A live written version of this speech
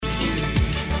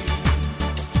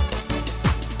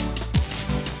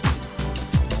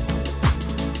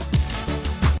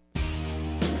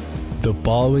The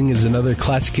following is another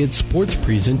Classic Kids sports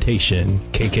presentation.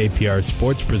 KKPR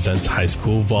Sports presents high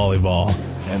school volleyball.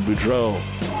 And Boudreau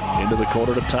into the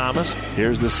corner to Thomas.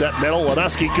 Here's the set middle.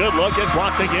 Wadowski, good look, and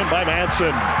blocked again by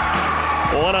Madsen.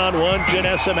 One-on-one,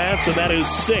 Janessa Madsen. That is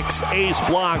 6 ace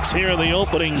blocks here in the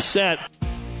opening set.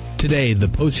 Today, the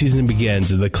postseason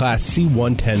begins at the Class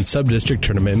C110 Subdistrict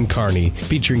Tournament in Kearney,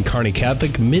 featuring Kearney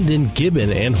Catholic, Minden,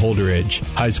 Gibbon, and Holdridge.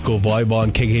 High school volleyball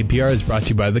on KKPR is brought to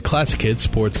you by the Classic Kids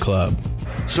Sports Club.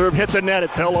 Serve hit the net. It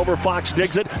fell over. Fox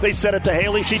digs it. They sent it to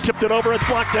Haley. She tipped it over. It's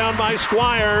blocked down by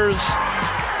Squires.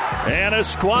 Anna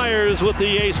Squires with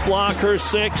the ace block, her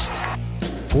 6th.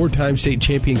 Four-time state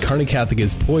champion Kearney Catholic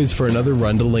is poised for another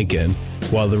run to Lincoln,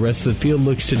 while the rest of the field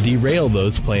looks to derail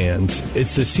those plans.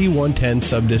 It's the C110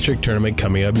 Sub-District Tournament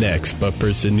coming up next, but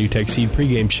first, the New Tech Seed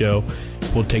pregame show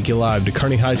will take you live to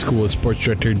Kearney High School with Sports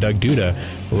Director Doug Duda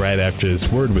right after this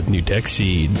word with New Tech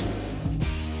Seed.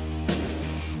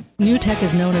 New Tech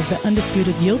is known as the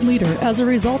undisputed yield leader as a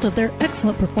result of their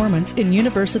excellent performance in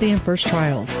university and first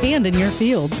trials and in your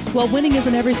fields. While winning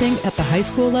isn't everything at the high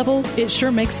school level, it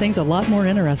sure makes things a lot more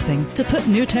interesting. To put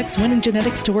New Tech's winning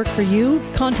genetics to work for you,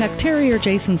 contact Terry or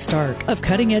Jason Stark of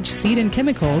Cutting Edge Seed and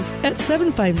Chemicals at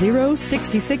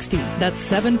 750-6060.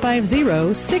 That's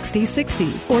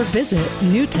 750-6060. Or visit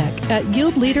newtech at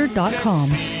yieldleader.com.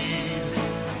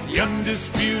 The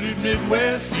undisputed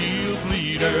Midwest yield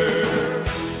leader.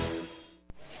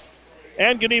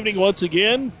 And good evening once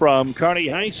again from Kearney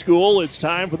High School. It's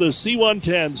time for the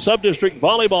C110 Subdistrict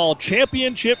Volleyball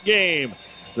Championship game.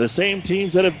 The same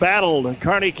teams that have battled,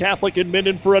 Kearney Catholic and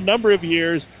Minden, for a number of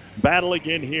years, battle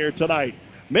again here tonight.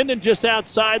 Minden just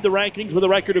outside the rankings with a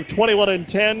record of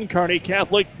 21-10. Kearney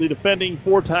Catholic, the defending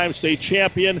 4-time state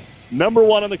champion, number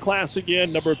 1 in the class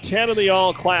again, number 10 in the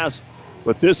all-class.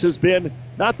 But this has been,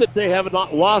 not that they have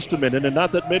not lost to Minden, and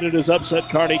not that Minden has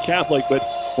upset Kearney Catholic, but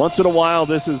once in a while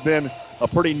this has been a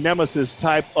pretty nemesis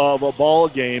type of a ball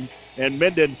game, and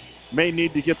Minden may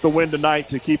need to get the win tonight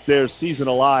to keep their season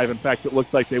alive. In fact, it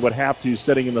looks like they would have to,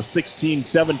 sitting in the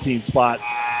 16-17 spot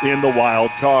in the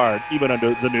wild card, even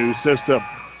under the new system.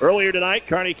 Earlier tonight,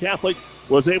 Kearney Catholic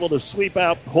was able to sweep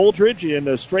out Holdridge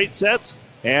in straight sets,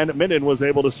 and Minden was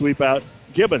able to sweep out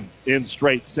Gibbon in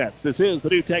straight sets. This is the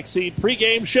New Tech Seed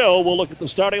pregame show. We'll look at the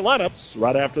starting lineups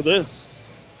right after this.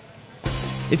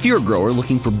 If you're a grower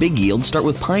looking for big yield, start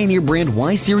with Pioneer brand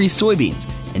Y-Series soybeans.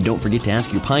 And don't forget to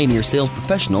ask your Pioneer sales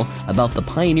professional about the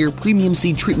Pioneer premium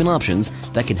seed treatment options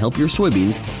that can help your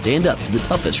soybeans stand up to the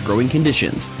toughest growing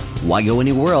conditions. Why go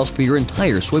anywhere else for your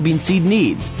entire soybean seed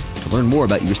needs? To learn more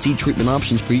about your seed treatment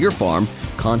options for your farm,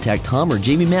 contact Tom or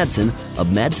Jamie Madsen of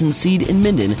Madsen Seed in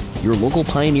Minden, your local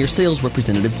Pioneer sales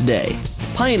representative today.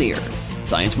 Pioneer,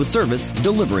 science with service,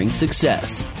 delivering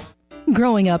success.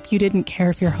 Growing up, you didn't care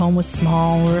if your home was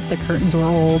small or if the curtains were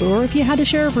old or if you had to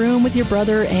share a room with your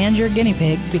brother and your guinea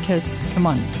pig because, come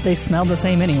on, they smelled the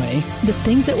same anyway. The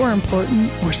things that were important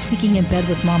were sneaking in bed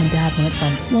with mom and dad when it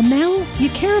fun. Well, now you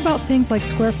care about things like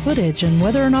square footage and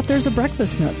whether or not there's a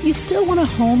breakfast nook. You still want a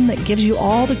home that gives you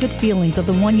all the good feelings of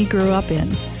the one you grew up in.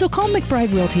 So call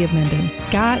McBride Realty of Minden.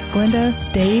 Scott, Glenda,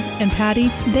 Dave, and Patty,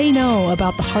 they know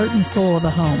about the heart and soul of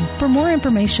a home. For more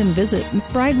information, visit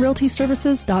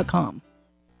McBrideRealtyServices.com.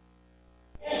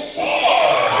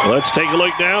 Let's take a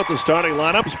look now at the starting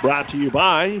lineups brought to you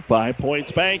by 5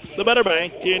 Points Bank, the better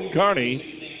bank in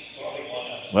Kearney.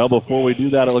 Well, before we do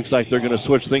that, it looks like they're going to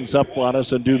switch things up on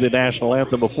us and do the national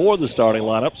anthem before the starting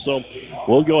lineup. So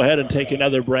we'll go ahead and take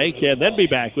another break and then be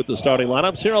back with the starting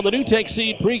lineups here on the New Tech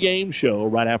Seed pregame show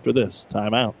right after this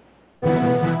timeout.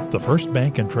 The First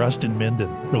Bank and Trust in Minden.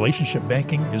 Relationship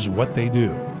banking is what they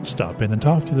do. Stop in and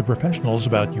talk to the professionals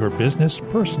about your business,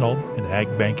 personal, and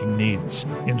ag banking needs.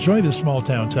 Enjoy the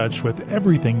small-town touch with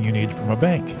everything you need from a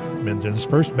bank. Minden's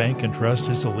First Bank and Trust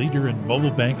is a leader in mobile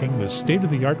banking with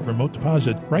state-of-the-art remote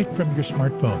deposit right from your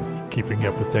smartphone, keeping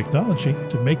up with technology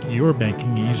to make your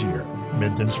banking easier.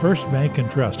 Minden's First Bank and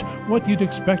Trust, what you'd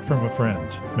expect from a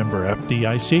friend. Member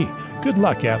FDIC. Good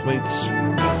luck, athletes.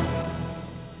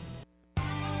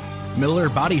 Miller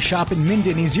Body Shop in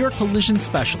Minden is your collision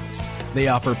specialist. They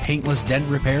offer paintless dent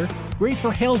repair, great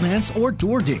for hail dents or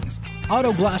door dings,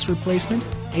 auto glass replacement,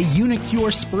 a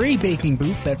Unicure spray baking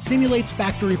booth that simulates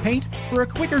factory paint for a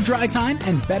quicker dry time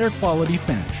and better quality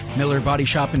finish. Miller Body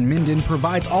Shop in Minden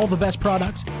provides all the best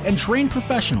products and trained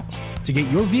professionals to get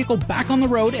your vehicle back on the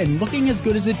road and looking as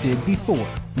good as it did before.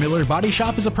 Miller Body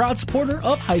Shop is a proud supporter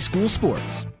of high school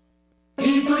sports.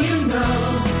 People you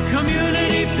know,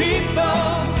 community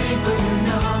people. People you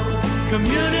know,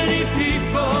 community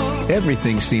people.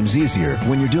 Everything seems easier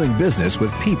when you're doing business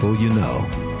with people you know,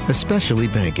 especially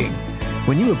banking.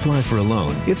 When you apply for a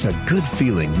loan, it's a good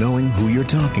feeling knowing who you're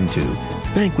talking to.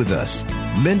 Bank with us.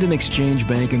 Minden Exchange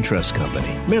Bank and Trust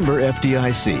Company. Member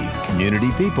FDIC.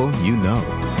 Community people you know.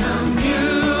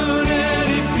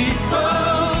 Community people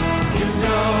you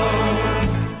know.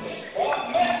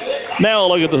 Now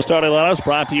look at the starting lineups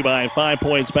brought to you by 5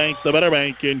 Points Bank, the better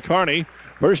bank in Kearney.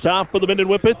 First off for the Minden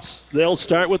Whippets, they'll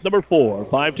start with number 4,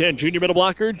 5'10 junior middle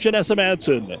blocker, Janessa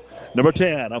Madsen. Number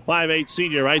 10, a 5'8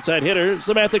 senior right side hitter,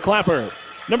 Samantha Clapper.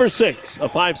 Number 6, a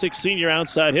 5'6 senior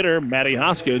outside hitter, Maddie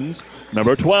Hoskins.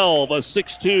 Number 12, a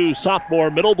 6'2 sophomore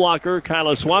middle blocker,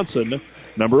 Kyla Swanson.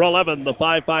 Number 11, the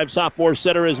 5'5 sophomore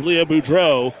setter is Leah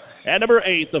Boudreau. And number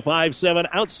 8, the 5'7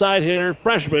 outside hitter,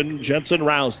 freshman Jensen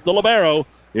Rouse. The libero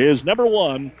is number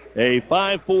 1, a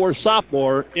 5'4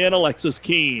 sophomore in Alexis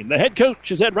Keene. The head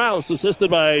coach is Ed Rouse, assisted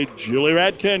by Julie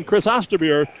Radke and Chris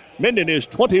Osterbuer. Minden is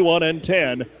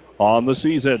 21-10 on the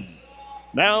season.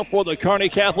 Now for the Kearney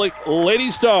Catholic Lady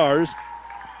Stars.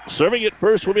 Serving it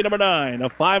first will be number 9, a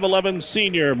 5'11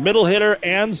 senior middle hitter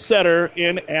and setter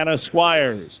in Anna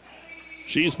Squires.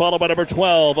 She's followed by number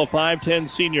 12, a 5'10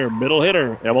 senior middle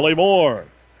hitter, Emily Moore.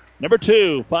 Number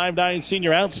 2, 5'9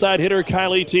 senior outside hitter,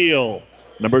 Kylie Teal.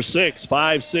 Number 6,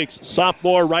 5'6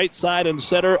 sophomore right side and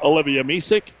setter, Olivia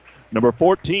Misek. Number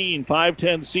 14,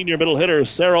 5'10 senior middle hitter,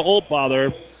 Sarah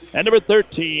Oldfather. And number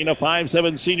 13, a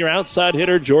 5'7 senior outside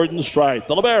hitter, Jordan Strite.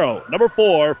 The libero, number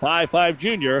 4, 5'5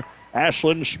 junior,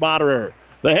 Ashlyn Schmaderer.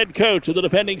 The head coach of the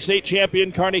defending state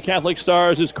champion Kearney Catholic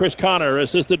Stars is Chris Connor,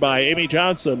 assisted by Amy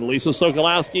Johnson, Lisa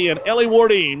Sokolowski, and Ellie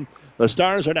Wardine. The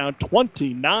Stars are now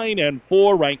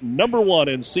 29-4, ranked number 1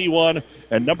 in C1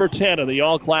 and number 10 in the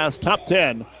all-class top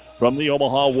 10 from the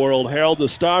Omaha World Herald. The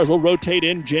Stars will rotate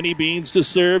in Jenny Beans to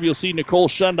serve. You'll see Nicole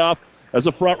Shundoff as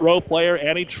a front row player.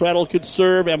 Annie Treadle could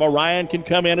serve. Emma Ryan can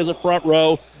come in as a front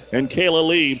row. And Kayla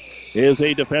Lee is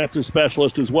a defensive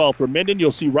specialist as well. For Minden,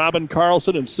 you'll see Robin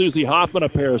Carlson and Susie Hoffman, a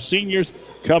pair of seniors,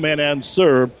 come in and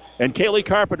serve. And Kaylee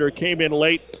Carpenter came in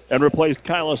late and replaced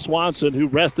Kyla Swanson, who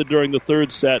rested during the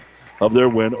third set of their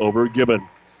win over Gibbon.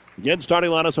 Again,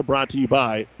 starting lineups are brought to you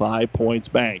by 5 Points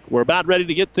Bank. We're about ready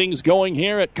to get things going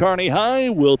here at Kearney High.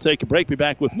 We'll take a break. Be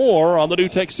back with more on the New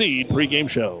Tech Seed pregame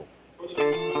show.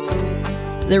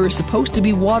 There is supposed to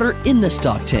be water in the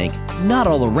stock tank, not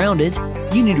all around it.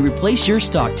 You need to replace your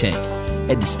stock tank.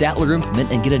 Head to Statler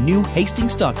Implement and get a new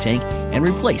Hastings stock tank and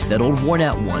replace that old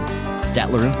worn-out one.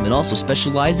 Statler Implement also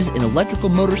specializes in electrical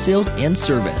motor sales and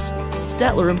service.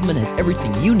 Statler Implement has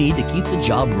everything you need to keep the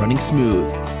job running smooth.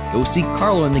 Go see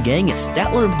Carlo and the gang at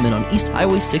Statler Implement on East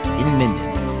Highway 6 in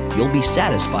Minden. You'll be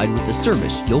satisfied with the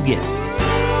service you'll get.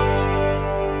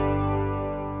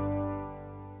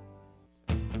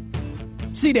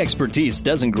 Seed expertise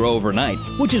doesn't grow overnight,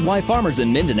 which is why farmers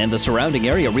in Minden and the surrounding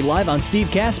area rely on Steve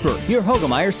Casper, your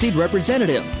Hogemeyer seed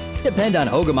representative. Depend on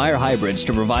Hogemeyer hybrids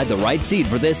to provide the right seed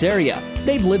for this area.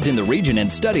 They've lived in the region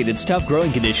and studied its tough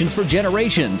growing conditions for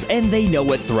generations, and they know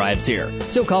what thrives here.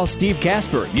 So call Steve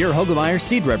Casper, your Hogemeyer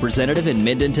seed representative in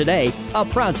Minden today, a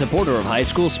proud supporter of high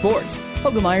school sports.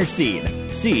 Hogemeyer Seed.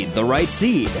 Seed the right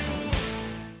seed.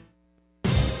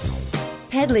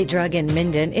 Pedley Drug in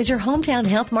Minden is your hometown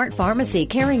Health Mart pharmacy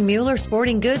carrying Mueller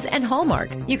Sporting Goods and Hallmark.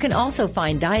 You can also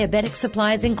find diabetic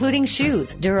supplies including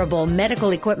shoes, durable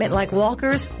medical equipment like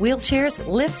walkers, wheelchairs,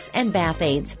 lifts, and bath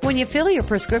aids. When you fill your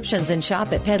prescriptions and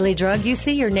shop at Pedley Drug, you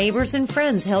see your neighbors and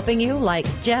friends helping you like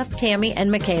Jeff, Tammy,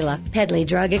 and Michaela. Pedley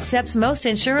Drug accepts most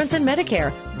insurance and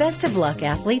Medicare. Best of luck,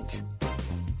 athletes.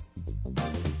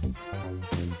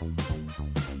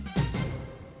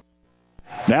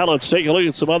 Now let's take a look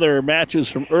at some other matches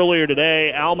from earlier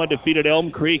today. Alma defeated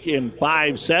Elm Creek in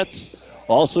 5 sets.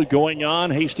 Also going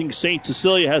on, Hastings St.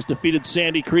 Cecilia has defeated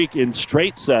Sandy Creek in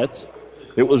straight sets.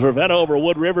 It was Ravenna over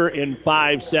Wood River in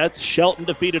 5 sets. Shelton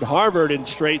defeated Harvard in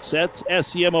straight sets.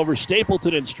 SEM over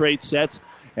Stapleton in straight sets.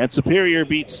 And Superior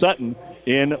beat Sutton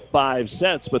in 5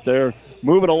 sets. But they're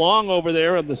moving along over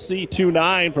there on the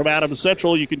C29 from Adams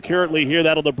Central. You can currently hear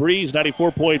that on the breeze,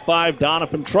 94.5.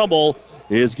 Donovan Trumbull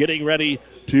is getting ready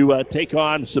to take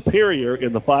on Superior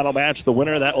in the final match. The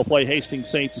winner, that will play Hastings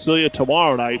St. Cecilia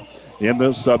tomorrow night in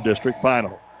the sub-district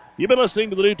final. You've been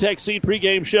listening to the New Tech Seed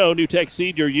pregame show. New Tech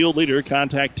Seed, your yield leader.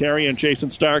 Contact Terry and Jason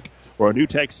Stark or a New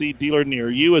Tech Seed dealer near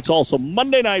you. It's also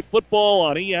Monday Night Football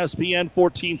on ESPN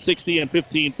 1460 and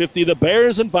 1550. The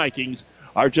Bears and Vikings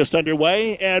are just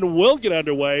underway and will get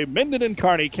underway. Minden and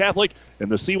Kearney Catholic in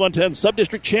the C110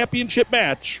 Sub-District Championship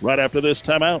match right after this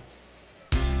timeout.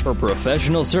 For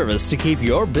professional service to keep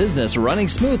your business running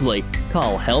smoothly,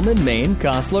 call Hellman, Main,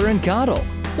 Kostler, and Cottle.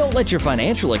 Don't let your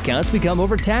financial accounts become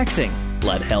overtaxing.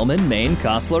 Let Hellman, Main,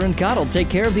 Kostler, and Cottle take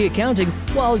care of the accounting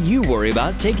while you worry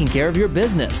about taking care of your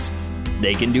business.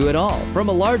 They can do it all, from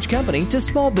a large company to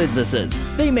small businesses.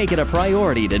 They make it a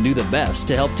priority to do the best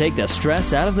to help take the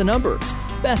stress out of the numbers.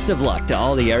 Best of luck to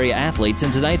all the area athletes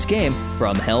in tonight's game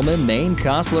from Hellman, Maine,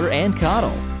 Kostler, and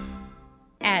Cottle.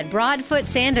 At Broadfoot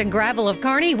Sand and Gravel of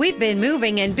Kearney, we've been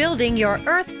moving and building your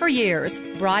earth for years.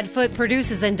 Broadfoot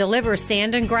produces and delivers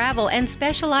sand and gravel and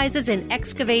specializes in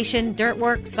excavation, dirt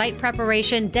work, site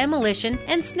preparation, demolition,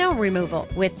 and snow removal,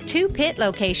 with 2 pit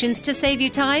locations to save you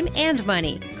time and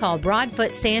money. Call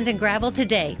Broadfoot Sand and Gravel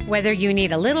today, whether you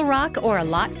need a little rock or a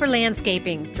lot for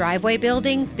landscaping, driveway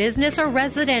building, business, or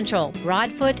residential.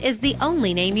 Broadfoot is the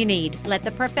only name you need. Let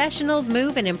the professionals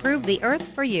move and improve the earth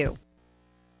for you.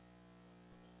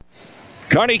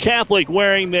 Kearney Catholic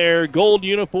wearing their gold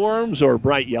uniforms, or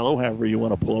bright yellow, however you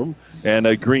want to pull them, and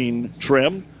a green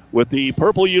trim with the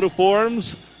purple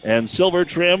uniforms and silver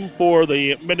trim for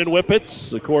the Minden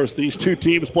Whippets. Of course, these two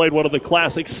teams played one of the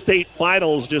classic state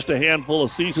finals just a handful of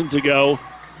seasons ago.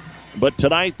 But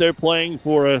tonight they're playing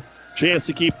for a chance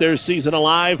to keep their season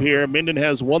alive here. Minden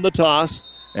has won the toss,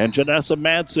 and Janessa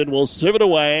Madsen will serve it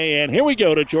away. And here we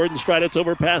go to Jordan Stride. It's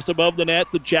overpassed above the net.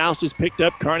 The joust is picked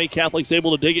up. Kearney Catholic's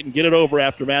able to dig it and get it over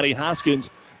after Maddie Hoskins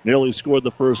nearly scored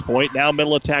the first point. Now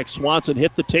middle attack. Swanson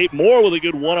hit the tape. Moore with a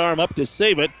good one arm up to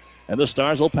save it. And the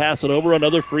Stars will pass it over.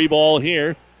 Another free ball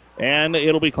here. And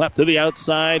it'll be clapped to the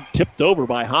outside. Tipped over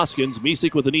by Hoskins.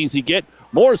 Misek with an easy get.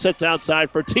 Moore sets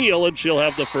outside for Teal, and she'll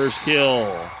have the first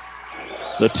kill.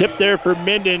 The tip there for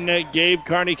Minden gave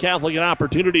Kearney Catholic an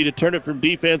opportunity to turn it from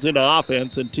defense into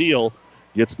offense, and Teal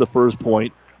gets the first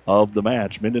point of the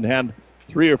match. Minden had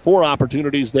 3 or 4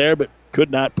 opportunities there, but could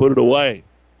not put it away.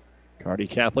 Kearney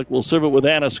Catholic will serve it with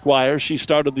Anna Squires. She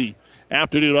started the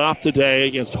afternoon off today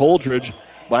against Holdridge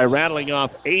by rattling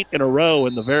off 8 in a row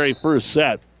in the very first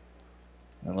set.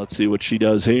 And let's see what she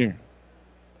does here.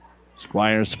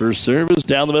 Squires' first serve is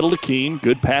down the middle to Keene.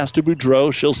 Good pass to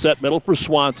Boudreau. She'll set middle for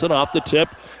Swanson. Off the tip,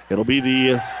 it'll be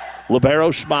the libero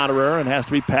Schmaderer, and has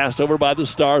to be passed over by the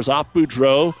Stars. Off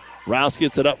Boudreau. Rouse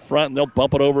gets it up front, and they'll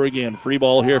bump it over again. Free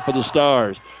ball here for the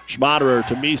Stars. Schmaderer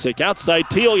to Misek. Outside,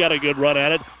 Teal got a good run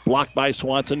at it. Blocked by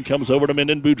Swanson. Comes over to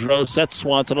Minden. Boudreau sets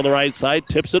Swanson on the right side.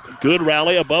 Tips it. Good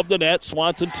rally above the net.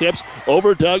 Swanson tips.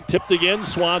 Over Doug. Tipped again.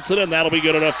 Swanson, and that'll be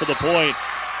good enough for the point.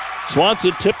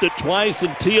 Swanson tipped it twice,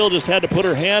 and Teal just had to put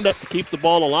her hand up to keep the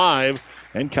ball alive.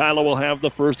 And Kyla will have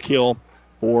the first kill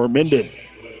for Minden.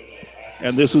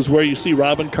 And this is where you see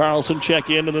Robin Carlson check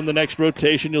in, and then the next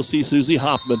rotation you'll see Susie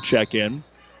Hoffman check in.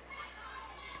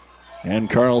 And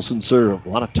Carlson serve. A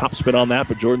lot of topspin on that,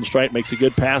 but Jordan Strite makes a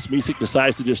good pass. Misek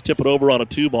decides to just tip it over on a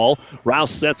 2-ball.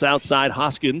 Rouse sets outside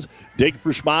Hoskins. Dig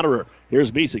for Schmaderer.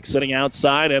 Here's Misek sitting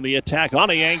outside, and the attack on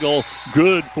the angle.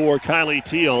 Good for Kylie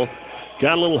Teal.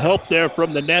 Got a little help there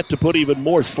from the net to put even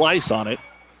more slice on it.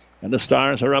 And the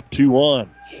Stars are up 2-1.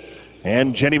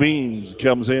 And Jenny Beans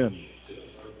comes in.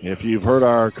 If you've heard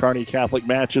our Kearney Catholic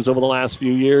matches over the last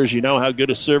few years, you know how good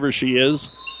a server she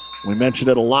is. We mention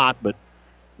it a lot, but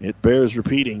it bears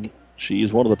repeating.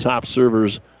 She's one of the top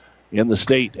servers in the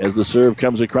state. As the serve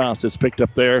comes across, it's picked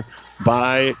up there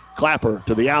by Clapper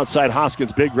to the outside.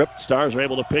 Hoskins, big rip. Stars are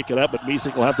able to pick it up, but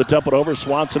Misek will have to dump it over.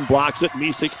 Swanson blocks it.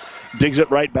 Misek digs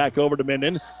it right back over to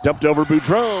Minden. Dumped over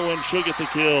Boudreau, and she'll get the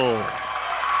kill.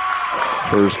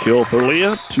 First kill for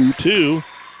Leah. 2-2.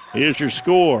 Here's your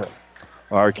score.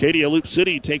 Arcadia Loop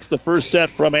City takes the first set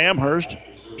from Amherst,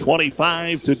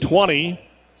 25-20.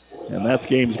 And that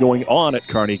game's going on at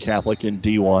Kearney Catholic in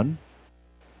D1.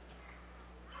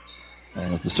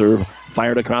 As the serve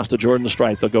fired across to Jordan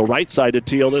Strite. They'll go right side to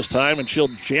Teal this time, and she'll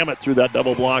jam it through that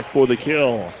double block for the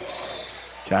kill.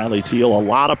 Kylie Teal, a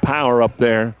lot of power up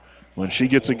there. When she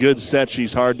gets a good set,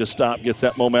 she's hard to stop, gets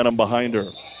that momentum behind her.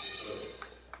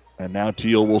 And now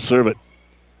Teal will serve it.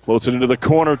 Floats it into the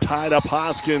corner, tied up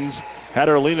Hoskins. Had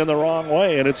her leaning the wrong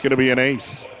way, and it's going to be an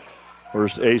ace.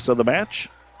 First ace of the match.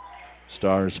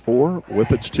 Stars 4,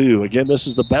 Whippets 2. Again, this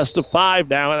is the best of 5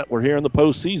 now that we're here in the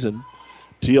postseason.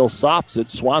 Teal softs it.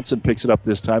 Swanson picks it up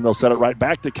this time. They'll set it right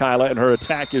back to Kyla, and her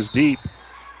attack is deep.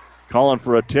 Calling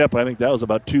for a tip. I think that was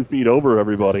about 2 feet over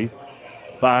everybody.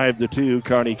 5-2,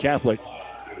 Kearney Catholic.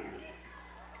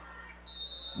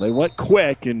 They went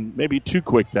quick, and maybe too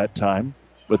quick that time.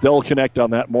 But they'll connect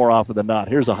on that more often than not.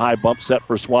 Here's a high bump set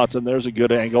for Swanson. There's a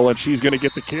good angle, and she's going to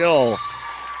get the kill.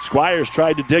 Squires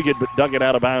tried to dig it, but dug it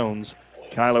out of bounds.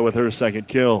 Kyla with her second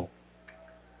kill.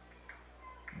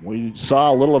 We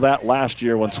saw a little of that last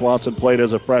year when Swanson played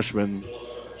as a freshman.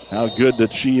 How good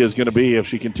that she is going to be if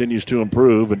she continues to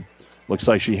improve, and looks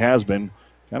like she has been.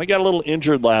 Kind of got a little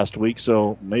injured last week,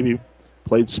 so maybe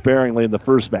played sparingly in the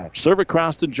first match. Serve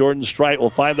across to Jordan Strite will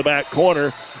find the back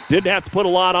corner. Didn't have to put a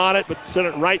lot on it, but sent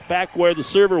it right back where the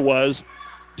server was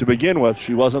to begin with.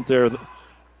 She wasn't there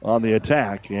on the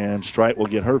attack, and Strite will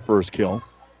get her first kill.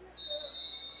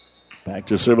 Back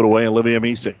to serve it away, Olivia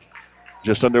Misek.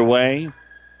 Just underway.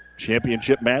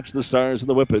 Championship match, the Stars and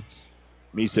the Whippets.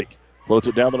 Misek floats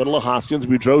it down the middle of Hoskins.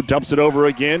 Boudreau dumps it over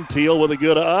again. Teal with a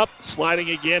good up.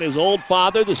 Sliding again is Old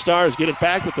Father. The Stars get it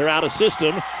back, but they're out of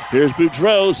system. Here's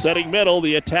Boudreau setting middle.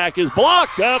 The attack is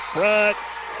blocked up front.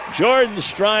 Jordan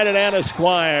Strite and Anna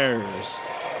Squires.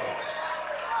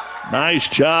 Nice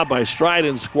job by Strite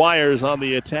and Squires on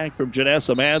the attack from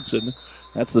Janessa Madsen.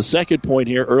 That's the second point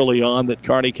here early on that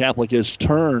Kearney Catholic has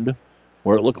turned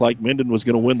where it looked like Minden was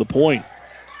going to win the point.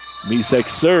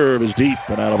 Misek's serve is deep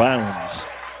and out of bounds.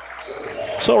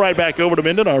 So right back over to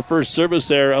Minden, our first service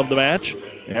there of the match.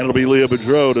 And it'll be Leah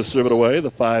Boudreau to serve it away, the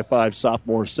 5'5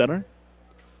 sophomore center.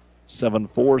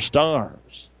 7-4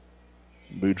 Stars.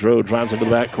 Boudreau drives into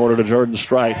the back corner to Jordan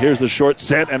Strite. Here's the short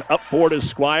set, and up forward is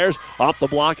Squires. Off the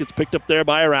block, it's picked up there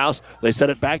by Rouse. They set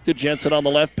it back to Jensen on the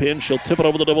left pin. She'll tip it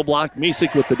over the double block.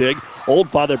 Misek with the dig. Old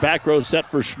Father back row set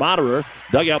for Schmaderer.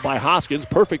 Dug out by Hoskins.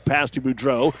 Perfect pass to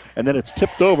Boudreau. And then it's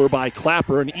tipped over by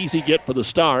Clapper. An easy get for the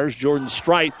Stars. Jordan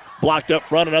Strite blocked up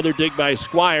front. Another dig by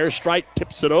Squires. Strite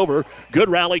tips it over. Good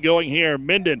rally going here.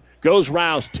 Minden goes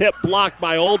Rouse. Tip blocked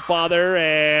by Old Father,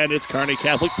 and it's Kearney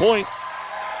Catholic point.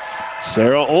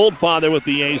 Sarah Oldfather with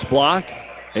the ace block.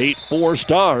 8-4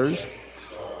 Stars.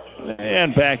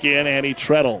 And back in Annie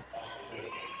Treadle.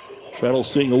 Treadle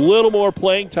seeing a little more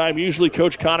playing time. Usually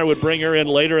Coach Connor would bring her in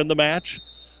later in the match,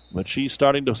 but she's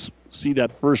starting to see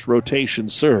that first rotation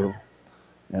serve.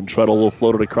 And Treadle will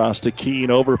float it across to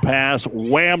Keene. Overpass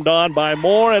whammed on by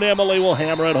Moore, and Emily will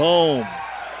hammer it home.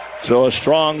 So a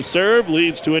strong serve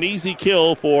leads to an easy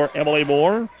kill for Emily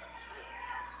Moore.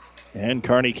 And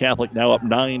Kearney Catholic now up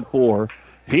 9-4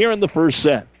 here in the first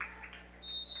set.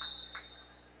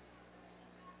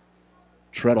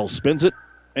 Treadle spins it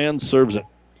and serves it.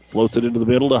 Floats it into the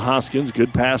middle to Hoskins.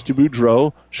 Good pass to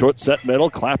Boudreau. Short set middle.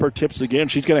 Clapper tips again.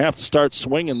 She's going to have to start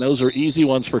swinging. Those are easy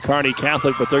ones for Kearney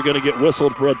Catholic, but they're going to get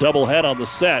whistled for a double head on the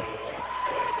set.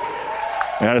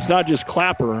 And it's not just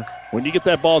Clapper. When you get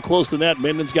that ball close to the net,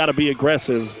 Minden's got to be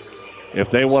aggressive if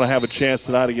they want to have a chance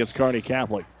tonight against Kearney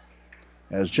Catholic.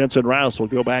 As Jensen Rouse will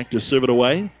go back to serve it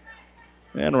away.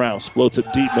 And Rouse floats it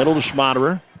deep middle to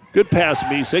Schmaderer. Good pass,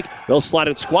 Misek. They'll slide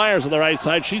it Squires on the right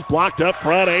side. She's blocked up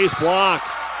front. Ace block.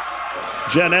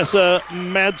 Janessa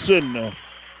Madsen.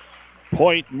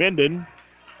 Point Minden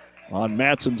on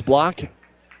Madsen's block.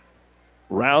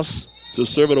 Rouse to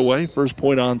serve it away. First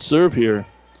point on serve here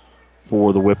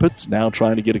for the Whippets. Now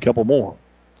trying to get a couple more.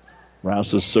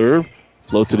 Rouse's serve.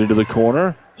 Floats it into the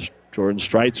corner. Jordan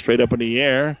Strite straight up in the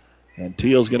air. And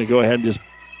Teal's going to go ahead and just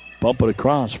bump it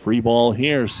across. Free ball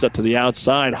here, set to the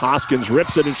outside. Hoskins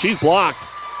rips it, and she's blocked.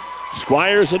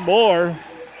 Squires and Moore.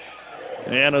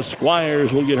 Anna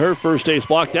Squires will get her first ace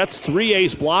block. That's 3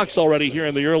 ace blocks already here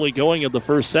in the early going of the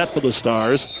first set for the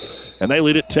Stars. And they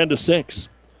lead it 10-6.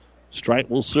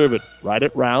 Strite will serve it right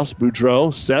at Rouse.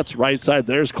 Boudreau sets right side.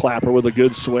 There's Clapper with a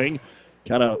good swing.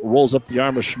 Kind of rolls up the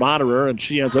arm of Schmaderer, and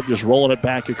she ends up just rolling it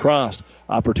back across.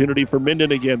 Opportunity for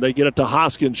Minden again. They get it to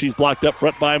Hoskins. She's blocked up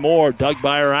front by Moore. Dug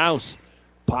by her house.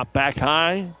 Pop back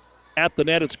high. At the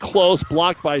net, it's close.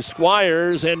 Blocked by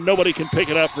Squires, and nobody can pick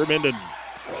it up for Minden.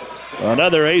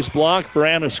 Another ace block for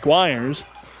Anna Squires.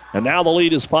 And now the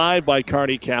lead is 5 by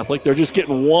Kearney Catholic. They're just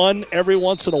getting one every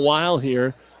once in a while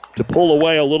here to pull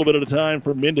away a little bit at a time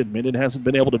from Minden. Minden hasn't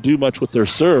been able to do much with their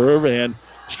serve, and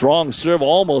strong serve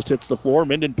almost hits the floor.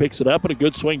 Minden picks it up, and a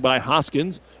good swing by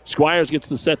Hoskins. Squires gets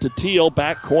the set to Teal.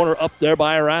 Back corner up there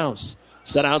by Rouse.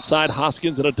 Set outside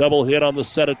Hoskins, and a double hit on the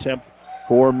set attempt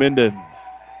for Minden.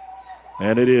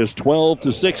 And it is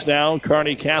 12-6 now.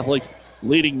 Kearney Catholic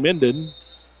leading Minden.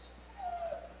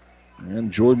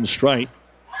 And Jordan Strite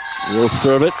will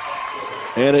serve it,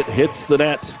 and it hits the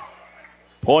net.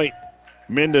 Point,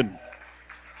 Minden.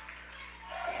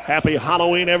 Happy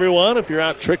Halloween, everyone. If you're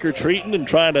out trick-or-treating and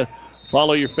trying to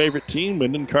follow your favorite team,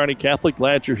 Minden Kearney Catholic,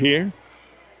 glad you're here.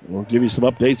 We'll give you some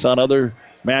updates on other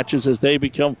matches as they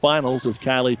become finals as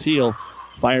Kylie Teal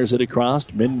fires it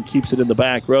across. Minden keeps it in the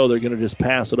back row. They're going to just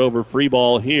pass it over. Free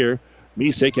ball here.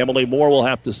 Misek, Emily Moore will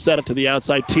have to set it to the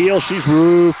outside. Teal, she's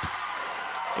roofed.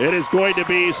 It is going to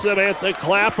be Samantha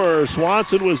Clapper.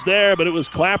 Swanson was there, but it was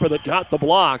Clapper that got the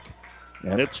block.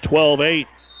 And it's 12-8.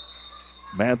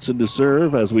 Madsen to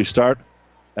serve as we start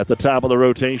at the top of the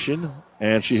rotation,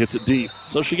 and she hits it deep.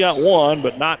 So she got one,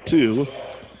 but not two.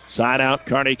 Side out,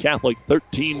 Kearney Catholic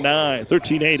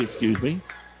 13-8,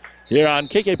 here on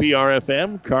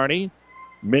KKPR-FM, Kearney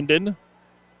Minden,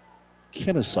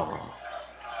 Kennesaw.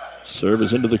 Serve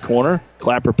is into the corner.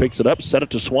 Clapper picks it up, set it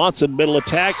to Swanson. Middle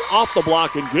attack, off the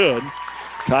block and good.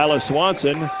 Kyla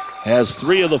Swanson has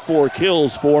 3 of the 4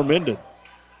 kills for Minden.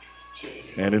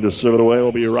 And into serve it away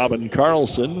will be Robin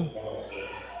Carlson.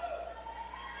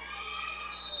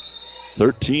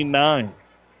 13-9.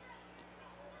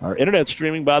 Our internet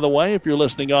streaming, by the way, if you're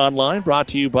listening online, brought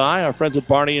to you by our friends at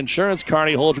Barney Insurance,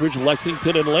 Kearney, Holdridge,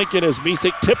 Lexington, and Lincoln, as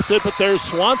Misek tips it, but there's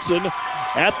Swanson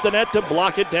at the net to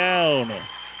block it down.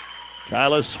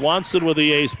 Kyla Swanson with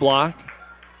the ace block.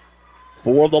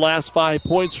 4 of the last 5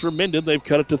 points for Minden. They've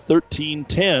cut it to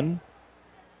 13-10.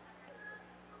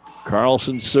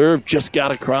 Carlson's serve just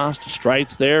got across.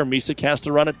 Strites there. Misek has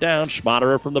to run it down.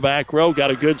 Schmaderer from the back row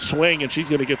got a good swing, and she's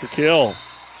going to get the kill.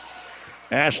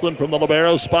 Ashland from the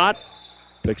libero spot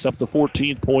picks up the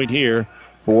 14th point here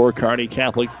for Kearney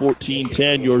Catholic.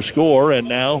 14-10 your score, and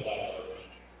now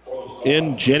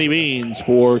in Jenny Means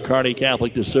for Kearney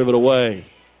Catholic to serve it away.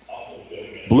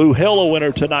 Blue Hill a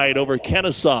winner tonight over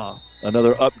Kennesaw.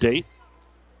 Another update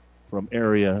from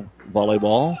area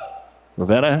volleyball.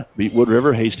 Ravenna beat Wood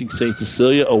River. Hastings St.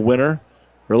 Cecilia a winner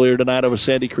earlier tonight over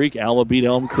Sandy Creek. Alma beat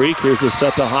Elm Creek. Here's the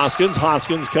set to Hoskins.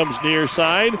 Hoskins comes near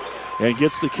side and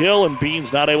gets the kill, and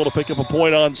Bean's not able to pick up a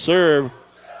point on serve.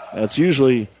 That's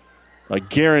usually a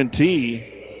guarantee.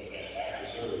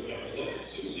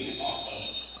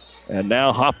 And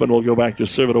now Hoffman will go back to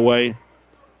serve it away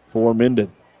for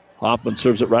Minden. Hoffman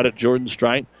serves it right at Jordan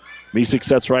Strite. Misek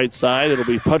sets right side. It'll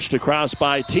be punched across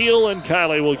by Teal, and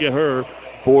Kylie will get her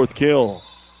 4th kill.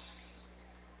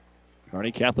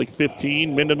 Kearney Catholic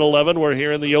 15, Minden 11. We're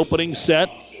here in the opening set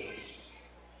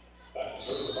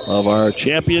of our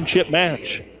championship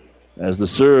match. As the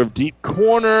serve, deep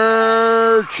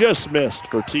corner, just missed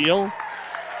for Teal.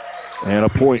 And a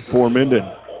point for Minden.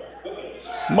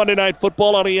 Monday Night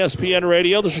Football on ESPN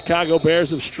Radio. The Chicago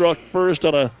Bears have struck first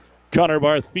on a Connor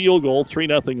Barth field goal,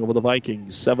 3-0 over the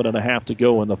Vikings. 7.5 to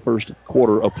go in the first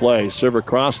quarter of play. Serve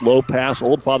across, low pass.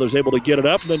 Oldfather's able to get it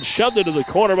up and then shoved into the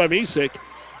corner by Misek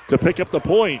to pick up the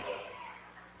point.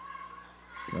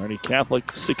 Kearney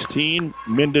Catholic 16,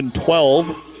 Minden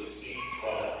 12.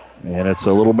 And it's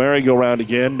a little merry-go-round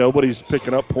again. Nobody's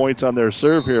picking up points on their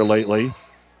serve here lately.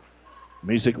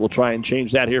 Misek will try and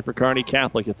change that here for Kearney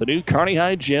Catholic at the new Kearney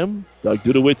High Gym. Doug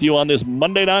Duda with you on this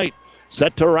Monday night.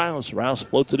 Set to Rouse. Rouse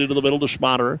floats it into the middle to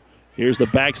Schmaderer. Here's the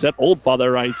back set.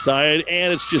 Oldfather right side,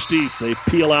 and it's just deep. They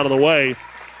peel out of the way,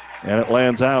 and it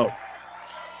lands out.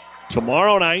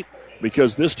 Tomorrow night,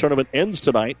 because this tournament ends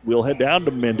tonight, we'll head down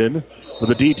to Minden for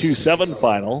the D2-7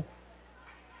 final.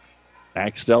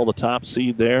 Axtell, the top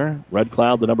seed there. Red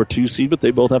Cloud, the number 2 seed, but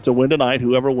they both have to win tonight.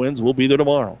 Whoever wins will be there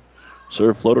tomorrow.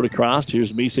 Serve floated across.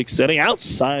 Here's Misek setting.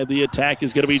 Outside the attack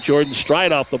is going to be Jordan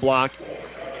Stride off the block.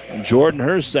 Jordan,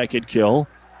 her 2nd kill.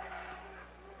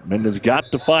 Minden's got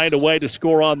to find a way to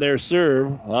score on their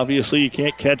serve. Obviously, you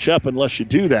can't catch up unless you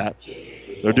do that.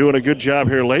 They're doing a good job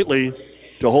here lately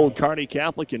to hold Kearney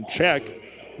Catholic in check.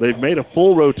 They've made a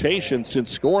full rotation since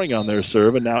scoring on their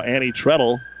serve, and now Annie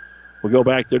Treadle will go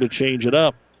back there to change it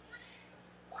up.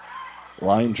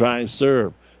 Line drive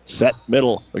serve. Set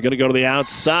middle. They're going to go to the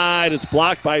outside. It's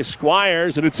blocked by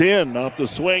Squires, and it's in off the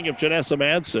swing of Janessa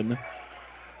Manson.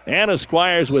 Anna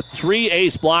Squires with 3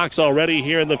 ace blocks already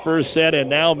here in the first set, and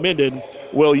now Minden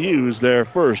will use their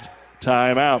first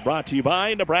timeout. Brought to you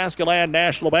by Nebraska Land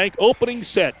National Bank. Opening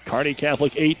set, Kearney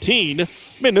Catholic 18,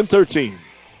 Minden 13.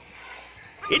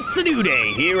 It's a new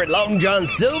day here at Long John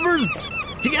Silver's.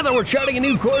 Together we're charting a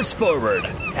new course forward.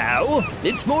 How?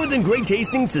 It's more than great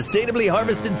tasting, sustainably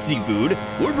harvested seafood.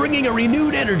 We're bringing a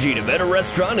renewed energy to better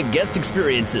restaurant and guest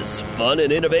experiences, fun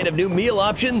and innovative new meal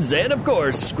options, and of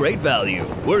course, great value.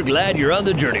 We're glad you're on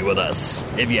the journey with us.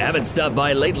 If you haven't stopped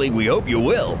by lately, we hope you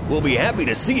will. We'll be happy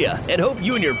to see you and hope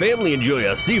you and your family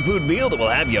enjoy a seafood meal that will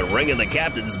have you ringing the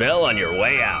captain's bell on your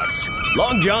way out.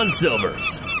 Long John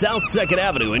Silver's, South 2nd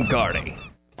Avenue in Kearney.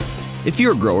 If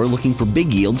you're a grower looking for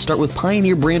big yield, start with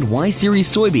Pioneer brand Y-Series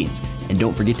soybeans. And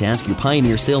don't forget to ask your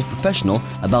Pioneer sales professional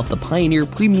about the Pioneer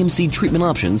premium seed treatment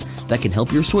options that can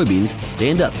help your soybeans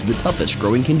stand up to the toughest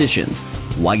growing conditions.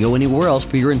 Why go anywhere else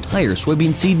for your entire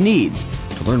soybean seed needs?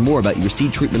 To learn more about your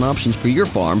seed treatment options for your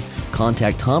farm,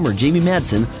 contact Tom or Jamie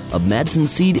Madsen of Madsen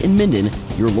Seed in Minden,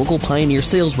 your local Pioneer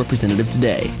sales representative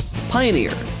today.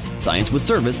 Pioneer, science with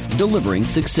service, delivering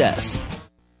success.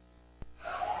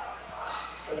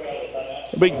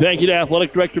 A big thank you to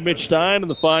Athletic Director Mitch Stein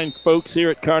and the fine folks here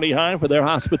at Kearney High for their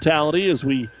hospitality as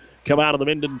we come out of the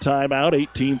Minden timeout.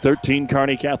 18-13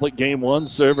 Kearney Catholic game 1.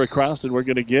 Serve across, and we're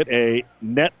going to get a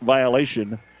net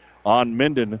violation on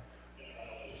Minden.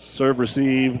 Serve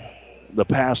receive the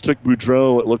pass took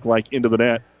Boudreau, it looked like, into the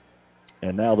net.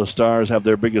 And now the Stars have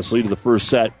their biggest lead of the first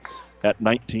set at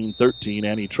 19-13.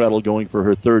 Annie Treadle going for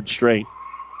her third straight.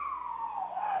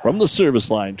 From the service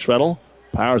line, Treadle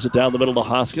powers it down the middle to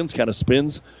Hoskins, kind of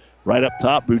spins right up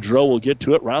top. Boudreau will get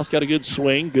to it. Rouse got a good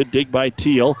swing. Good dig by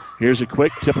Teal. Here's a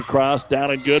quick tip across,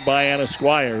 down and good by Anna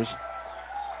Squires.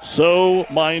 So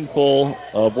mindful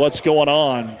of what's going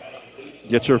on.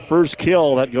 Gets her first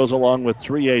kill. That goes along with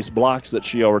 3 ace blocks that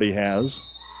she already has.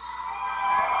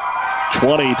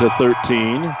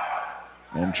 20-13.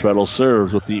 And Treadle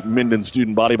serves with the Minden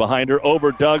student body behind her.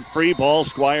 Over Doug, free ball.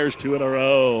 Squires 2 in a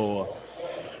row.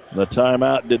 The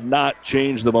timeout did not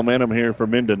change the momentum here for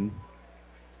Minden.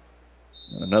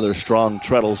 And another strong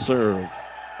Treadle serve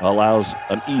allows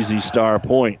an easy Star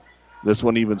point. This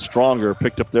one even stronger.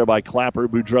 Picked up there by Clapper.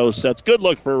 Boudreau sets. Good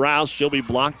look for Rouse. She'll be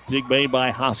blocked. Dig made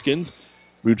by Hoskins.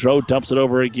 Boudreau dumps it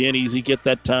over again. Easy get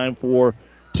that time for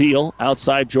Teal.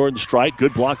 Outside Jordan Strite.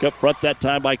 Good block up front that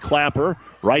time by Clapper.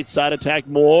 Right side attack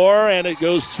Moore. And it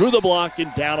goes through the block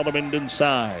and down on the Minden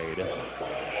side.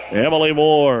 Emily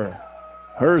Moore.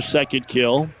 Her second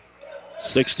kill.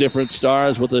 6 different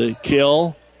Stars with a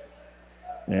kill.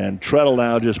 And Treadle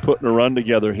now just putting a run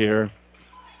together here.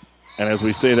 And as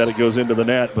we say that, it goes into the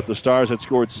net. But the Stars had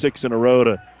scored 6 in a row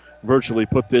to virtually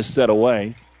put this set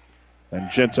away. And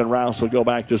Jensen Rouse will go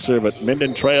back to serve it.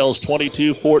 Minden trails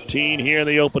 22-14 here in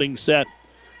the opening set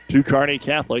to Kearney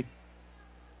Catholic.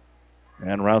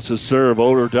 And Rouse's serve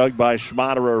over dug by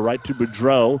Schmaderer right to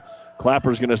Boudreau.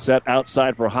 Clapper's going to set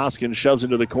outside for Hoskins. Shoves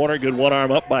into the corner. Good one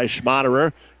arm up by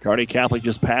Schmaderer. Kearney Catholic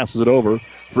just passes it over.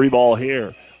 Free ball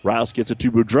here. Rouse gets it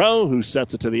to Boudreau, who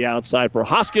sets it to the outside for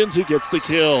Hoskins, who gets the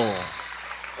kill.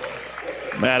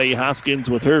 Maddie Hoskins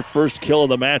with her first kill of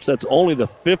the match. That's only the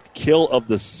 5th kill of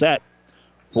the set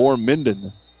for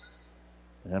Minden.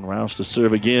 And Rouse to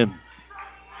serve again.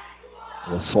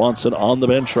 With Swanson on the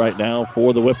bench right now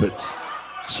for the Whippets.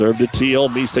 Serve to Teal.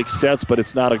 Misek sets, but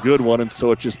it's not a good one, and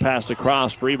so it just passed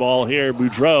across. Free ball here.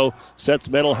 Boudreau sets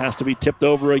middle, has to be tipped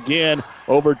over again.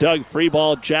 Over Doug. Free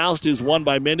ball. Joust is won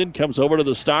by Minden. Comes over to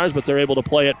the Stars, but they're able to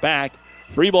play it back.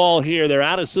 Free ball here. They're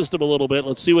out of system a little bit.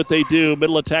 Let's see what they do.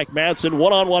 Middle attack Madsen.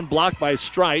 One-on-one block by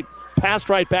Strite. Passed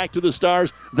right back to the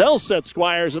Stars. They'll set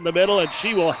Squires in the middle, and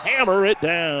she will hammer it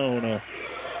down.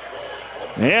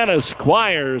 Anna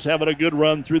Squires having a good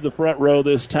run through the front row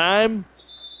this time.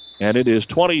 And it is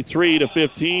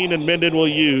 23-15, and Minden will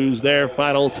use their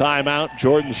final timeout.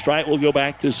 Jordan Strite will go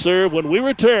back to serve when we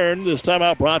return. This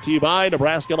timeout brought to you by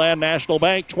Nebraska Land National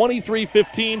Bank.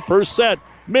 23-15, first set.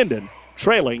 Minden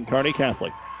trailing Kearney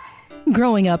Catholic.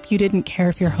 Growing up, you didn't care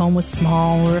if your home was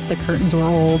small or if the curtains were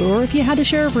old or if you had to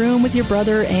share a room with your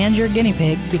brother and your guinea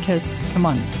pig because, come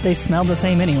on, they smelled the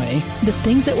same anyway. The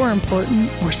things that were important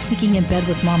were sneaking in bed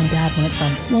with mom and dad when it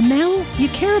fun. Well, now you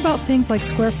care about things like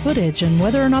square footage and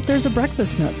whether or not there's a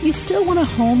breakfast nook. You still want a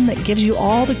home that gives you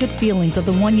all the good feelings of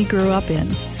the one you grew up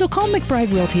in. So call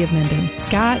McBride Realty of Minden.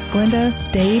 Scott, Glenda,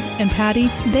 Dave, and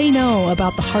Patty, they know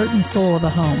about the heart and soul of a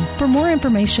home. For more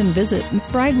information, visit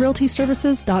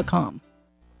McBrideRealtyServices.com.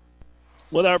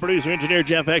 With our producer-engineer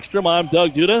Jeff Ekstrom, I'm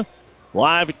Doug Duda,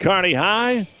 live at Kearney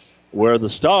High, where the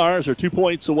Stars are 2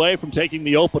 points away from taking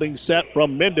the opening set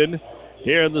from Minden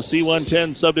here in the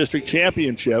C110 Sub-District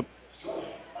Championship.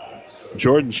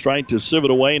 Jordan Strite to serve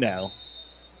it away now.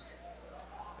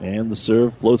 And the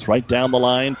serve floats right down the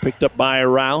line, picked up by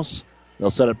Rouse.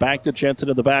 They'll set it back to Jensen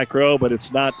in the back row, but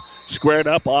it's not squared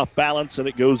up, off balance, and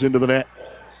it goes into the net.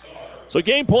 So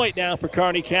game point now for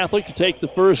Kearney Catholic to take the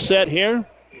first set here.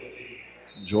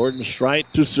 Jordan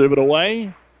Strite to serve it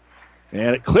away.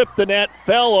 And it clipped the net,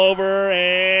 fell over,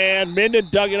 and Minden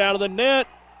dug it out of the net.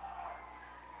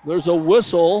 There's a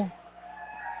whistle.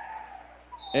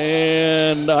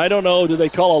 And I don't know, did they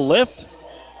call a lift?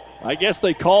 I guess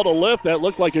they called a lift. That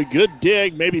looked like a good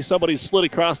dig. Maybe somebody slid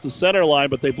across the center line,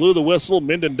 but they blew the whistle.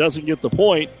 Minden doesn't get the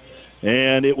point.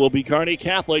 And it will be Kearney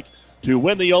Catholic to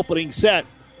win the opening set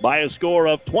by a score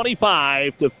of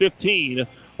 25-15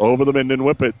 over the Minden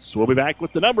Whippets. We'll be back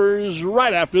with the numbers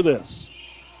right after this.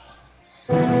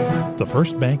 The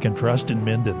First Bank and Trust in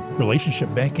Minden.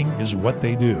 Relationship banking is what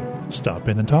they do. Stop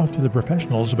in and talk to the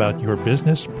professionals about your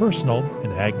business, personal,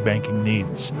 and ag banking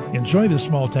needs. Enjoy the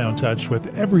small-town touch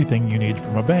with everything you need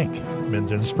from a bank.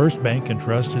 Minden's First Bank and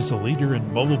Trust is a leader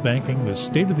in mobile banking with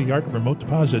state-of-the-art remote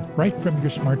deposit right from your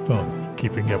smartphone,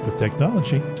 keeping up with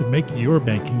technology to make your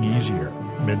banking easier.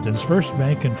 Minden's First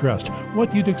Bank and Trust,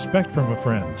 what you'd expect from a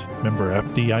friend. Member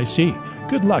FDIC.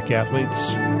 Good luck,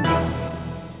 athletes.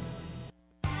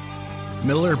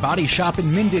 Miller Body Shop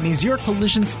in Minden is your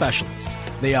collision specialist.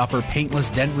 They offer paintless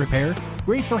dent repair,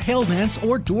 great for hail dents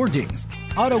or door dings.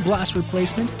 auto glass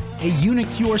replacement, a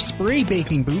Unicure spray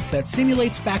baking booth that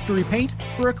simulates factory paint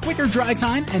for a quicker dry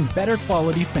time and better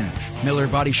quality finish. Miller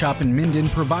Body Shop in Minden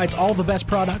provides all the best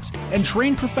products and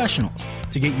trained professionals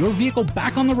to get your vehicle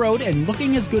back on the road and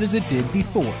looking as good as it did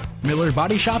before. Miller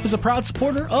Body Shop is a proud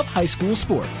supporter of high school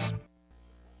sports.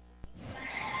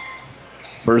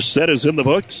 First set is in the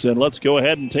books, and let's go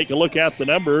ahead and take a look at the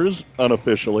numbers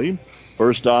unofficially.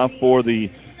 First off, for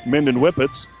the Minden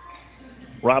Whippets,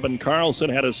 Robin Carlson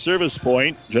had a service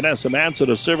point. Janessa Manson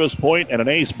a service point and an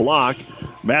ace block.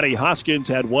 Maddie Hoskins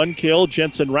had 1 kill.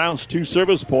 Jensen Rouse 2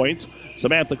 service points.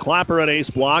 Samantha Clapper an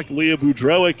ace block. Leah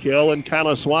Boudreau a kill. And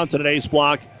Kyla Swanson an ace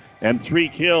block and 3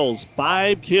 kills.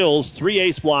 5 kills, 3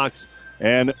 ace blocks,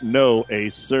 and no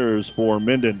ace serves for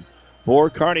Minden.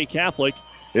 For Kearney Catholic,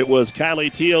 it was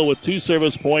Kylie Teal with 2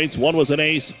 service points. 1 was an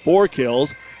ace, 4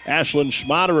 kills. Ashlyn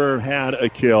Schmaderer had a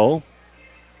kill.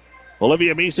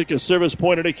 Olivia Misek a service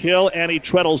point and a kill. Annie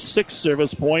Treadle 6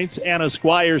 service points. Anna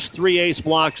Squires 3 ace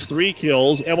blocks, 3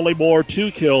 kills. Emily Moore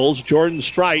 2 kills. Jordan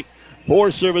Strite 4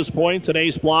 service points, an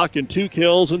ace block, and 2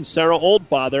 kills. And Sarah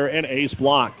Oldfather an ace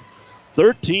block.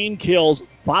 13 kills,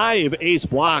 5 ace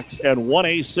blocks, and 1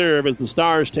 ace serve as the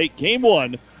Stars take game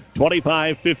 1,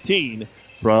 25-15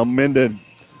 from Minden.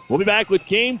 We'll be back with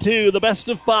Game 2, the best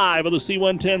of 5 of the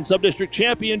C110 Sub-District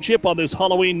Championship on this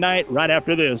Halloween night right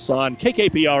after this on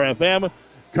KKPR-FM,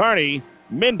 Kearney,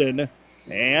 Minden,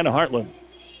 and Heartland.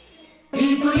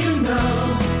 People you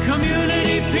know,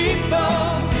 community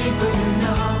people, people you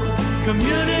know,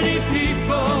 community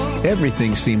people.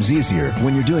 Everything seems easier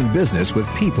when you're doing business with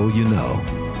people you know,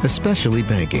 especially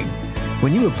banking.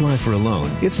 When you apply for a loan,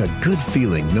 it's a good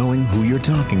feeling knowing who you're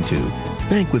talking to.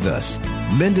 Bank with us.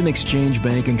 Minden Exchange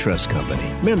Bank and Trust Company.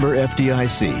 Member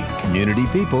FDIC. Community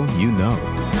people you know.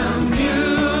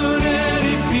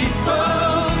 Community people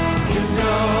you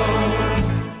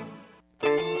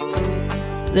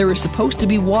know. There is supposed to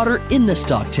be water in the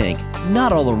stock tank,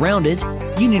 not all around it.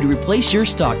 You need to replace your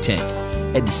stock tank.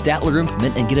 Head to Statler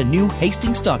Implement and get a new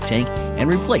Hastings stock tank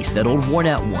and replace that old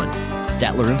worn-out one.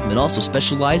 Statler Implement also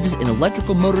specializes in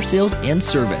electrical motor sales and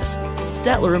service.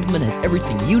 Statler Implement has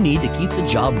everything you need to keep the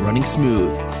job running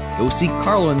smooth. Go see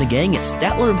Carlo and the gang at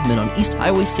Statler Implement on East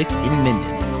Highway 6 in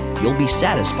Minden. You'll be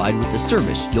satisfied with the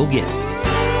service you'll get.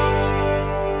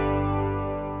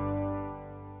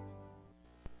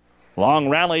 Long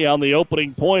rally on the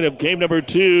opening point of game number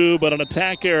 2, but an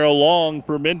attack arrow long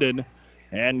for Minden.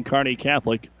 And Kearney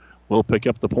Catholic will pick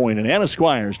up the point. And Anna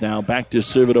Squires now back to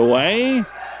serve it away.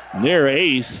 Near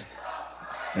ace.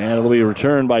 And it'll be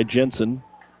returned by Jensen.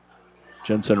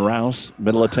 Jensen Rouse.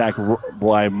 Middle attack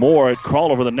by Moore. It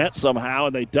crawled over the net somehow,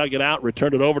 and they dug it out,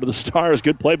 returned it over to the Stars.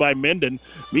 Good play by Minden.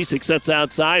 Misek sets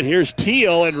outside. Here's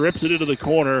Teal and rips it into the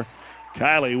corner.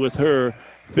 Kylie with her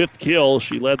 5th kill.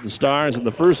 She led the Stars in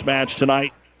the first match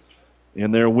tonight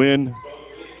in their win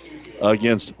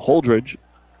against Holdridge.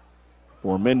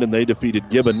 For Minden, they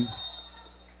defeated Gibbon.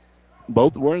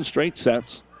 Both were in straight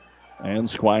sets. And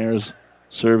Squires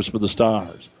serves for the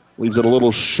Stars. Leaves it a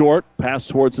little short. Pass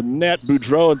towards the net.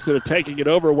 Boudreau, instead of taking it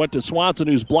over, went to Swanson,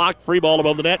 who's blocked. Free ball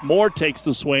above the net. Moore takes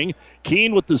the swing.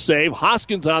 Keene with the save.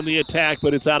 Hoskins on the attack,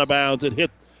 but it's out of bounds. It hit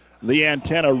the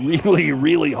antenna really,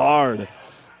 really hard.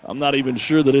 I'm not even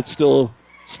sure that it's still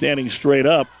standing straight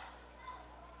up.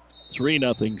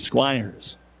 3-0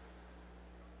 Squires.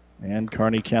 And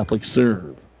Kearney Catholic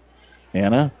serve.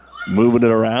 Anna moving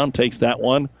it around. Takes that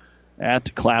one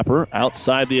at Clapper.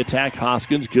 Outside the attack,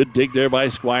 Hoskins. Good dig there by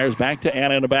Squires. Back to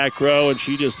Anna in the back row, and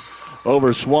she just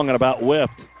overswung and about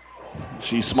whiffed.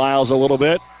 She smiles a little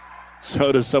bit.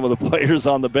 So does some of the players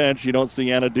on the bench. You don't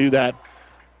see Anna do that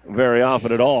very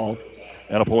often at all.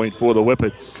 And a point for the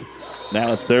Whippets.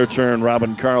 Now it's their turn.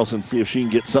 Robin Carlson, see if she can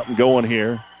get something going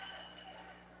here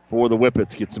for the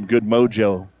Whippets. Get some good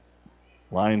mojo.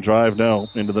 Line drive, no,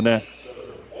 into the net.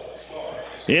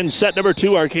 In set number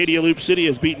 2, Arcadia Loop City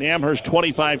has beaten Amherst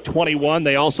 25-21.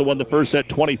 They also won the first set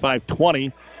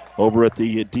 25-20 over at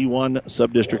the D1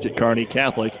 Subdistrict at Kearney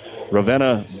Catholic.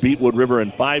 Ravenna beat Wood River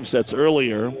in 5 sets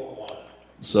earlier,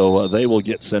 so they will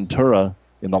get Centura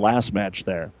in the last match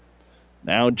there.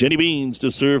 Now Jenny Beans to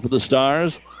serve for the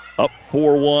Stars. Up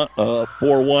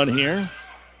 4-1 here.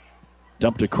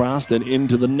 Dumped across, then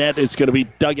into the net. It's going to be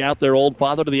dug out there. Old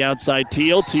Father to the outside.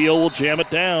 Teal will jam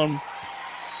it down.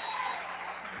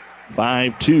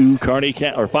 5-2 Kearney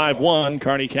or 5-1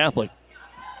 Kearney Catholic.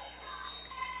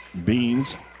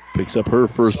 Beans picks up her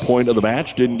first point of the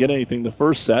match. Didn't get anything the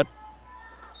first set.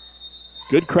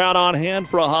 Good crowd on hand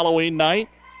for a Halloween night.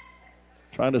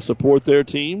 Trying to support their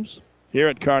teams here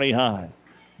at Kearney High.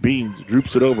 Beans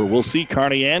droops it over. We'll see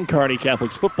Kearney and Kearney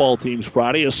Catholic's football teams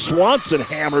Friday as Swanson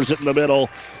hammers it in the middle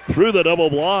through the double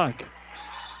block.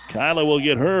 Kyla will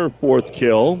get her 4th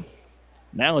kill.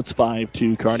 Now it's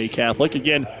 5-2 Kearney Catholic.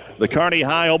 Again, the Kearney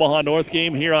High Omaha North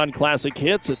game here on Classic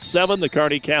Hits at 7. The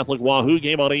Kearney Catholic Wahoo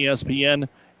game on ESPN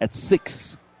at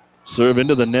 6. Serve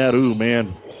into the net. Ooh,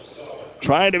 man.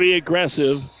 Trying to be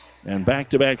aggressive. And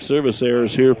back-to-back service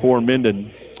errors here for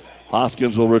Minden.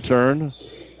 Hoskins will return.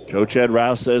 Coach Ed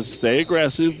Rouse says stay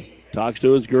aggressive. Talks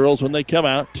to his girls when they come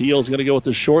out. Teal's going to go with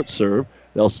the short serve.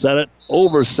 They'll set it,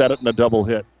 overset it in a double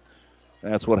hit.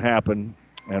 That's what happened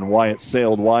and why it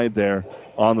sailed wide there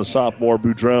on the sophomore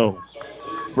Boudreau.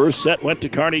 First set went to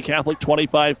Kearney Catholic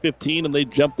 25-15, and they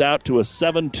jumped out to a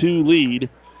 7-2 lead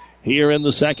here in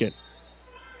the second.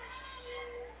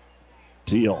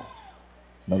 Teal.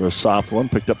 Another soft one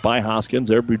picked up by Hoskins.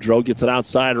 There, Boudreau gets it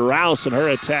outside. Rouse, and her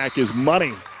attack is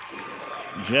money.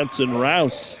 Jensen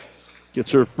Rouse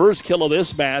gets her first kill of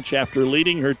this match after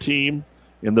leading her team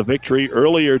in the victory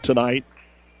earlier tonight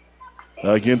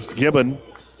against Gibbon,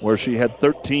 where she had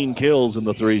 13 kills in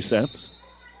the 3 sets.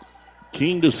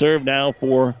 Keene to serve now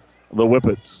for the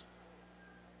Whippets.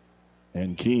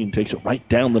 And Keene takes it right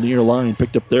down the near line.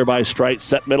 Picked up there by Strite.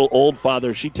 Set middle,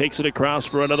 Oldfather. She takes it across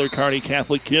for another Kearney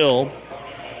Catholic kill.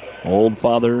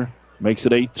 Oldfather makes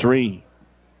it 8-3.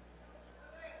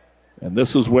 And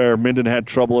this is where Minden had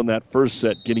trouble in that first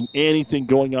set, getting anything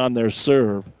going on their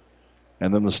serve.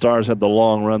 And then the Stars had the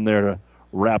long run there to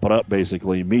wrap it up,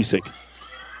 basically. Misek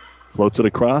floats it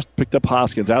across, picked up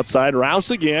Hoskins. Outside,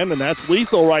 Rouse again, and that's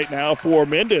lethal right now for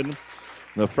Minden.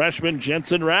 The freshman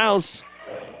Jensen Rouse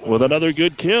with another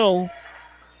good kill.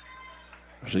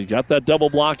 She got that double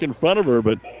block in front of her,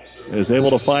 but is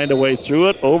able to find a way through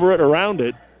it, over it, around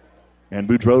it. And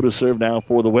Boudreau to serve now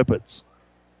for the Whippets.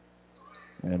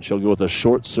 And she'll go with a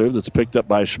short serve that's picked up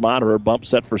by Schmaderer. Bump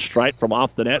set for Strite from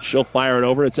off the net. She'll fire it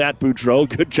over. It's at Boudreau.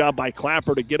 Good job by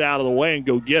Clapper to get out of the way and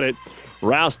go get it.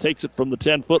 Rouse takes it from the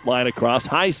 10-foot line across.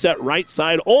 High set right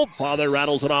side. Oldfather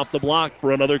rattles it off the block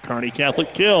for another Kearney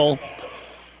Catholic kill.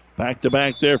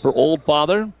 Back-to-back there for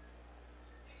Oldfather.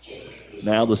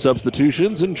 Now the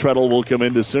substitutions, and Treadle will come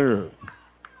in to serve.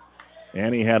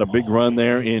 Annie had a big run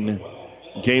there in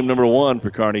game number 1 for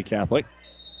Kearney Catholic.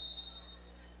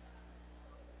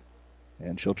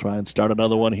 And she'll try and start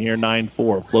another one here,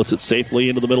 9-4. Floats it safely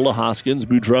into the middle of Hoskins.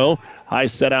 Boudreau, high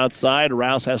set outside.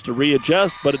 Rouse has to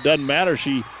readjust, but it doesn't matter.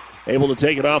 She able to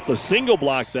take it off the single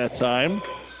block that time.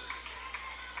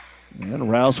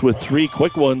 And Rouse with 3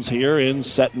 quick ones here in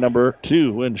set number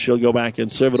 2, and she'll go back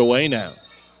and serve it away now.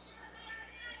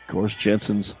 Of course,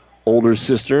 Jensen's older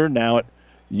sister now at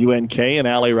UNK, and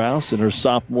Allie Rouse in her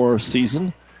sophomore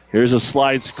season. Here's a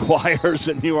slide, Squires,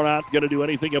 and you are not going to do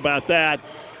anything about that.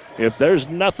 If there's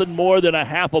nothing more than a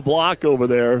half a block over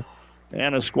there,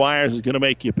 Anna Squires is going to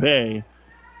make you pay.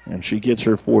 And she gets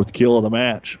her 4th kill of the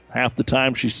match. Half the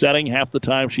time she's setting, half the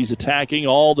time she's attacking,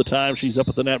 all the time she's up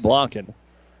at the net blocking.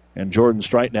 And Jordan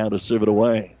Strite now to serve it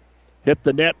away. Hit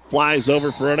the net, flies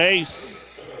over for an ace.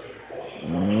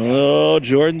 Oh,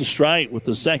 Jordan Strite with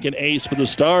the second ace for the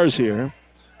Stars here.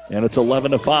 And it's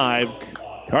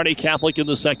 11-5. Kearney Catholic in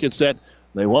the second set.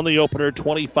 They won the opener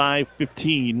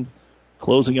 25-15.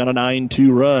 Closing on a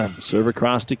 9-2 run. Serve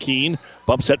across to Keene.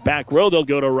 Bump set back row. They'll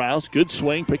go to Rouse. Good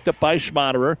swing. Picked up by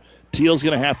Schmaderer. Teal's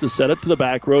going to have to set it to the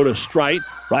back row to Strite.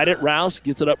 Right at Rouse.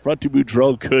 Gets it up front to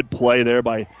Boudreau. Good play there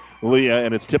by Leah.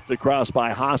 And it's tipped across by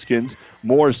Hoskins.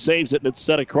 Moore saves it and it's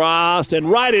set across.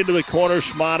 And right into the corner.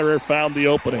 Schmaderer found the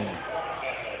opening.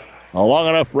 A long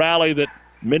enough rally that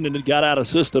Minden had got out of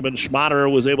system. And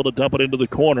Schmaderer was able to dump it into the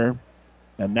corner.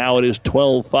 And now it is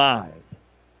 12-5.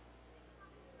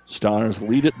 Stars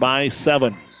lead it by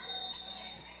 7.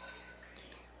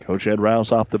 Coach Ed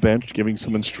Rouse off the bench giving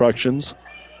some instructions,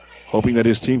 hoping that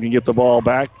his team can get the ball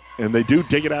back. And they do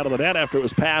dig it out of the net after it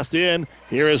was passed in.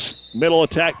 Here is middle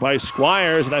attack by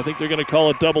Squires, and I think they're going to call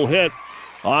it double hit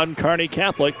on Kearney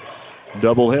Catholic.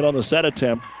 Double hit on the set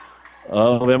attempt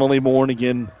of Emily Moore. And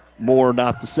again, Moore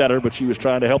not the setter, but she was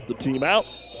trying to help the team out.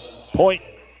 Point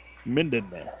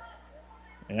Minden.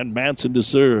 And Manson to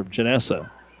serve. Janessa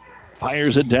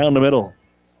fires it down the middle.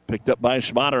 Picked up by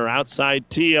Schmaderer. Outside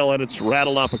Teal, and it's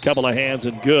rattled off a couple of hands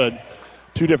and good.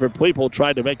 2 different people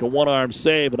tried to make a one-arm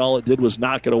save, and all it did was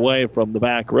knock it away from the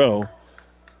back row.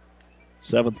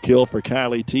 7th kill for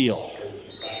Kylie Teal.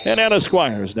 And Anna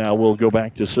Squires now will go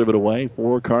back to serve it away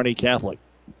for Kearney Catholic.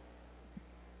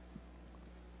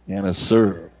 Anna's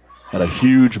serve had a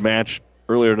huge match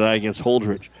earlier tonight against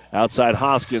Holdridge. Outside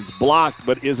Hoskins, blocked,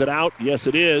 but is it out? Yes,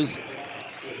 it is.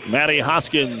 Maddie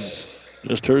Hoskins,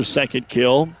 just her 2nd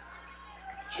kill.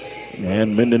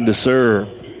 And Minden to serve.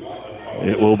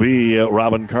 It will be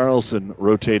Robin Carlson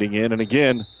rotating in. And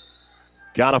again,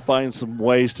 got to find some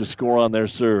ways to score on their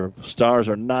serve. Stars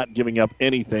are not giving up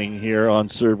anything here on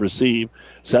serve receive.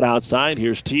 Set outside.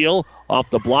 Here's Teal. Off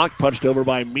the block. Punched over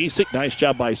by Misick. Nice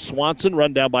job by Swanson.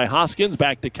 Run down by Hoskins.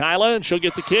 Back to Kyla, and she'll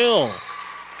get the kill.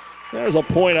 There's a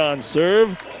point on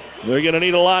serve. They're going to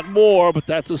need a lot more, but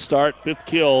that's a start. 5th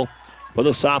kill for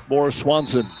the sophomore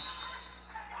Swanson.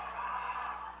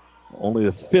 Only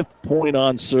the 5th point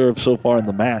on serve so far in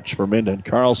the match for Minden.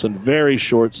 Carlson, very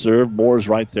short serve. Moore's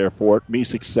right there for it.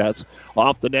 Misick sets.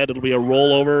 Off the net, it'll be a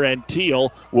rollover, and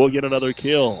Teal will get another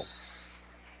kill.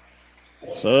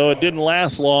 So it didn't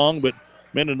last long, but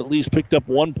Minden at least picked up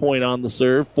 1 point on the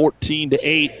serve.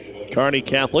 14-8, Kearney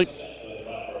Catholic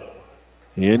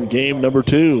in game number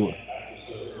 2.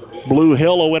 Blue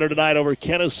Hill a winner tonight over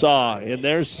Kennesaw in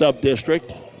their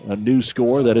sub-district. A new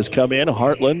score that has come in.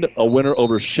 Heartland a winner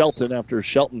over Shelton after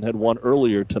Shelton had won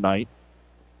earlier tonight.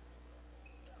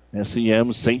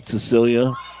 SEM, St.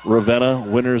 Cecilia, Ravenna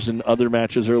winners in other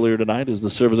matches earlier tonight as the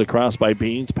serve is across by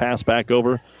Beans. Pass back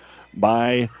over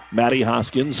by Maddie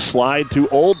Hoskins. Slide to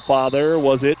Oldfather.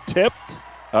 Was it tipped?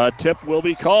 A tip will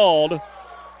be called.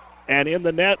 And in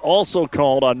the net also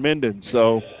called on Minden.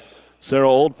 So Sarah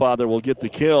Oldfather will get the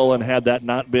kill, and had that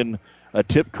not been a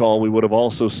tip call, we would have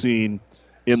also seen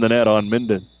in the net on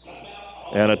Minden.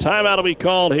 And a timeout will be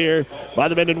called here by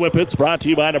the Minden Whippets, brought to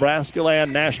you by Nebraska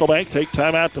Land National Bank. Take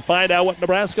timeout to find out what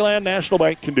Nebraska Land National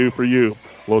Bank can do for you.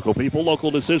 Local people, local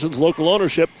decisions, local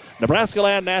ownership. Nebraska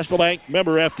Land National Bank,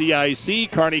 member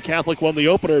FDIC. Kearney Catholic won the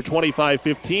opener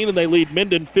 25-15, and they lead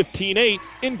Minden 15-8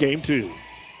 in Game 2.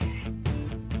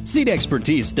 Seed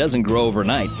expertise doesn't grow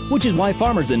overnight, which is why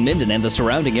farmers in Minden and the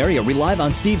surrounding area rely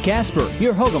on Steve Casper,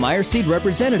 your Hogemeyer seed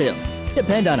representative.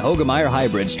 Depend on Hogemeyer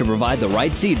hybrids to provide the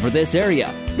right seed for this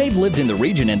area. They've lived in the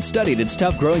region and studied its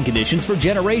tough growing conditions for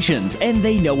generations, and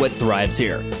they know what thrives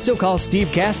here. So call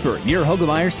Steve Casper, your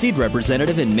Hogemeyer seed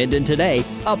representative in Minden today,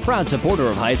 a proud supporter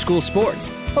of high school sports.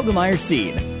 Hogemeyer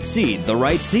Seed. Seed the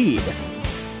right seed.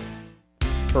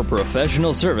 For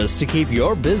professional service to keep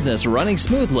your business running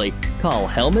smoothly, call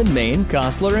Hellman, Main,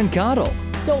 Kostler, and Cottle.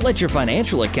 Don't let your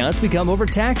financial accounts become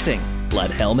overtaxing. Let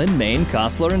Hellman, Main,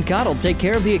 Kostler, and Cottle take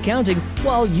care of the accounting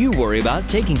while you worry about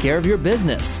taking care of your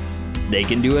business. They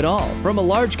can do it all, from a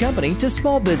large company to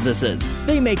small businesses.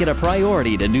 They make it a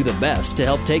priority to do the best to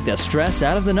help take the stress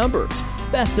out of the numbers.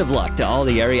 Best of luck to all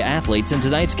the area athletes in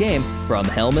tonight's game from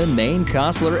Hellman, Main,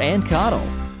 Kostler, and Cottle.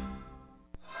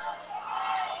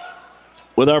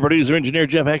 With our producer engineer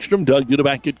Jeff Ekstrom, Doug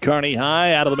Dudeback at Kearney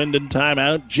High. Out of the Minden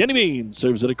timeout, Jenny Bean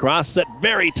serves it across, set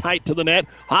very tight to the net.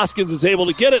 Hoskins is able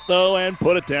to get it, though, and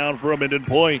put it down for a Minden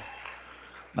point.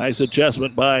 Nice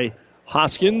adjustment by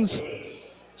Hoskins.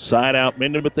 Side out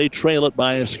Minden, but they trail it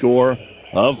by a score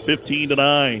of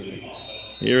 15-9.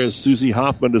 Here is Susie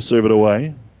Hoffman to serve it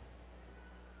away.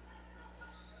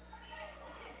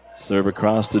 Serve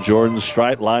across to Jordan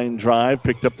Strite. Line drive.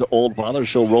 Picked up to Oldfather.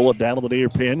 She'll roll it down to the near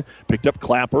pin. Picked up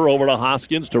Clapper over to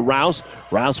Hoskins to Rouse.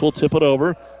 Rouse will tip it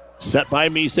over. Set by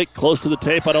Misick. Close to the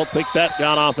tape. I don't think that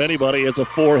got off anybody. It's a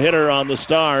 4-hitter on the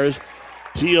Stars.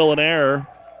 Teal an error.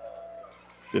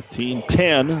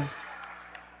 15-10.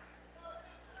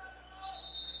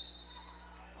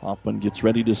 Hoffman gets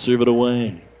ready to serve it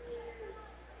away.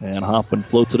 And Hoffman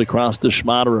floats it across to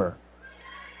Schmaderer.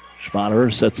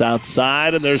 Schmaderer sets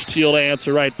outside, and there's Teal to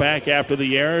answer right back after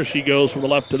the error. She goes from the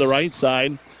left to the right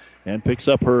side and picks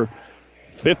up her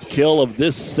 5th kill of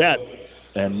this set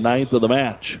and 9th of the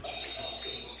match.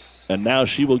 And now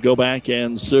she will go back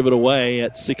and serve it away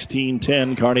at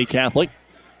 16-10, Kearney Catholic.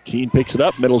 Keene picks it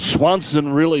up. Middle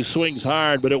Swanson really swings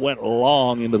hard, but it went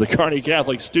long into the Kearney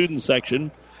Catholic student section.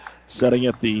 Setting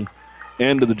at the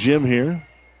end of the gym here.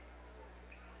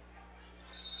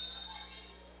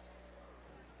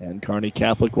 And Kearney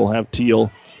Catholic will have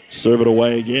Teal serve it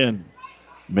away again.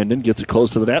 Minden gets it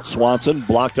close to the net. Swanson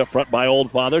blocked up front by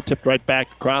Oldfather. Tipped right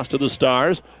back across to the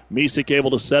Stars. Misick able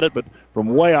to set it, but from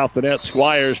way off the net,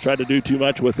 Squires tried to do too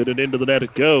much with it, and into the net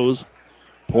it goes.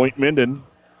 Point Minden.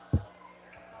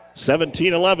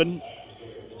 17-11.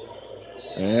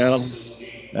 And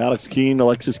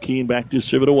Alexis Keene back to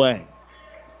serve it away.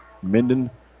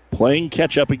 Minden playing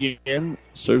catch-up again.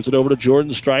 Serves it over to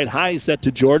Jordan Strite. High set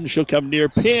to Jordan. She'll come near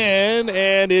pin,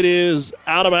 and it is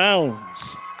out of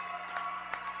bounds.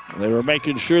 They were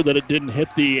making sure that it didn't hit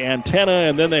the antenna,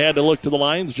 and then they had to look to the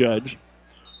lines judge.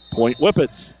 Point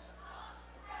Whippets.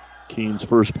 Keene's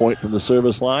first point from the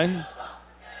service line.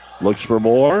 Looks for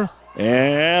more.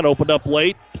 And opened up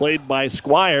late, played by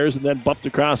Squires, and then bumped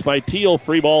across by Teal.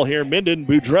 Free ball here, Minden.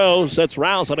 Boudreau sets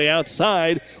Rouse on the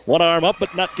outside. One arm up,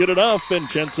 but not good enough. And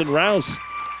Jensen Rouse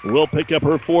will pick up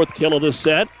her 4th kill of the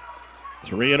set.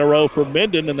 3 in a row for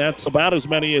Minden, and that's about as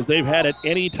many as they've had at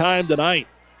any time tonight.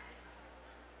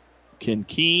 Can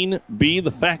Keene be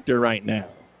the factor right now?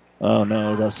 Oh,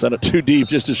 no, that sent it too deep.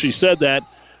 Just as she said that,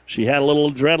 she had a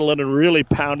little adrenaline and really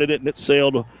pounded it, and it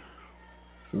sailed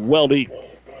well deep.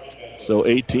 So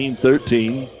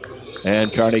 18-13,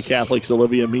 and Kearney Catholic's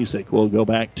Olivia Misek will go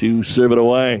back to serve it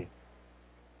away.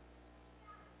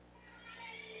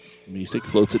 Misek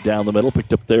floats it down the middle,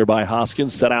 picked up there by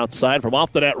Hoskins, set outside from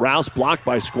off the net. Rouse blocked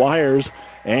by Squires,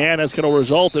 and it's going to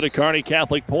result in a Kearney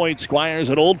Catholic point. Squires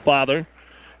and Oldfather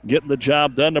getting the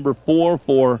job done. Number 4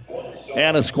 for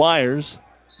Anna Squires.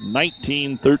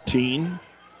 19-13.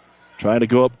 Trying to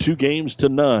go up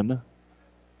 2-0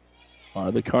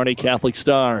 are the Kearney Catholic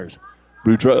Stars.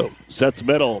 Boudreau sets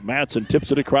middle. Madsen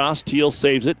tips it across. Teal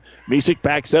saves it. Misek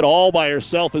backs it all by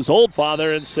herself as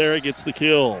Oldfather, and Sarah gets the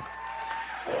kill.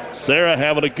 Sarah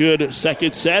having a good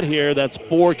second set here. That's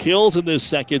 4 kills in this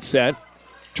second set.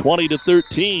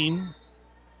 20-13.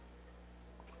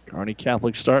 Kearney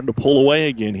Catholic starting to pull away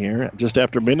again here. Just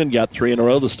after Minden got 3 in a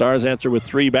row, the Stars answer with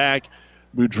 3 back.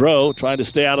 Boudreau trying to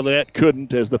stay out of the net,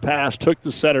 couldn't as the pass took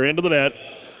the center into the net.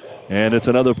 And it's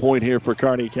another point here for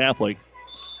Kearney Catholic.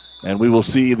 And we will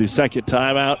see the second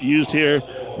timeout used here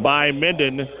by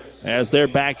Minden as their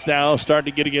backs now start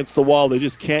to get against the wall. They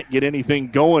just can't get anything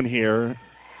going here.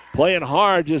 Playing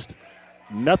hard, just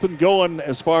nothing going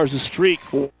as far as the streak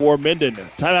for Minden.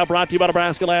 Timeout brought to you by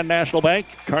Nebraska Land National Bank.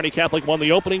 Kearney Catholic won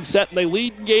the opening set, and they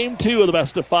lead game 2 of the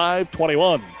best of 5,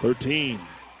 21-13.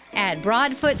 At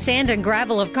Broadfoot Sand and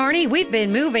Gravel of Kearney, we've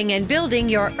been moving and building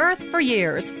your earth for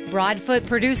years. Broadfoot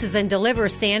produces and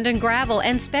delivers sand and gravel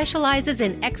and specializes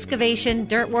in excavation,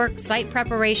 dirt work, site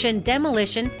preparation,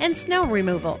 demolition, and snow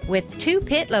removal, with 2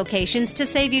 pit locations to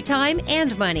save you time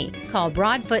and money. Call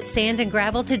Broadfoot Sand and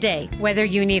Gravel today, whether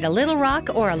you need a little rock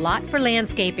or a lot for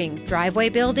landscaping, driveway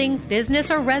building, business,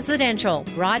 or residential.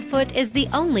 Broadfoot is the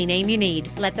only name you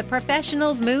need. Let the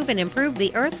professionals move and improve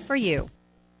the earth for you.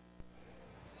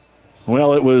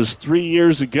 Well, it was 3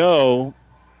 years ago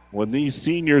when these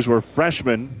seniors were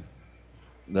freshmen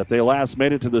that they last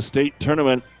made it to the state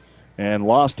tournament and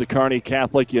lost to Kearney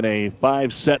Catholic in a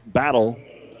 5-set battle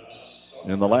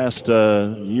in the last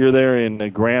year there in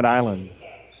Grand Island.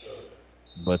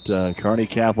 But Kearney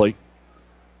Catholic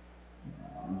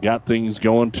got things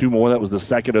going 2 more. That was the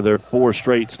second of their 4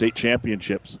 straight state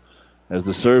championships. As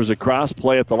the serves across,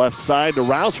 play at the left side to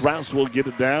Rouse. Rouse will get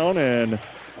it down and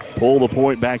pull the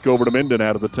point back over to Minden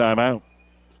out of the timeout.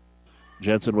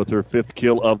 Jensen with her 5th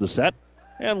kill of the set.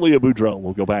 And Leah Boudreau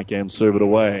will go back and serve it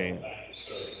away.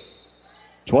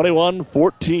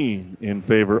 21-14 in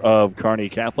favor of Kearney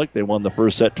Catholic. They won the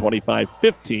first set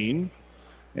 25-15.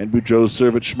 And Boudreau's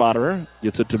serve at Schmaderer.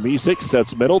 Gets it to Misek.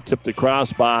 Sets middle. Tipped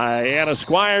across by Anna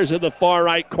Squires in the far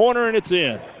right corner, and it's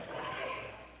in.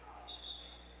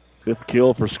 5th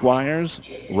kill for Squires.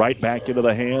 Right back into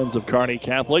the hands of Kearney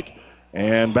Catholic.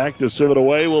 And back to serve it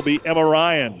away will be Emma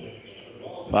Ryan.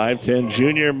 5'10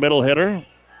 junior middle hitter.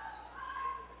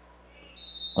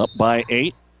 Up by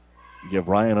 8. Give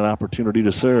Ryan an opportunity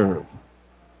to serve.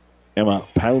 Emma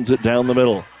pounds it down the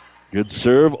middle. Good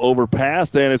serve,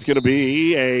 overpassed, and it's going to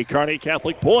be a Kearney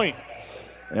Catholic point.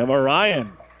 Emma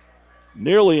Ryan,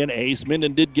 nearly an ace.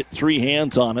 Minden did get 3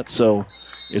 hands on it, so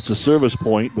it's a service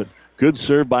point, but good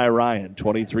serve by Ryan,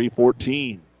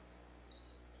 23-14.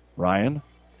 Ryan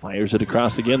fires it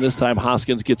across again. This time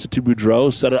Hoskins gets it to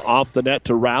Boudreau. Set it off the net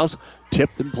to Rouse.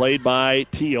 Tipped and played by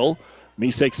Teal.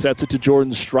 Misek sets it to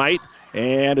Jordan Strite.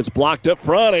 And it's blocked up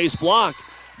front. Ace block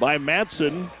by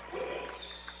Madsen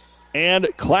and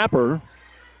Clapper.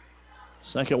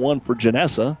 Second one for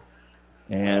Janessa.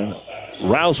 And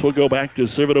Rouse will go back to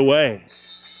serve it away.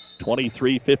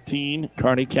 23-15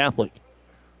 Kearney Catholic.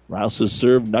 Rouse's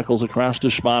serve knuckles across to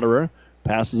Schmaderer.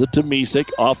 Passes it to Misek.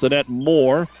 Off the net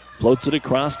Moore. Floats it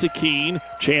across to Keene.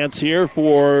 Chance here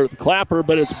for Clapper,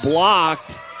 but it's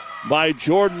blocked by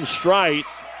Jordan Strite.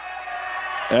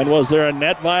 And was there a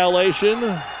net violation?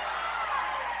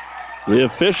 The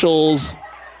officials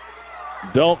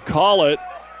don't call it.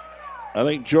 I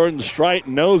think Jordan Strite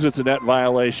knows it's a net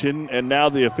violation, and now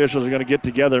the officials are going to get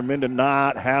together. Minden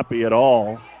not happy at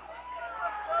all.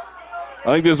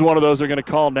 I think this is one of those they're going to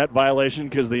call net violation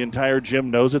because the entire gym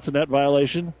knows it's a net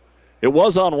violation. It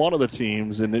was on one of the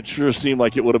teams, and it sure seemed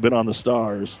like it would have been on the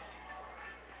Stars.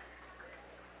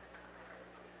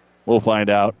 We'll find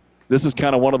out. This is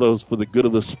kind of one of those for the good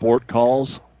of the sport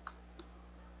calls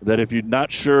that if you're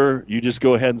not sure, you just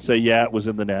go ahead and say, yeah, it was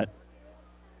in the net.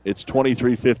 It's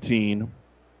 23-15.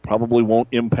 Probably won't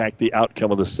impact the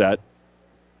outcome of the set.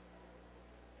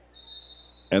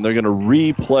 And they're going to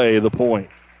replay the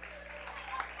point.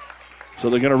 So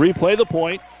they're going to replay the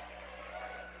point.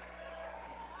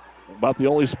 About the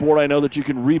only sport I know that you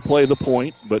can replay the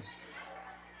point, but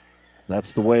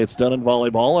that's the way it's done in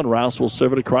volleyball. And Rouse will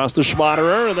serve it across to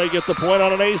Schmaderer, and they get the point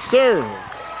on an ace serve.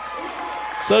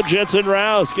 So Jensen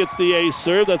Rouse gets the ace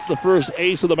serve. That's the first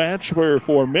ace of the match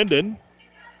for Minden.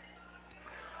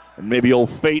 And maybe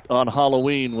old fate on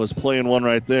Halloween was playing one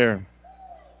right there.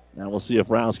 Now we'll see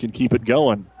if Rouse can keep it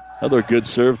going. Another good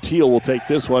serve. Teal will take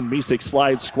this one. Misek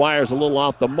slides Squires a little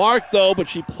off the mark, though, but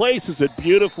she places it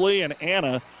beautifully, and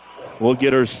Anna will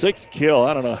get her 6th kill.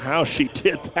 I don't know how she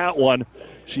did that one.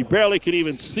 She barely could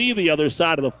even see the other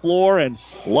side of the floor and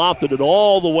lofted it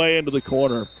all the way into the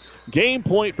corner. Game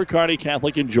point for Kearney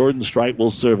Catholic, and Jordan Strite will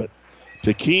serve it.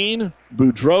 To Keene,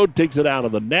 Boudreau digs it out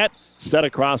of the net. Set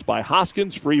across by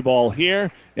Hoskins. Free ball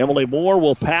here. Emily Moore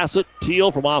will pass it.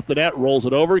 Teal from off the net rolls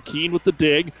it over. Keene with the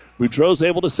dig. Boudreau's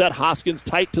able to set Hoskins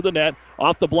tight to the net.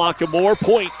 Off the block of Moore.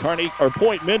 Point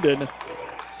Minden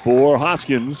for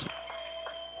Hoskins.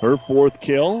 Her 4th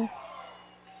kill.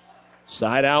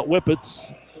 Side out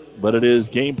Whippets. But it is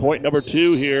game point number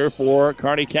 2 here for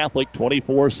Kearney Catholic.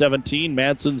 24-17.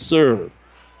 Madsen serve.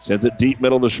 Sends it deep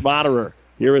middle to Schmaderer.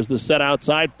 Here is the set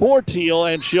outside for Teal,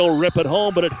 and she'll rip it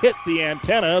home, but it hit the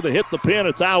antenna. They hit the pin.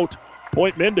 It's out.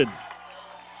 Point Minden.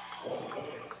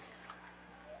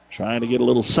 Trying to get a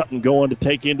little something going to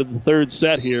take into the 3rd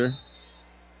set here.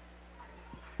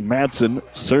 Madsen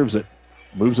serves it.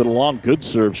 Moves it along. Good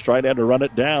serve. Strite had to run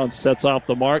it down. Sets off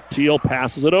the mark. Teal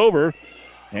passes it over.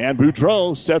 And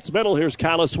Boudreau sets middle. Here's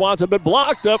Kyla Swanson, but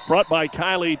blocked up front by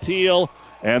Kylie Teal.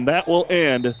 And that will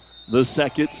end the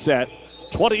 2nd set.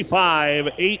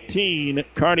 25-18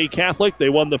 Kearney Catholic. They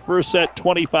won the first set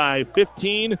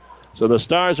 25-15. So the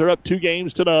Stars are up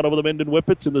 2-0 over the Minden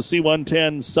Whippets in the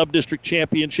C110 Sub-District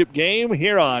Championship game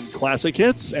here on Classic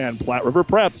Hits and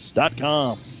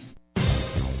PlatteRiverPreps.com.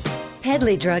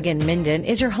 Pedley Drug in Minden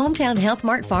is your hometown Health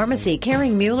Mart pharmacy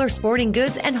carrying Mueller sporting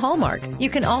goods and Hallmark. You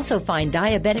can also find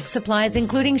diabetic supplies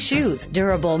including shoes,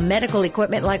 durable medical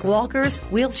equipment like walkers,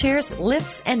 wheelchairs,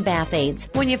 lifts, and bath aids.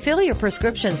 When you fill your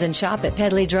prescriptions and shop at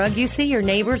Pedley Drug, you see your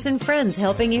neighbors and friends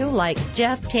helping you like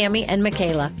Jeff, Tammy, and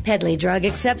Michaela. Pedley Drug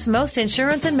accepts most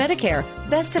insurance and Medicare.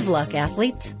 Best of luck,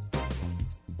 athletes.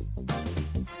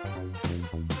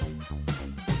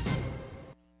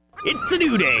 It's a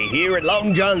new day here at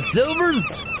Long John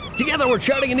Silver's. Together we're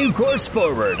charting a new course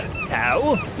forward.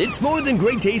 How? It's more than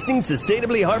great tasting,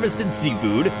 sustainably harvested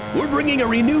seafood. We're bringing a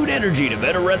renewed energy to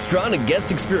better restaurant and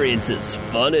guest experiences,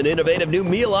 fun and innovative new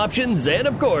meal options, and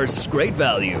of course, great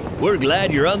value. We're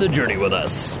glad you're on the journey with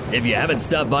us. If you haven't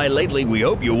stopped by lately, we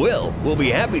hope you will. We'll be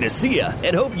happy to see you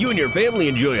and hope you and your family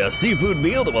enjoy a seafood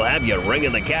meal that will have you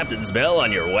ringing the captain's bell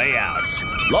on your way out.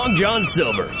 Long John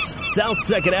Silver's, South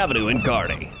 2nd Avenue in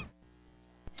Kearney.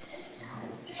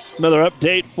 Another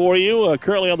update for you.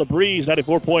 Currently on the breeze,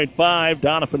 94.5.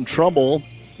 Donovan Trumbull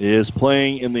is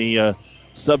playing in the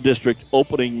sub-district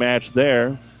opening match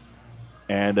there.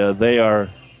 And they are,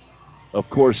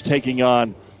 of course, taking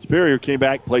on Superior. Came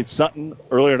back, played Sutton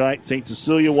earlier tonight. St.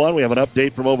 Cecilia won. We have an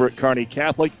update from over at Kearney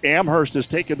Catholic. Amherst has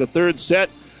taken the 3rd set,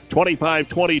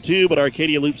 25-22, but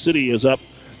Arcadia Loop City is up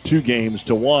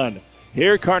 2-1.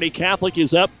 Here, Kearney Catholic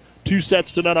is up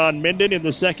 2-0 on Minden. In the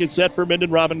 2nd set for Minden,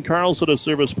 Robin Carlson a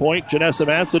service point. Janessa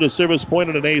Manson a service point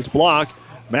and an ace block.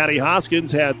 Maddie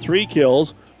Hoskins had 3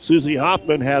 kills. Susie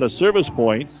Hoffman had a service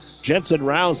point. Jensen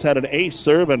Rouse had an ace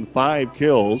serve and 5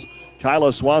 kills.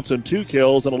 Kyla Swanson 2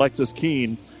 kills, and Alexis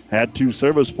Keene had 2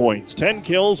 service points. 10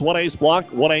 kills, 1 ace block,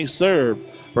 1 ace serve.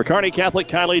 For Kearney Catholic,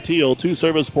 Kylie Teal, 2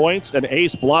 service points, an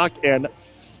ace block, and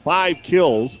 5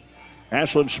 kills.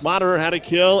 Ashlyn Schmaderer had a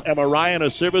kill. Emma Ryan a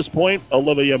service point.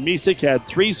 Olivia Misek had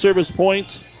 3 service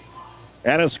points.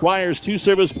 Anna Squires 2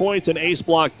 service points. An ace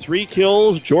block, 3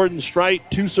 kills. Jordan Strite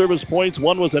 2 service points.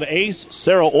 1 was an ace.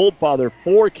 Sarah Oldfather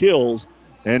 4 kills.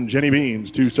 And Jenny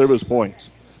Beans 2 service points.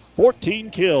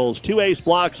 14 kills, 2 ace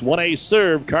blocks, 1 ace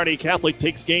serve. Kearney Catholic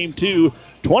takes game 2,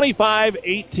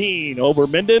 25-18 over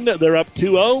Minden. They're up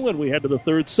 2-0, and we head to the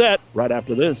 3rd set right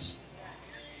after this.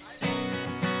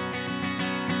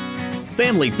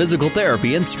 Family Physical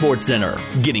Therapy and Sports Center,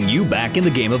 getting you back in the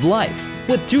game of life.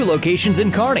 With 2 locations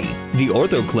in Kearney, the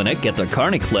Ortho Clinic at the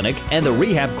Kearney Clinic and the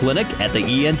Rehab Clinic at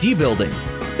the ENT Building.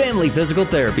 Family Physical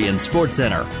Therapy and Sports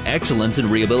Center, excellence in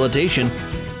rehabilitation.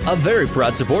 A very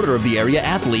proud supporter of the area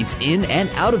athletes in and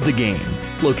out of the game.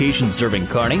 Locations serving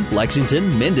Kearney,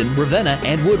 Lexington, Minden, Ravenna,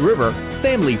 and Wood River.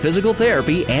 Family Physical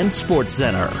Therapy and Sports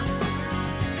Center.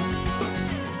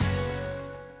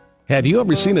 Have you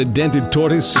ever seen a dented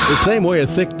tortoise? The same way a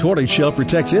thick tortoise shell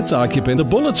protects its occupant, the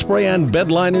bullet spray-on bed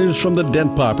liners from the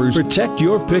Dent Poppers protect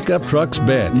your pickup truck's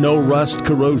bed. No rust,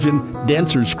 corrosion,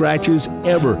 dents, or scratches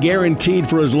ever. Guaranteed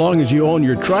for as long as you own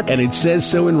your truck, and it says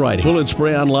so in writing. Bullet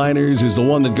spray-on liners is the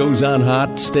one that goes on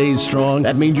hot, stays strong.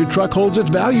 That means your truck holds its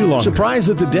value longer. Surprised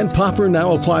that the Dent Popper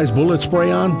now applies bullet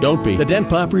spray-on? Don't be. The Dent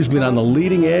Popper's been on the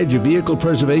leading edge of vehicle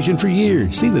preservation for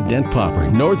years. See the Dent Popper,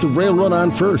 north of Railroad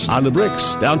on First, on the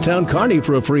bricks, downtown Kearney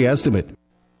for a free estimate.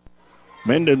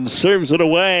 Minden serves it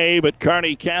away, but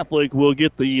Kearney Catholic will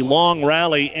get the long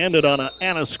rally ended on an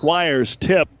Anna Squires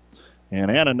tip.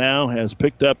 And Anna now has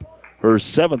picked up her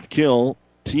 7th kill.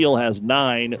 Teal has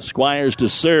 9. Squires to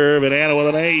serve, and Anna with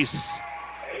an ace.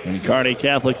 And Kearney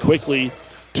Catholic quickly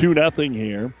 2-0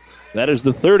 here. That is the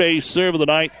 3rd ace serve of the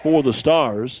night for the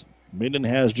Stars. Minden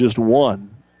has just 1.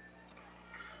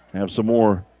 Have some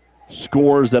more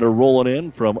scores that are rolling in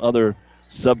from other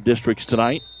sub-districts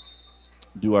tonight.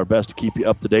 Do our best to keep you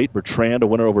up to date. Bertrand, a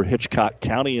winner over Hitchcock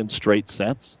County in straight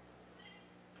sets.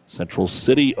 Central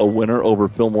City, a winner over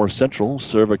Fillmore Central.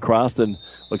 Serve across, and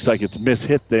looks like it's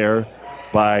mishit there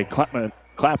by Clapper.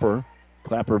 Clapper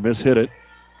mishit it,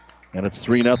 and it's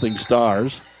 3-0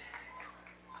 Stars.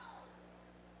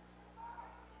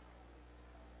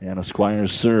 Anna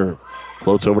Squires serve.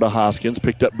 Floats over to Hoskins.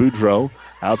 Picked up Boudreau.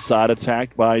 Outside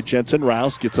attack by Jensen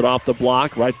Rouse. Gets it off the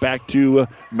block. Right back to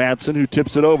Madsen, who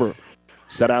tips it over.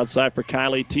 Set outside for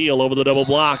Kylie Teal over the double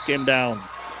block and down.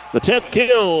 The 10th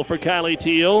kill for Kylie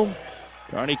Teal.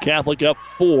 Kearney Catholic up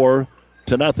 4-0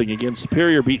 against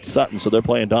Superior beat Sutton, so they're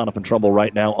playing Donovan Trumbull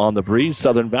right now on the breeze.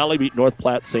 Southern Valley beat North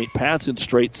Platte St. Pat's in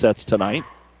straight sets tonight.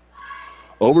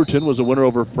 Overton was a winner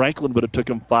over Franklin, but it took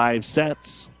him 5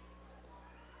 sets.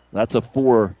 That's a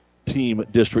 4-team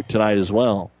district tonight as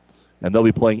well. And they'll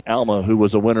be playing Alma, who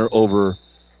was a winner over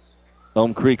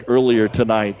Elm Creek earlier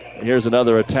tonight. Here's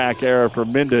another attack error for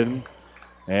Minden.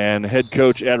 And head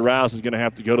coach Ed Rouse is going to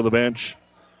have to go to the bench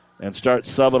and start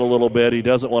subbing a little bit. He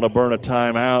doesn't want to burn a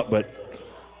timeout, but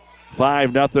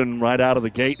 5-0 right out of the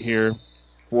gate here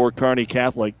for Kearney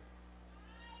Catholic.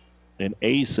 An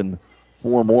ace and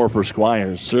 4 more for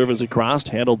Squires. Serve is across,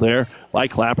 handled there by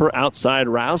Clapper. Outside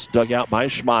Rouse, dug out by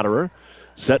Schmaderer.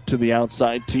 Set to the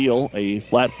outside Teal. A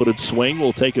flat-footed swing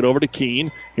will take it over to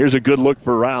Keene. Here's a good look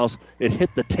for Rouse. It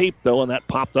hit the tape, though, and that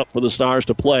popped up for the Stars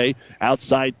to play.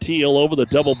 Outside Teal over the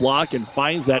double block and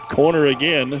finds that corner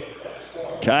again.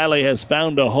 Kylie has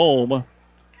found a home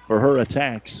for her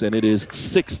attacks, and it is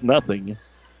 6-0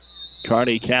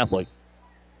 Kearney Catholic.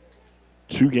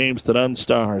 2 games to none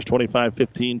Stars,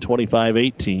 25-15,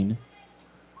 25-18.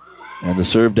 And the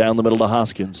serve down the middle to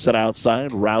Hoskins. Set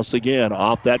outside. Rouse again.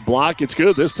 Off that block. It's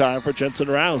good this time for Jensen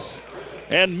Rouse.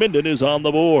 And Minden is on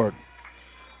the board.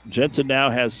 Jensen now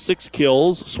has 6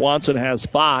 kills. Swanson has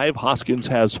 5. Hoskins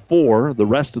has 4. The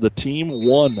rest of the team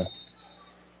 1.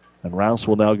 And Rouse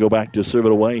will now go back to serve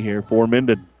it away here for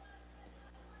Minden.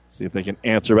 See if they can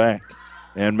answer back.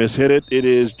 And mishit it. It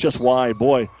is just wide.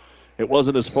 Boy, it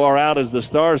wasn't as far out as the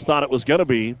Stars thought it was going to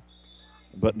be.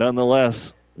 But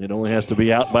nonetheless, it only has to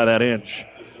be out by that inch.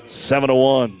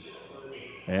 7-1.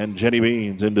 And Jenny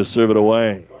Beans in to serve it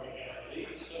away.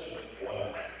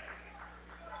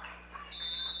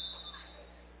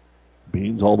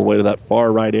 Beans all the way to that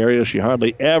far right area. She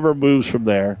hardly ever moves from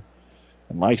there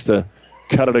and likes to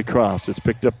cut it across. It's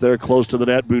picked up there close to the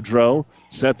net. Boudreau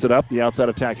sets it up. The outside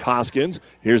attack, Hoskins.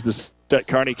 Here's the set.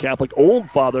 Kearney Catholic. Old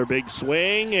Father, big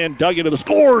swing and dug into the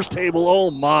scores table.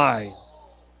 Oh, my.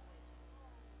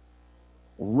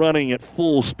 Running at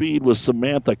full speed was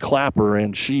Samantha Clapper,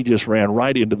 and she just ran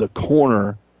right into the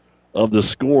corner of the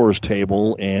scores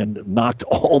table and knocked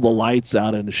all the lights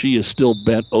out, and she is still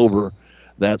bent over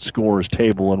that scores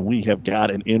table, and we have got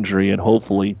an injury, and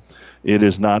hopefully it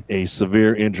is not a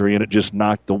severe injury, and it just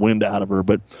knocked the wind out of her.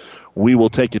 But we will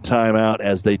take a timeout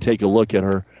as they take a look at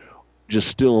her, just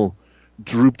still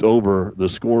drooped over the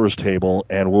scores table,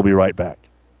 and we'll be right back.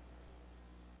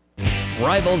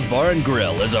 Rivals Bar and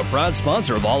Grill is a proud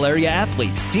sponsor of all area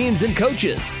athletes, teams, and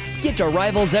coaches. Get to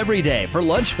Rivals every day for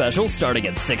lunch specials starting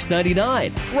at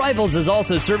 $6.99. Rivals is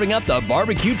also serving up the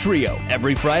barbecue trio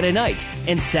every Friday night,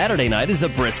 and Saturday night is the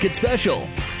brisket special.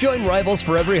 Join Rivals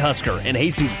for every Husker and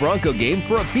Hastings Bronco game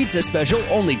for a pizza special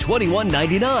only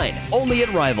 $21.99. Only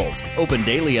at Rivals. Open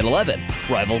daily at 11.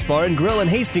 Rivals Bar and Grill in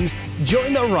Hastings.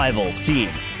 Join the Rivals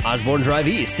team. Osborne Drive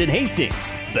East in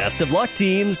Hastings. Best of luck,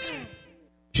 teams.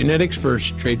 Genetics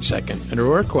first, trade second. At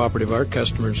Aurora Cooperative, our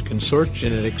customers can source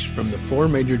genetics from the 4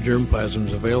 major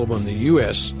germplasms available in the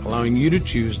U.S., allowing you to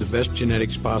choose the best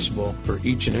genetics possible for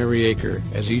each and every acre,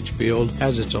 as each field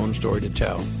has its own story to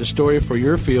tell. The story for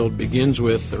your field begins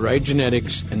with the right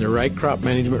genetics and the right crop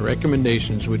management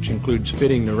recommendations, which includes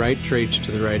fitting the right traits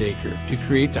to the right acre. To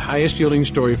create the highest yielding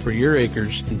story for your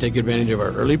acres and take advantage of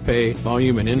our early pay,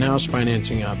 volume, and in-house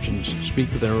financing options,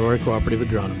 speak with an Aurora Cooperative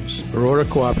agronomist. Aurora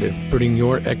Cooperative, putting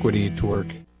your equity to work.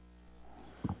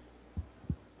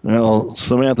 Well,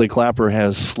 Samantha Clapper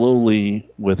has slowly,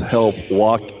 with help,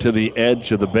 walked to the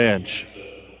edge of the bench.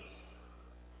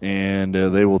 And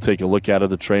they will take a look at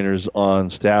it, the trainers on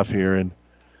staff here. And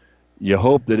you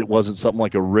hope that it wasn't something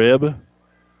like a rib,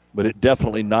 but it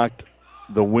definitely knocked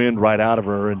the wind right out of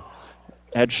her. And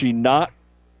had she not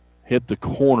hit the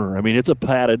corner, I mean, it's a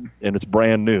padded, and it's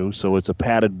brand new, so it's a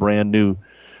padded, brand new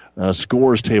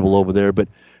scores table over there. But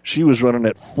she was running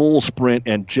at full sprint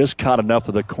and just caught enough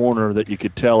of the corner that you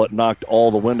could tell it knocked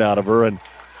all the wind out of her. And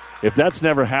if that's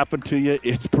never happened to you,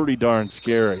 it's pretty darn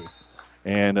scary.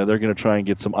 And they're going to try and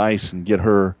get some ice and get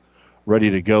her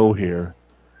ready to go here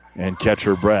and catch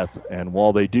her breath. And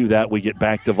while they do that, we get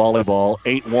back to volleyball.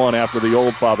 8-1 after the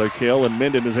Old Father kill, and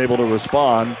Minden is able to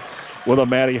respond with a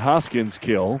Maddie Hoskins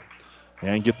kill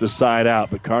and get the side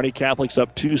out. But Kearney Catholic's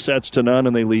up 2-0,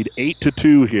 and they lead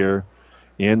 8-2 here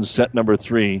in set number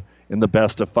 3 in the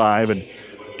best of 5. And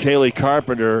Kaylee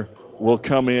Carpenter will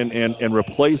come in and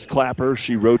replace Clapper.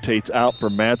 She rotates out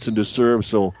for Madsen to serve,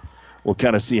 so we'll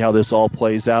kind of see how this all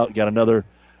plays out. Got another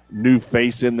new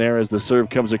face in there as the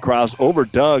serve comes across. Over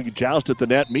Doug, joust at the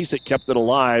net. Misek kept it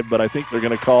alive, but I think they're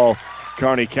going to call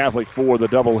Kearney Catholic for the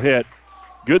double hit.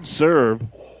 Good serve.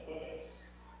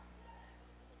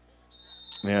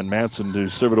 And Madsen to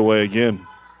serve it away again.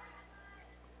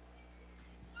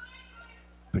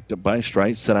 Picked up by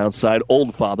Strite, sent outside.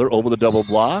 Old Father over the double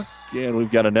block. And we've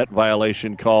got a net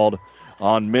violation called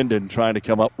on Minden trying to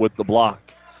come up with the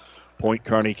block. Point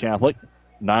Kearney Catholic,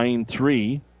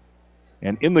 9-3.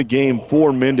 And in the game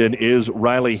for Minden is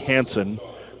Riley Hansen.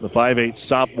 The 5'8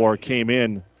 sophomore came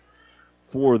in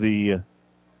for the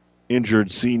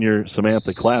injured senior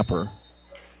Samantha Clapper.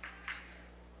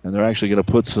 And they're actually going to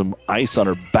put some ice on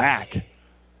her back.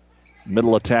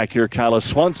 Middle attack here. Kyla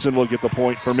Swanson will get the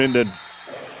point for Minden.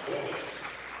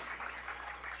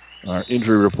 Our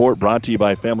injury report brought to you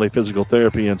by Family Physical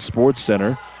Therapy and Sports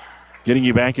Center. Getting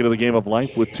you back into the game of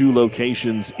life with 2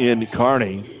 locations in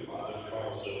Kearney.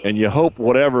 And you hope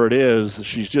whatever it is,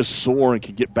 she's just sore and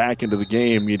can get back into the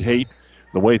game. You'd hate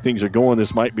the way things are going.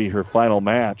 This might be her final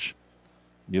match.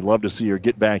 You'd love to see her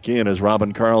get back in as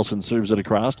Robin Carlson serves it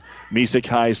across. Misek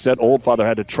high set. Old Father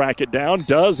had to track it down.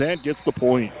 Does and gets the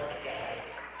point.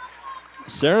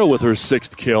 Sarah with her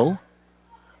 6th kill.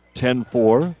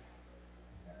 10-4.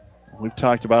 We've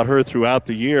talked about her throughout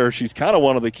the year. She's kind of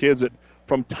one of the kids that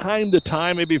from time to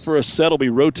time, maybe for a set, will be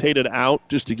rotated out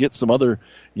just to get some other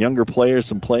younger players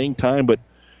some playing time. But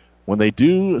when they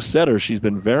do set her, she's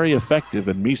been very effective,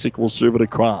 and Misek will serve it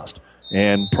across.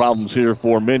 And problems here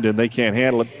for Minden. They can't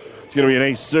handle it. It's going to be an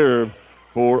ace serve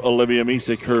for Olivia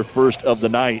Misek, her first of the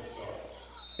night.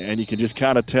 And you can just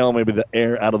kind of tell maybe the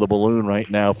air out of the balloon right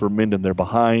now for Minden. They're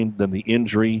behind, then the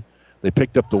injury. They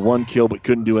picked up the 1 kill but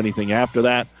couldn't do anything after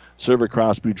that. Serve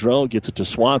across Boudreau, gets it to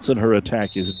Swanson. Her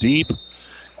attack is deep.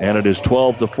 And it is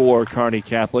 12-4, Kearney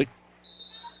Catholic.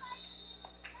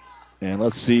 And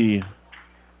let's see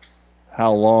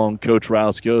how long Coach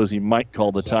Rouse goes. He might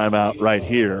call the timeout right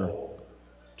here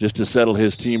just to settle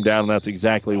his team down, and that's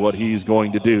exactly what he's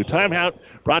going to do. Timeout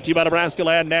brought to you by Nebraska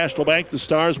Land National Bank. The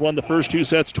Stars won the first 2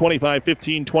 sets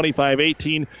 25-15,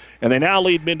 25-18, and they now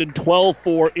lead Minden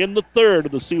 12-4 in the third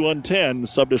of the C110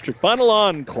 Sub-District Final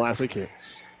on Classic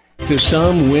Hits. To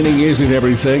some, winning isn't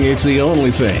everything, it's the only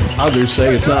thing. Others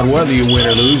say it's not whether you win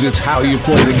or lose, it's how you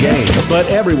play the game. But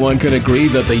everyone can agree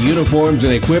that the uniforms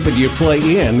and equipment you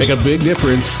play in make a big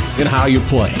difference in how you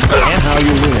play and how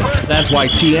you win. That's why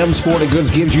TM Sporting Goods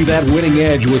gives you that winning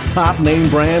edge with top name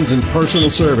brands and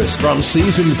personal service from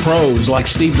seasoned pros like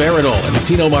Steve Baradol and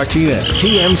Tino Martinez.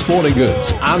 TM Sporting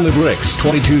Goods on the bricks,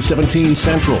 2217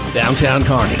 Central, downtown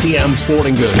Kearney. TM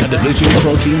Sporting Goods, a division of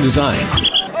Pro Team Design.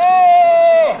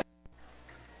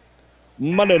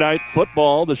 Monday Night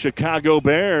Football, the Chicago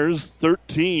Bears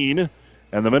 13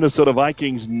 and the Minnesota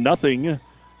Vikings nothing.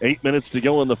 8 minutes to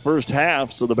go in the first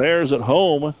half, so the Bears at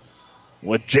home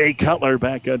with Jay Cutler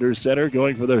back under center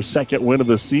going for their second win of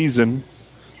the season.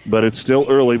 But it's still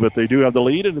early, but they do have the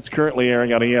lead, and it's currently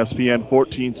airing on ESPN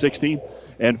 1460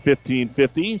 and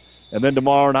 1550. And then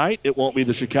tomorrow night, it won't be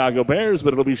the Chicago Bears,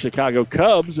 but it'll be Chicago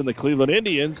Cubs and the Cleveland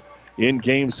Indians in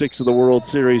Game 6 of the World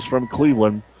Series from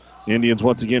Cleveland. Indians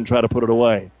once again try to put it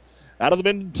away. Out of the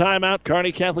Minden timeout,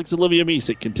 Kearney Catholic's Olivia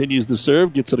Misek continues the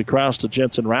serve, gets it across to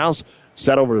Jensen Rouse.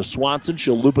 Set over to Swanson.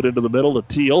 She'll loop it into the middle to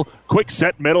Teal. Quick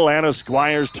set middle. Anna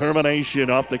Squires termination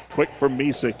off the quick from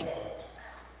Misek.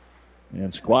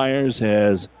 And Squires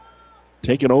has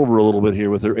taken over a little bit here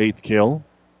with her 8th kill.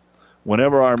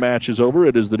 Whenever our match is over,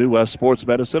 it is the New West Sports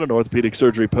Medicine and Orthopedic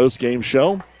Surgery post-game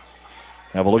show.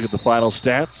 Have a look at the final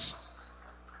stats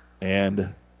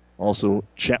and also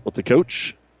chat with the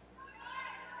coach.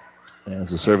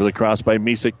 As the serve is across by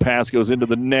Misek, pass goes into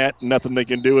the net. Nothing they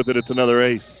can do with it. It's another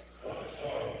ace.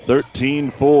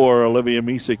 13-4, Olivia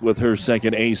Misek with her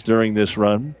second ace during this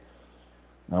run.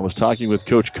 I was talking with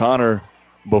Coach Connor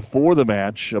before the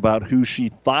match about who she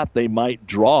thought they might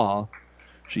draw.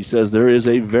 She says there is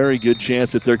a very good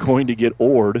chance that they're going to get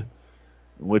Ord,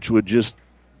 which would just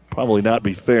probably not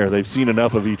be fair. They've seen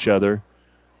enough of each other,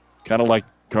 kind of like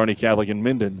Kearney Catholic and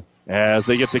Minden, as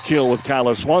they get the kill with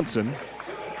Kyla Swanson.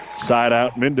 Side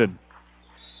out Minden.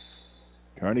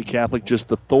 Kearney Catholic just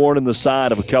the thorn in the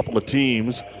side of a couple of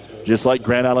teams, just like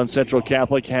Grand Island Central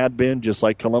Catholic had been, just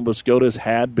like Columbus Scotus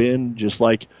had been, just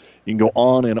like you can go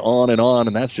on and on and on,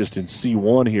 and that's just in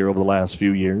C1 here over the last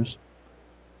few years.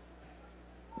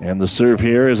 And the serve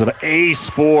here is an ace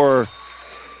for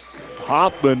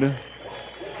Hoffman.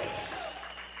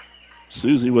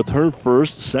 Susie with her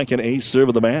second ace serve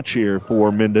of the match here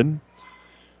for Minden.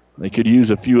 They could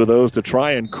use a few of those to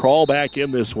try and crawl back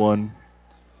in this one.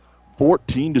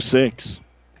 14-6.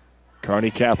 Kearney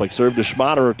Catholic serve to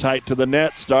Schmaderer tight to the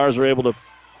net. Stars are able to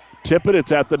tip it.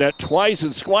 It's at the net twice,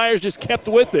 and Squires just kept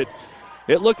with it.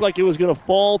 It looked like it was going to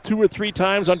fall 2 or 3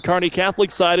 times on Kearney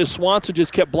Catholic's side as Swanson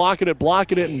just kept blocking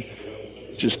it, and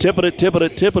just tipping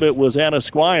it was Anna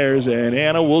Squires, and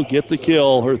Anna will get the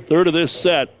kill, her 3rd of this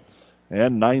set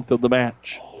and 9th of the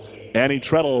match. Annie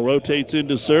Treadle rotates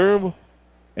into serve,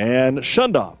 and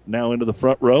Shundoff now into the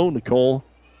front row. Nicole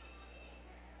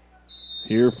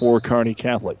here for Kearney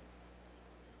Catholic.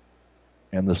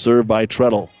 And the serve by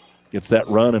Treadle. Gets that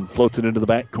run and floats it into the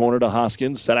back corner to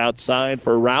Hoskins. Set outside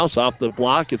for Rouse off the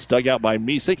block. It's dug out by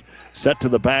Misek. Set to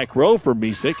the back row for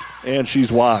Misek, and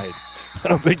she's wide. I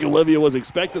don't think Olivia was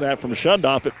expecting that from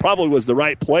Shundoff. It probably was the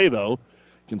right play, though,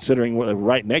 considering we're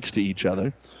right next to each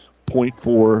other. Point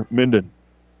for Minden.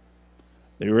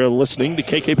 They were listening to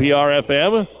KKPR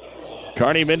FM,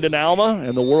 Kearney, Minden, Alma,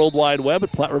 and the World Wide Web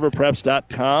at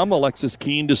PlatteRiverPreps.com. Alexis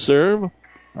Keene to serve.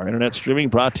 Our internet streaming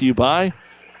brought to you by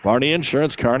Barney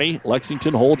Insurance, Kearney,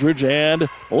 Lexington, Holdridge, and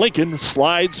Lincoln.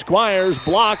 Slide Squires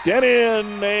blocked and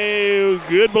in. A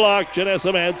good block,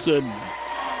 Janessa Manson.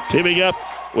 Teaming up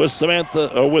with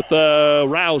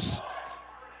Rouse.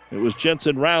 It was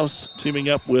Jensen Rouse teaming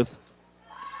up with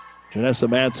Janessa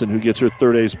Manson, who gets her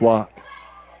 3rd ace block.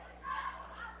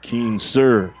 Keene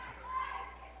serve.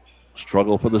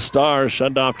 Struggle for the Stars.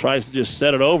 Shundoff tries to just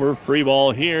set it over. Free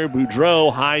ball here.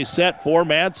 Boudreau, high set for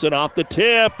Manson off the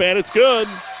tip, and it's good.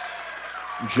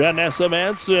 Janessa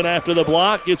Manson, after the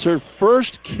block, gets her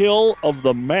first kill of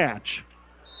the match.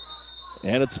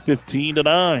 And it's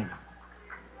 15-9.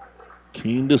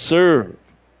 Keene to serve.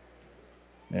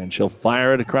 And she'll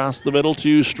fire it across the middle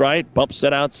to Strite. Bump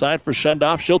set outside for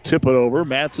Shundoff. She'll tip it over.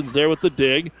 Manson's there with the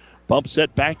dig. Bump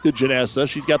set back to Janessa.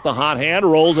 She's got the hot hand.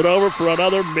 Rolls it over for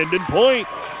another Minden point.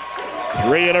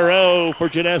 3 in a row for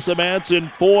Janessa Manson.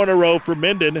 4 in a row for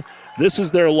Minden. This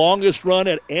is their longest run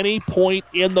at any point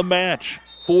in the match.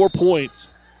 4 points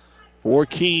for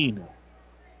Keene.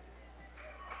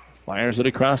 Fires it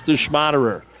across to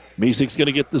Schmaderer. Misek's going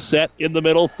to get the set in the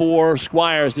middle for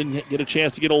Squires. Didn't get a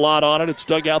chance to get a lot on it. It's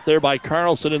dug out there by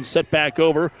Carlson and set back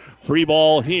over. Free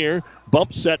ball here.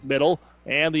 Bump set middle.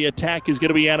 And the attack is going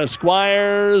to be Anna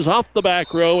Squires off the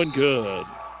back row and good.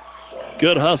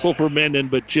 Good hustle for Minden,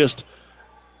 but just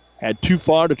had too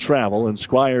far to travel. And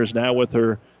Squires now with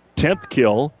her 10th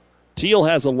kill. Teal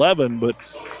has 11, but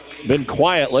been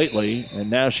quiet lately.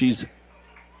 And now she's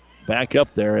back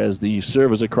up there as the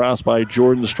serve is across by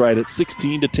Jordan Stride at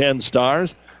 16-10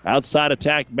 Stars. Outside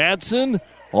attack, Madsen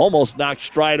almost knocked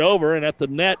Stride over, and at the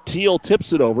net, Teal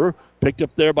tips it over. Picked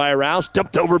up there by Rouse,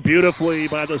 tipped over beautifully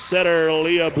by the setter,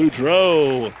 Leah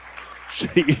Boudreau.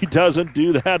 She doesn't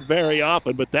do that very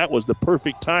often, but that was the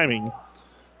perfect timing,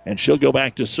 and she'll go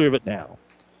back to serve it now.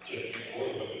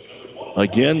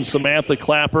 Again, Samantha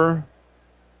Clapper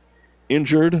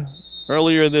injured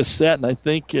earlier in this set, and I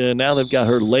think now they've got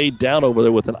her laid down over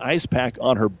there with an ice pack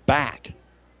on her back.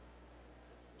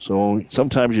 So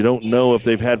sometimes you don't know if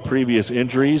they've had previous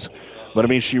injuries. But, I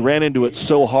mean, she ran into it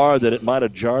so hard that it might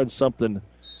have jarred something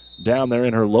down there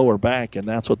in her lower back, and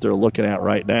that's what they're looking at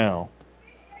right now.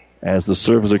 as the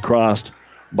serve is across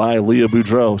by Leah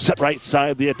Boudreau. Set right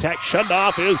side, the attack.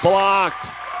 Shundoff is blocked.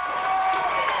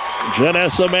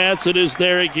 Janessa Manson is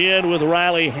there again with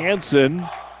Riley Hansen.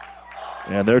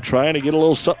 And they're trying to get a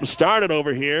little something started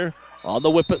over here on the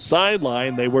Whippet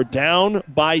sideline. They were down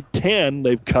by 10.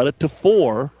 They've cut it to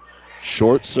 4.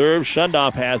 Short serve.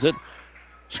 Shundoff has it.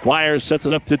 Squires sets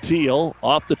it up to Teal.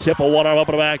 Off the tip, a one-arm up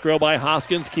in the back row by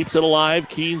Hoskins. Keeps it alive.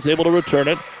 Keene's able to return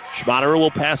it. Schmaderer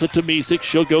will pass it to Misek.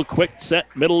 She'll go quick set,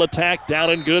 middle attack, down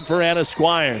and good for Anna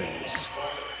Squires.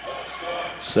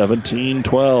 17-12,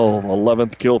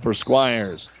 11th kill for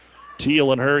Squires.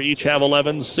 Teal and her each have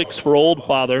 11, 6 for Old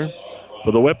Father.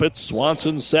 For the Whippets,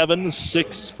 Swanson 7,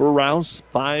 6 for Rouse,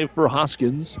 5 for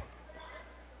Hoskins.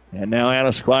 And now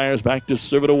Anna Squires back to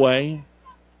serve it away.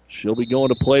 She'll be going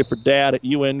to play for Dad at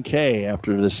UNK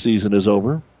after this season is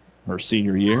over, her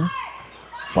senior year.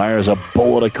 Fires a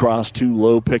bullet across 2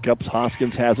 low pickups.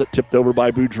 Hoskins has it tipped over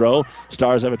by Boudreau.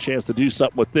 Stars have a chance to do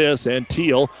something with this, and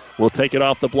Teal will take it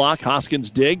off the block.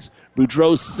 Hoskins digs.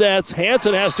 Boudreau sets.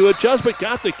 Hansen has to adjust, but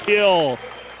got the kill.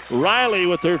 Riley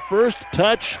with her first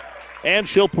touch, and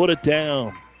she'll put it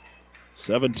down.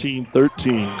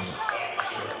 17-13.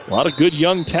 A lot of good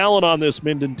young talent on this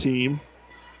Minden team.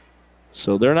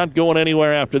 So they're not going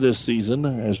anywhere after this season,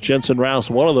 as Jensen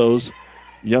Rouse, one of those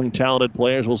young talented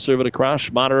players, will serve it across.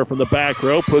 Schmaderer from the back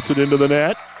row puts it into the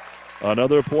net.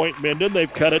 Another point, Minden.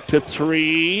 They've cut it to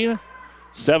 3.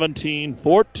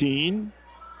 17-14.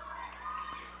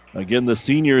 Again, the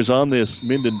seniors on this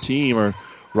Minden team are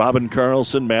Robin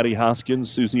Carlson, Maddie Hoskins,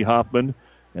 Susie Hoffman,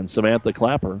 and Samantha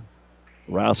Clapper.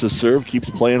 Rouse's serve keeps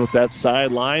playing with that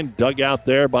sideline. Dug out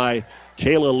there by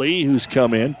Kayla Lee, who's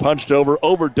come in. Punched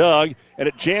over Doug, and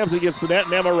it jams against the net,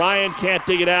 and Emma Ryan can't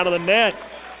dig it out of the net.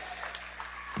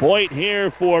 Point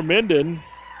here for Minden.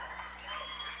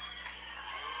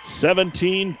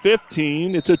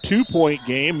 17-15. It's a 2-point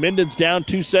game. Minden's down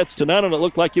 2-0, and it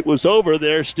looked like it was over.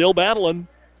 They're still battling.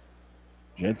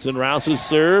 Jensen Rouse's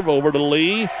serve over to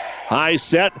Lee. High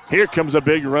set. Here comes a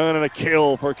big run and a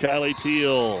kill for Kylie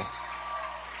Teal.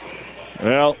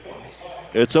 Well,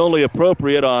 it's only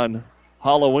appropriate on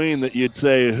Halloween that you'd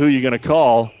say who you're going to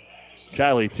call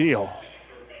Kylie Teal.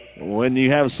 When you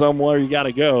have somewhere you got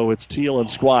to go, it's Teal and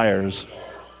Squires.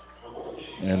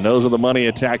 And those are the money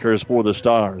attackers for the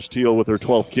Stars. Teal with her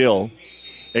 12th kill.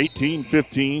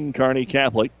 18-15, Kearney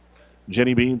Catholic.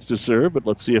 Jenny Beans to serve, but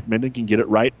let's see if Minden can get it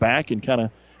right back and kind of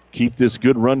keep this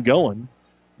good run going.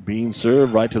 Beans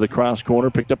serve right to the cross corner,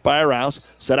 picked up by Rouse.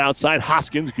 Set outside,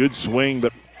 Hoskins, good swing,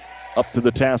 but up to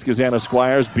the task is Anna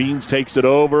Squires. Beans takes it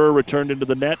over, returned into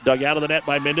the net, dug out of the net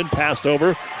by Minden, passed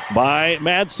over by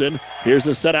Madsen. Here's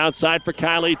a set outside for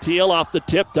Kylie Teal, off the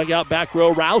tip, dug out back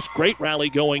row Rouse. Great rally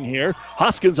going here.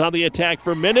 Hoskins on the attack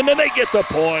for Minden, and they get the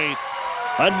point.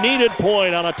 A needed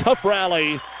point on a tough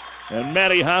rally. And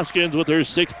Maddie Hoskins with her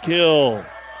 6th kill.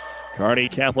 Kearney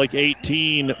Catholic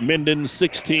 18, Minden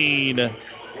 16.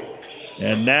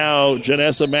 And now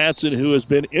Janessa Madsen, who has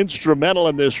been instrumental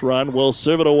in this run, will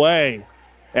serve it away.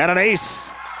 And an ace.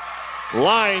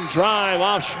 Line drive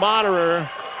off Schmaderer.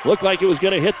 Looked like it was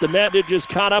going to hit the net. It just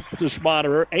caught up to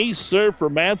Schmaderer. Ace serve for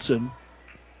Madsen.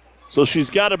 So she's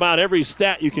got about every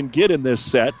stat you can get in this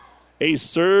set. Ace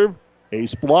serve,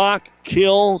 ace block,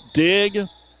 kill, dig.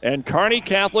 And Kearney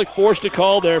Catholic forced to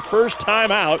call their first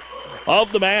timeout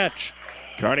of the match.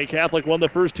 Kearney Catholic won the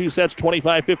first 2 sets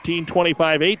 25-15,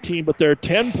 25-18, but their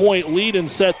 10-point lead in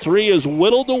set 3 is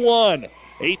whittled to 1.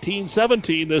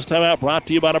 18-17, this timeout brought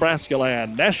to you by Nebraska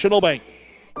Land National Bank.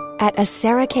 At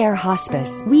AseraCare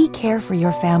Hospice, we care for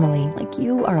your family like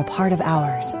you are a part of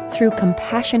ours. Through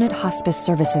compassionate hospice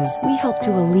services, we help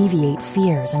to alleviate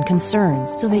fears and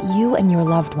concerns so that you and your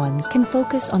loved ones can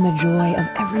focus on the joy of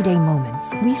everyday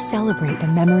moments. We celebrate the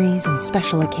memories and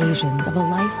special occasions of a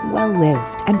life well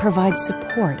lived and provide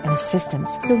support and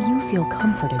assistance so you feel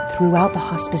comforted throughout the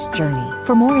hospice journey.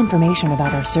 For more information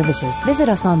about our services, visit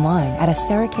us online at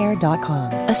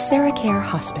aseracare.com. AseraCare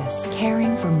Hospice,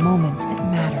 caring for moments that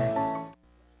matter.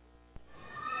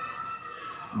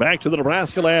 Back to the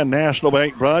Nebraska Land National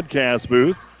Bank broadcast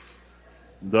booth.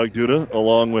 Doug Duda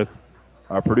along with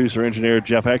our producer-engineer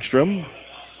Jeff Ekstrom.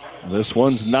 This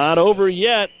one's not over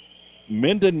yet.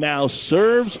 Minden now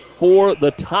serves for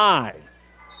the tie.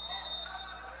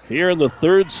 Here in the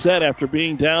 3rd set after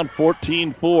being down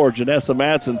 14-4, Janessa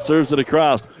Madsen serves it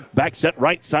across. Back set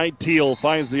right side, Teal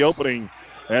finds the opening,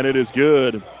 and it is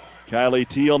good. Kylie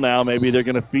Teal now, maybe they're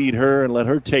going to feed her and let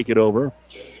her take it over.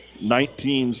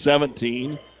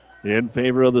 19-17 in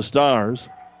favor of the Stars.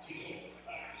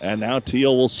 And now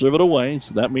Teal will serve it away.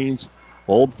 So that means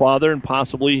Old Father and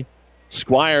possibly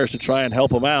Squires to try and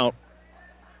help him out.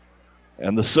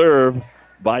 And the serve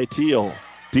by Teal.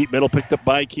 Deep middle picked up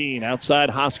by Keene. Outside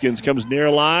Hoskins comes near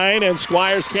line, and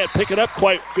Squires can't pick it up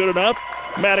quite good enough.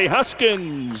 Maddie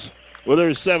Hoskins with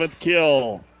her 7th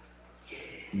kill.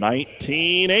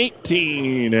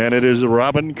 19-18, and it is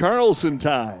Robin Carlson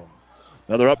time.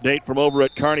 Another update from over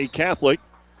at Kearney Catholic.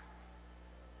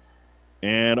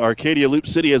 And Arcadia Loop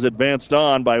City has advanced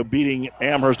on by beating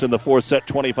Amherst in the 4th set,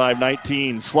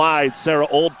 25-19. Slide, Sarah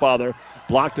Oldfather.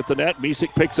 Blocked at the net.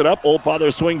 Misek picks it up.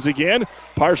 Oldfather swings again.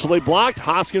 Partially blocked.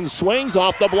 Hoskins swings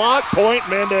off the block. Point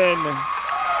Minden.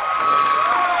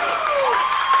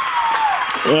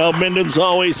 Well, Minden's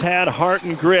always had heart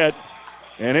and grit,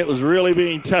 and it was really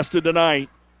being tested tonight.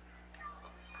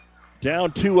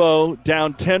 Down 2-0,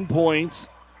 down 10 points.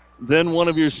 Then one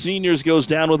of your seniors goes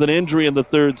down with an injury in the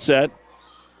 3rd set.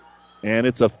 And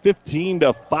it's a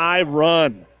 15-5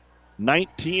 run.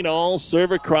 19 all,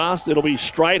 serve across. It'll be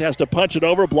Strite, has to punch it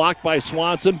over, blocked by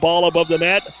Swanson. Ball above the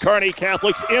net. Kearney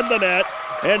Catholic's in the net,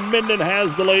 and Minden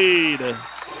has the lead.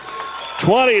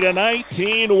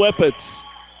 20-19 Whippets.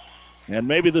 And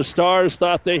maybe the Stars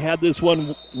thought they had this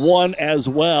one won as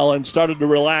well and started to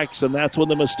relax, and that's when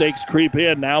the mistakes creep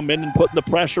in. Now Minden putting the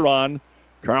pressure on.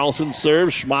 Carlson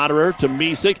serves, Schmaderer to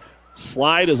Misek.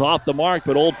 Slide is off the mark,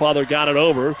 but Oldfather got it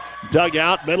over. Dug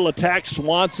out, middle attack,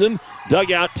 Swanson.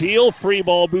 Dug out Teal, free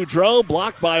ball Boudreau,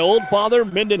 blocked by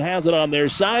Oldfather. Minden has it on their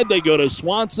side. They go to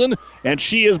Swanson, and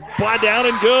she is down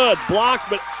and good. Blocked,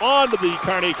 but onto the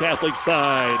Kearney Catholic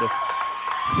side.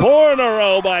 4 in a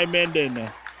row by Minden.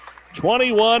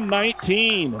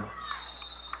 21-19.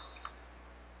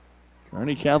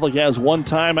 Kearney Catholic has one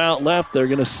timeout left. They're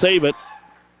going to save it.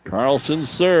 Carlson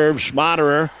serves,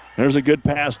 Schmaderer. There's a good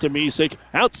pass to Misek.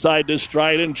 Outside to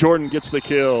Strite, and Jordan gets the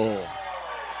kill.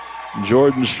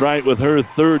 Jordan Strite with her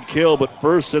 3rd kill, but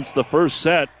first since the 1st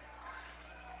set.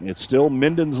 It's still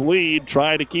Minden's lead,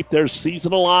 trying to keep their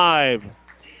season alive.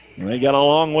 And they got a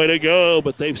long way to go,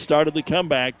 but they've started the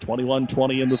comeback.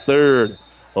 21-20 in the 3rd.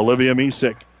 Olivia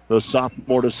Misek, the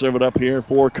sophomore, to serve it up here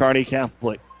for Kearney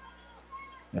Catholic.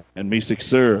 And Misek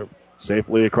serve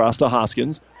safely across to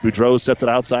Hoskins. Boudreau sets it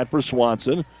outside for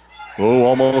Swanson. Oh,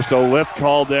 almost a lift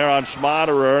called there on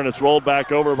Schmaderer, and it's rolled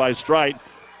back over by Strite.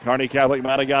 Kearney Catholic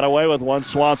might have got away with one.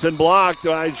 Swanson blocked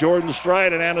by Jordan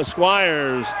Strite and Anna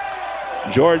Squires.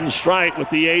 Jordan Strite with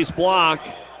the ace block.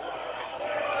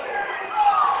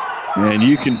 And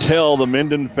you can tell the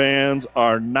Minden fans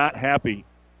are not happy.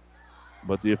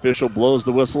 But the official blows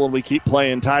the whistle, and we keep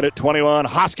playing. Tied at 21.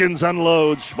 Hoskins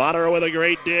unloads. Schmaderer with a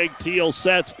great dig. Teal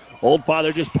sets.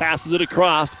 Oldfather just passes it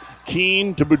across.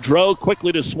 Keene to Boudreau,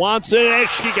 quickly to Swanson, and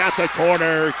she got the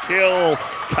corner. Kill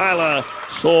Kyla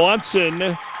Swanson.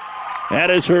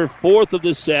 That is her 4th of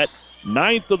the set,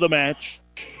 9th of the match.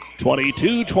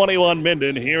 22-21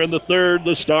 Minden. Here in the 3rd,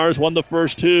 the Stars won the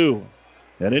first 2.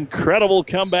 An incredible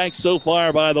comeback so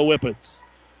far by the Whippets.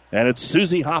 And it's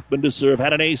Susie Hoffman to serve.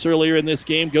 Had an ace earlier in this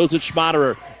game. Goes at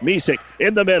Schmaderer. Misek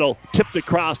in the middle. Tipped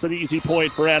across, an easy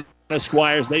point for Anna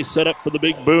Squires. They set up for the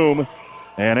big boom.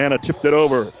 And Anna tipped it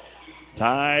over.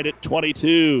 Tied at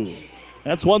 22.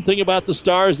 That's one thing about the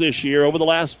Stars this year. Over the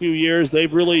last few years,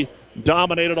 they've really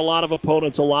dominated a lot of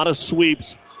opponents, a lot of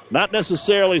sweeps. Not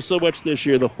necessarily so much this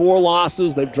year. The 4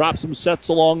 losses, they've dropped some sets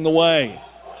along the way.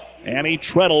 Annie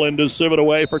Treadle in to serve it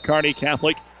away for Kearney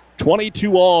Catholic.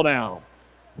 22 all now.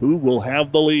 Who will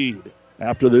have the lead?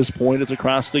 After this point, it's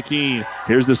across the Keene.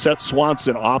 Here's the set,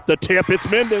 Swanson. Off the tip, it's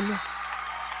Minden.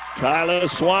 Kyla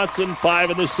Swanson,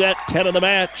 5 in the set, 10 in the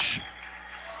match.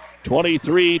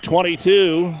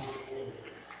 23-22.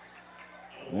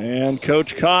 And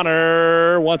Coach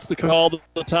Connor wants to call the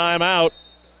timeout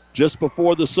just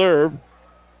before the serve.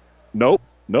 Nope,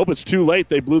 it's too late.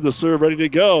 They blew the serve ready to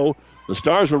go. The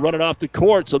Stars were running off the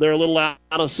court, so they're a little out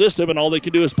of system, and all they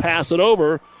can do is pass it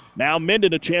over. Now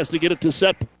Minden a chance to get it to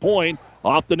set point.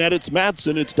 Off the net, it's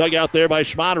Madsen. It's dug out there by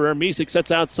Schmaderer. Misek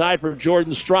sets outside for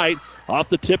Jordan Strite. Off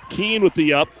the tip, Keene with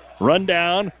the up. Run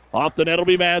down. Off the net will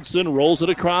be Madsen. Rolls it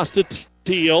across to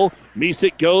Teal.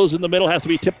 Misek goes in the middle. Has to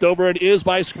be tipped over and is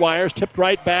by Squires. Tipped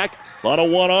right back. A lot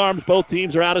of one arms. Both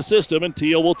teams are out of system, and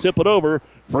Teal will tip it over.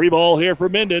 Free ball here for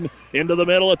Minden. Into the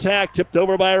middle attack. Tipped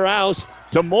over by Rouse.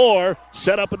 To Moore.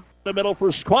 Set up in the middle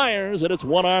for Squires, and it's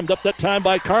one-armed up that time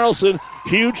by Carlson.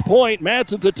 Huge point.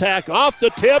 Madsen's attack. Off the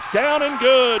tip. Down and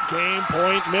good. Game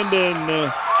point,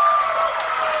 Minden.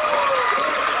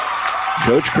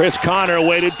 Coach Chris Connor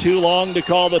waited too long to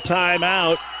call the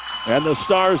timeout, and the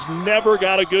Stars never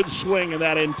got a good swing in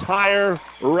that entire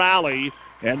rally,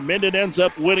 and Minden ends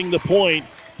up winning the point.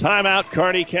 Timeout,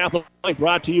 Kearney Catholic,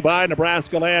 brought to you by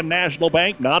Nebraska Land National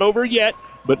Bank. Not over yet,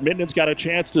 but Minden's got a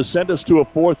chance to send us to a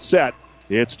 4th set.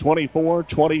 It's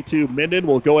 24-22 Minden.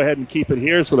 We'll go ahead and keep it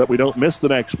here so that we don't miss the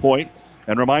next point.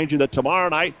 And remind you that tomorrow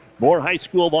night, more high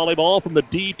school volleyball from the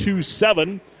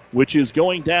D27, which is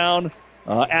going down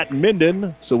at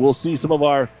Minden. So we'll see some of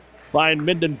our fine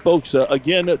Minden folks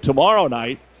again tomorrow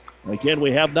night. Again,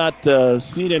 we have not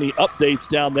seen any updates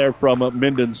down there from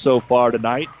Minden so far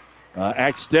tonight.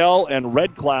 Axtell and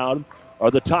Red Cloud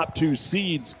are the top 2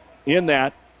 seeds in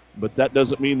that, but that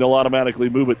doesn't mean they'll automatically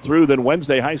move it through. Then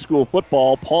Wednesday, high school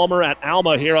football, Palmer at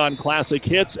Alma here on Classic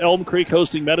Hits. Elm Creek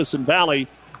hosting Medicine Valley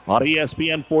on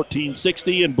ESPN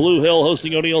 1460, and Blue Hill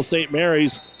hosting O'Neill St.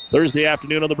 Mary's Thursday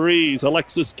afternoon on the Breeze.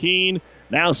 Alexis Keene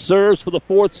now serves for the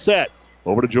 4th set.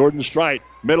 Over to Jordan Strite.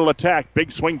 Middle attack.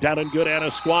 Big swing down and good.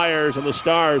 Anna Squires and the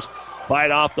Stars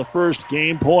fight off the first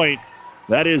game point.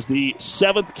 That is the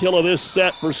 7th kill of this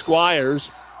set for Squires.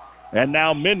 And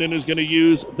now Minden is going to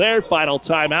use their final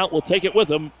timeout. We'll take it with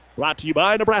them. Brought to you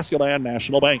by Nebraska Land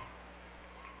National Bank.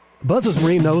 Buzz's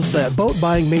Marine knows that boat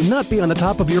buying may not be on the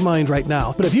top of your mind right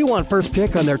now, but if you want first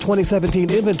pick on their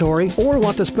 2017 inventory or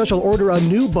want to special order a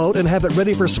new boat and have it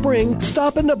ready for spring,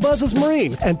 stop into Buzz's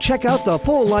Marine and check out the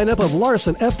full lineup of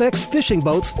Larson FX fishing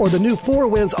boats or the new Four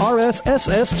Winds RS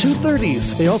SS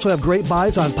 230s. They also have great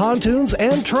buys on pontoons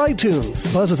and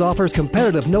tri-toons. Buzz's offers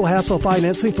competitive no-hassle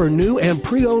financing for new and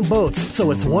pre-owned boats,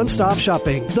 so it's one-stop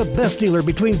shopping. The best dealer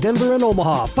between Denver and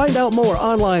Omaha. Find out more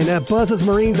online at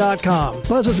buzzesmarine.com.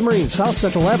 Buzz's Marine, South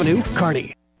Central Avenue,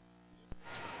 Kearney.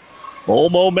 Full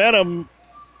momentum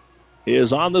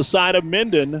is on the side of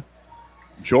Minden.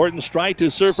 Jordan Strite to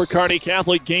serve for Kearney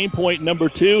Catholic. Game point number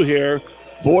 2 here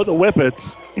for the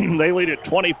Whippets. They lead at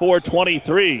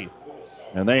 24-23,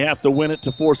 and they have to win it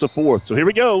to force a 4th. So here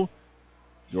we go.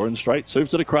 Jordan Strite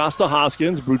serves it across to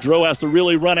Hoskins. Boudreau has to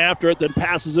really run after it, then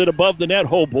passes it above the net.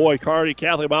 Oh, boy, Kearney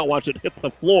Catholic about watch it hit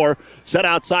the floor. Set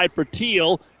outside for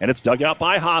Teal, and it's dug out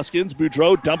by Hoskins.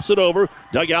 Boudreau dumps it over.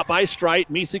 Dug out by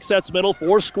Strite. Mesick sets middle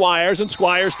for Squires, and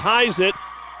Squires ties it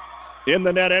in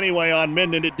the net anyway on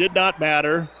Minden. It did not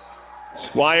matter.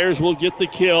 Squires will get the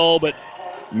kill, but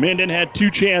Minden had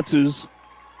 2 chances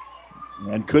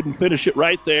and couldn't finish it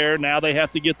right there. Now they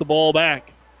have to get the ball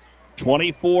back.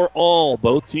 24 all.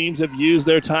 Both teams have used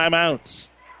their timeouts.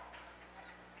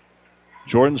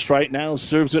 Jordan Strite now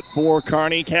serves it for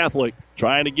Kearney Catholic,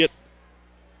 trying to get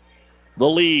the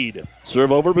lead.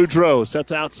 Serve over Boudreau.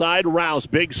 Sets outside. Rouse.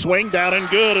 Big swing down and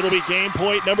good. It'll be game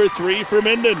point number 3 for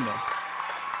Minden.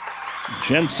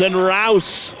 Jensen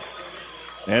Rouse.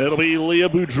 And it'll be Leah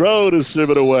Boudreau to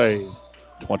serve it away.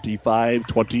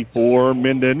 25-24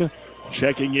 Minden.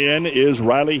 Checking in is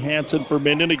Riley Hansen for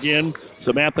Minden. Again,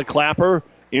 Samantha Clapper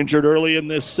injured early in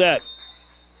this set.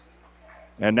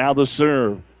 And now the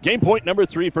serve. Game point number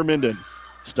 3 for Minden.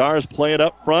 Stars play it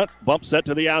up front. Bump set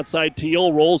to the outside.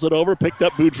 Teal rolls it over. Picked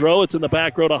up Boudreau. It's in the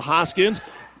back row to Hoskins.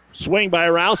 Swing by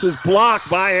Rouse is blocked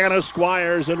by Anna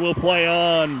Squires and will play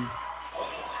on.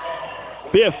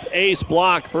 5th ace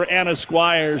block for Anna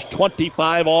Squires.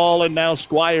 25 all, and now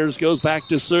Squires goes back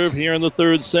to serve here in the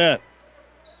 3rd set.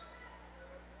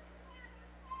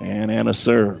 And Anna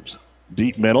serves.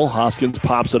 Deep middle. Hoskins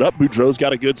pops it up. Boudreau's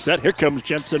got a good set. Here comes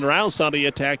Jensen Rouse on the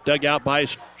attack. Dug out by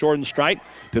Jordan Strite.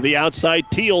 To the outside.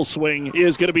 Teal swing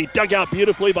is going to be dug out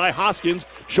beautifully by Hoskins.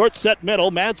 Short set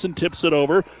middle. Madsen tips it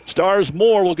over. Stars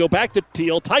Moore will go back to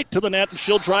Teal. Tight to the net, and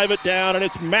she'll drive it down, and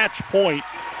it's match point.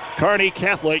 Kearney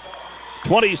Catholic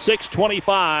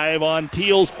 26-25 on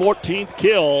Teal's 14th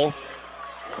kill.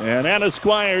 And Anna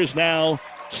Squires now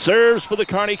serves for the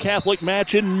Kearney Catholic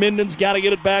match, and Minden's got to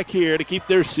get it back here to keep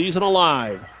their season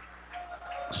alive.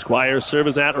 Squires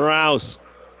serves at Rouse.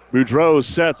 Boudreau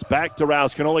sets back to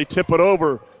Rouse. Can only tip it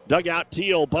over. Dug out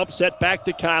Teal. Bump set back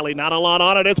to Kylie. Not a lot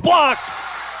on it. It's blocked.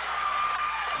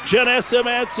 Janessa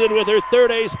Madsen with her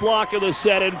 3rd ace block of the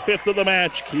set and 5th of the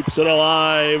match. Keeps it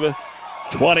alive.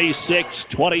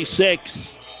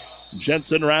 26-26.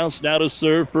 Jensen Rouse now to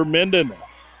serve for Minden.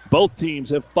 Both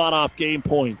teams have fought off game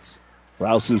points.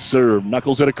 Rouse's serve,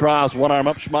 knuckles it across, one arm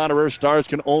up Schmaderer. Stars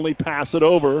can only pass it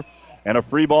over. And a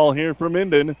free ball here for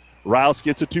Minden. Rouse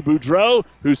gets it to Boudreau,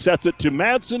 who sets it to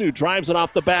Madsen, who drives it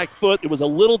off the back foot. It was a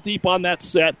little deep on that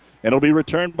set, and it'll be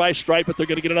returned by Strite, but they're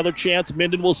going to get another chance.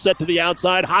 Minden will set to the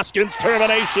outside. Hoskins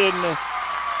termination.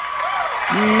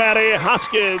 Maddie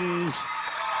Hoskins.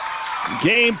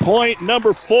 Game point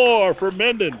number 4 for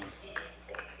Minden.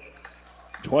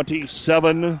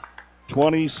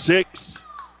 27-26.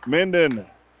 Minden.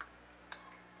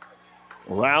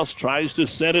 Rouse tries to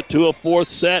send it to a 4th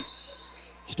set.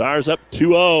 Stars up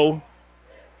 2-0.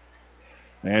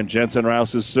 And Jensen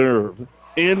Rouse's serve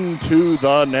into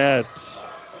the net.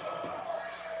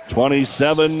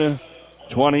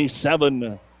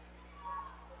 27-27.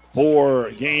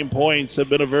 4 game points have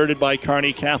been averted by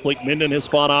Kearney Catholic. Minden has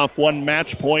fought off 1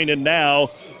 match point, and now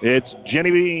it's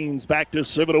Jenny Beans back to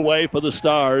serve it away for the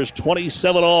Stars.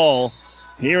 27-all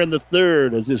here in the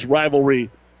third as this rivalry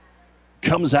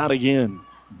comes out again.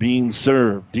 Beans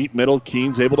serve. Deep middle.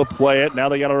 Keene's able to play it. Now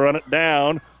they got to run it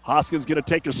down. Hoskins going to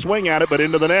take a swing at it, but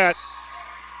into the net.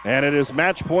 And it is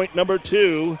match point number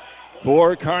 2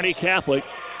 for Kearney Catholic.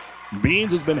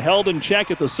 Beans has been held in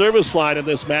check at the service line in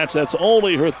this match. That's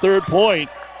only her 3rd point.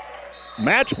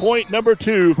 Match point number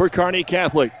 2 for Kearney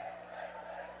Catholic.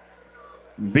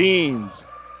 Beans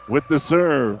with the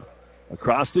serve.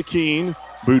 Across to Keene.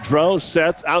 Boudreau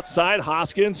sets outside.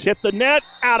 Hoskins hit the net.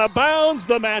 Out of bounds.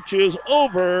 The match is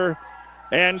over.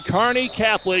 And Kearney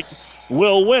Catholic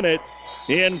will win it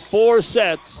in 4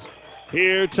 sets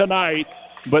here tonight.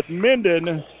 But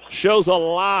Minden shows a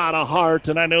lot of heart,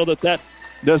 and I know that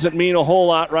doesn't mean a whole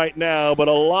lot right now, but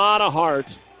a lot of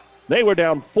heart. They were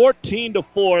down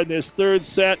 14-4 in this 3rd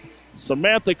set.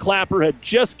 Samantha Clapper had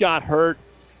just got hurt,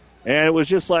 and it was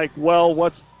just like, well,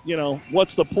 what's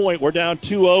the point? We're down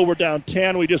 2-0, we're down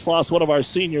 10. We just lost one of our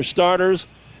senior starters,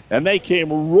 and they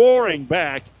came roaring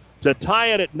back to tie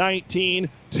it at 19,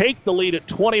 take the lead at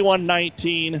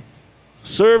 21-19,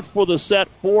 served for the set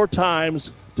 4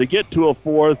 times to get to a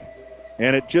 4th,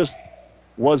 and it just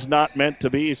was not meant to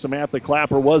be. Samantha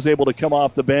Clapper was able to come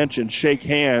off the bench and shake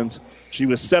hands. She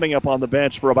was setting up on the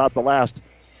bench for about the last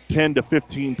 10 to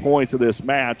 15 points of this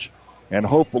match, and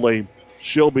hopefully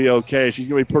she'll be okay. She's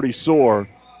going to be pretty sore,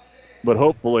 but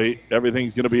hopefully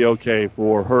everything's going to be okay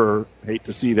for her. Hate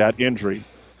to see that injury.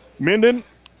 Minden,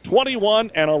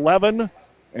 21-11,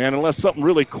 and unless something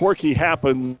really quirky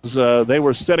happens, they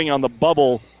were sitting on the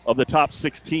bubble of the top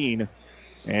 16,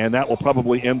 and that will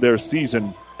probably end their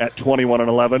season at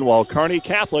 21-11, while Kearney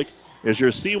Catholic is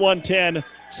your C110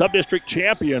 Subdistrict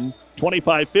champion,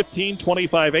 25-15,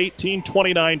 25-18,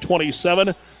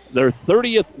 29-27. Their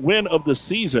 30th win of the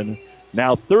season,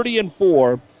 now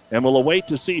 30-4, and we'll await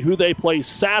to see who they play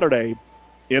Saturday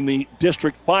in the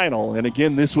district final. And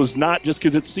again, this was not just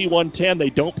because it's C110. They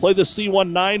don't play the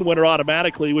C19 winner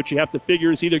automatically, which you have to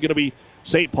figure is either going to be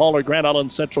St. Paul or Grand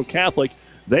Island Central Catholic.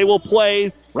 They will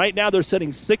play, right now they're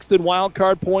sitting 6th in wild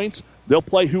card points. They'll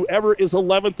play whoever is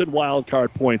 11th in wild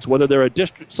card points, whether they're a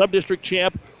sub-district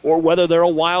champ or whether they're a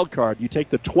wild card. You take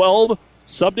the 12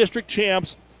 sub-district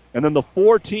champs and then the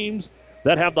 4 teams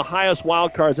that have the highest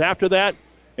wild cards after that,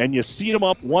 and you seed them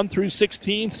up 1 through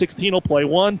 16. 16 will play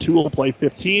 1, 2 will play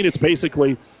 15. It's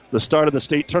basically the start of the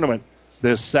state tournament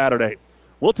this Saturday.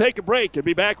 We'll take a break and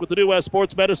be back with the New West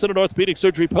Sports Medicine and Orthopedic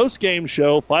Surgery post-game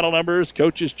show, final numbers,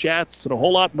 coaches' chats, and a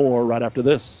whole lot more right after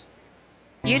this.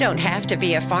 You don't have to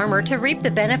be a farmer to reap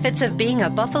the benefits of being a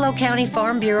Buffalo County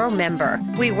Farm Bureau member.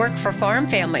 We work for farm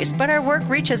families, but our work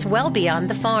reaches well beyond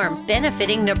the farm,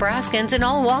 benefiting Nebraskans in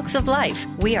all walks of life.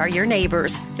 We are your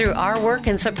neighbors. Through our work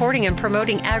in supporting and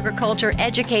promoting agriculture,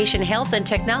 education, health, and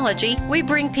technology, we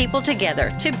bring people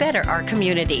together to better our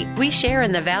community. We share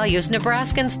in the values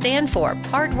Nebraskans stand for: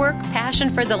 hard work, passion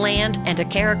for the land, and a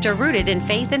character rooted in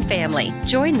faith and family.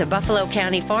 Join the Buffalo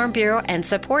County Farm Bureau and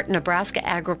support Nebraska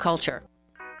agriculture.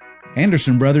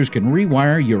 Anderson Brothers can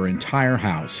rewire your entire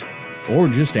house or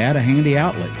just add a handy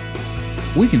outlet.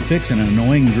 We can fix an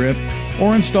annoying drip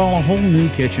or install a whole new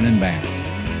kitchen and bath.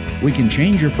 We can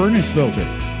change your furnace filter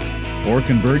or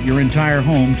convert your entire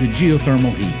home to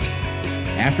geothermal heat.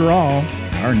 After all,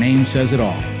 our name says it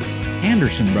all.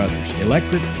 Anderson Brothers,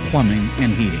 electric, plumbing,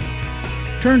 and heating.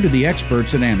 Turn to the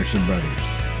experts at Anderson Brothers.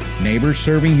 Neighbors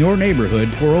serving your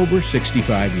neighborhood for over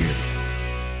 65 years.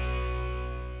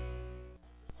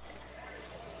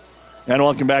 And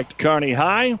welcome back to Kearney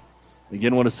High.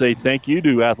 Again, want to say thank you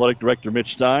to Athletic Director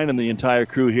Mitch Stein and the entire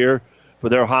crew here for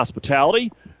their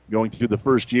hospitality, going through the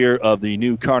first year of the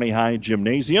new Kearney High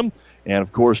Gymnasium. And,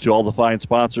 of course, to all the fine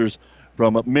sponsors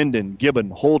from Minden,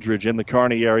 Gibbon, Holdridge, and the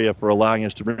Kearney area for allowing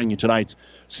us to bring you tonight's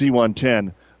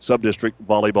C110 Sub-District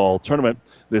Volleyball Tournament.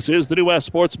 This is the New West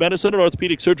Sports Medicine and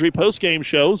Orthopedic Surgery post-game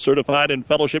show. Certified and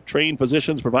fellowship-trained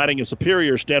physicians providing a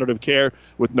superior standard of care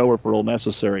with no referral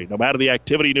necessary. No matter the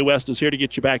activity, New West is here to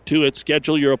get you back to it.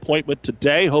 Schedule your appointment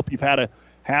today. Hope you've had a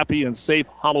happy and safe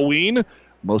Halloween.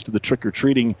 Most of the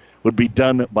trick-or-treating would be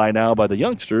done by now by the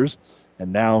youngsters.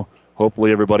 And now,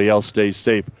 hopefully, everybody else stays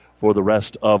safe for the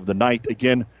rest of the night.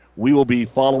 Again, we will be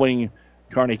following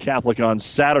Kearney Catholic on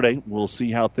Saturday. We'll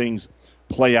see how things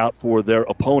play out for their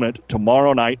opponent.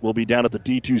 Tomorrow night we'll be down at the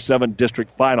D27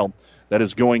 district final that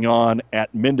is going on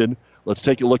at Minden. Let's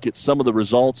take a look at some of the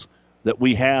results that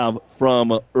we have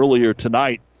from earlier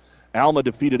tonight. Alma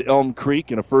defeated Elm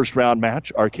Creek in a first round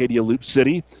match. Arcadia Loop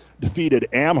City defeated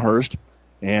Amherst.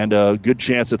 And a good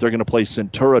chance that they're going to play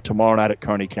Centura tomorrow night at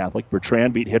Kearney Catholic.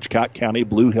 Bertrand beat Hitchcock County.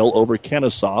 Blue Hill over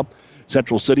Kennesaw.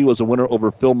 Central City was a winner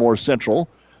over Fillmore Central.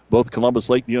 Both Columbus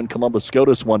Lakeview and Columbus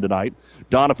Scotus won tonight.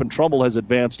 Doniphan Trumbull has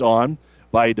advanced on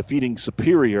by defeating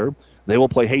Superior. They will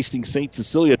play Hastings St.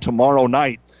 Cecilia tomorrow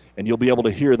night, and you'll be able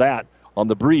to hear that on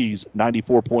the Breeze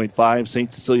 94.5.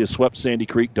 St. Cecilia swept Sandy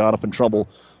Creek. Doniphan Trumbull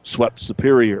swept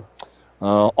Superior.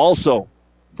 Also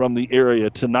from the area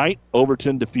tonight,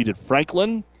 Overton defeated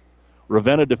Franklin.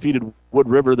 Ravenna defeated Wood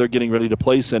River. They're getting ready to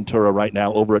play Centura right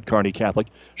now over at Kearney Catholic.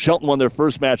 Shelton won their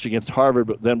first match against Harvard,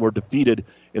 but then were defeated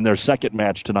in their second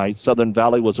match tonight. Southern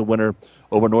Valley was a winner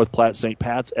over North Platte St.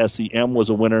 Pat's. SEM was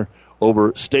a winner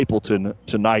over Stapleton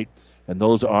tonight. And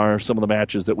those are some of the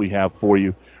matches that we have for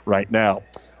you right now.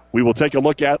 We will take a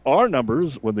look at our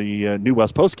numbers when the New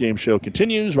West postgame show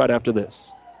continues right after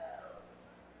this.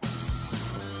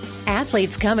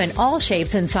 Athletes come in all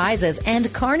shapes and sizes,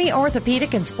 and Kearney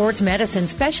Orthopedic and Sports Medicine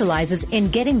specializes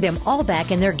in getting them all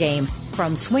back in their game.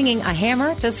 From swinging a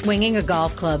hammer to swinging a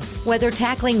golf club, whether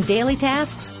tackling daily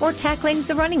tasks or tackling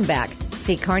the running back.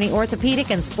 See Kearney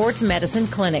Orthopedic and Sports Medicine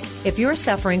Clinic. If you're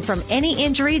suffering from any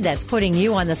injury that's putting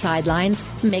you on the sidelines,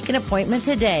 make an appointment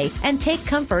today and take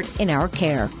comfort in our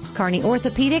care. Kearney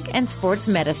Orthopedic and Sports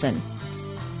Medicine.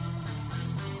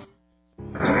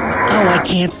 Oh, I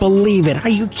can't believe it. Are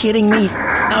you kidding me?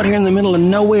 Out here in the middle of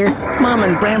nowhere, Mom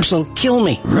and Bramps will kill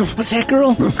me. What's that,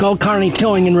 girl? Call Kearney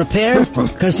Towing and Repair?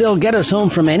 Because they'll get us home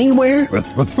from anywhere?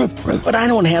 But I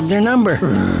don't have their number.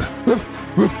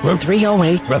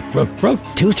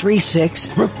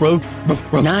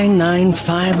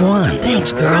 308-236-9951.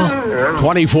 Thanks, girl.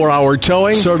 24-hour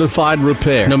towing, certified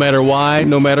repair. No matter why,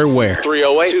 no matter where.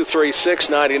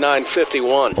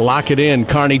 308-236-9951. Lock it in,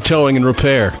 Kearney Towing and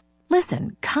Repair.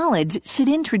 Listen, college should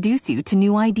introduce you to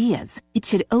new ideas. It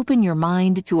should open your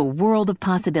mind to a world of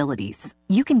possibilities.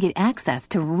 You can get access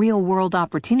to real-world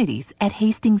opportunities at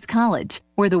Hastings College,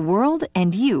 where the world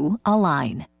and you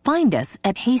align. Find us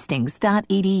at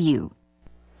hastings.edu.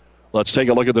 Let's take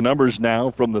a look at the numbers now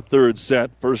from the third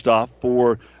set. First off,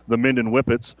 for the Minden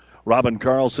Whippets, Robin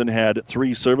Carlson had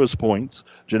 3 service points.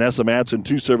 Janessa Madsen,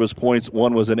 2 service points.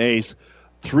 1 was an ace.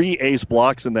 3 ace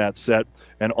blocks in that set,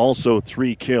 and also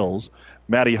 3 kills.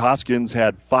 Maddie Hoskins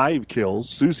had 5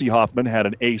 kills. Susie Hoffman had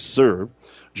an ace serve.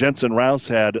 Jensen Rouse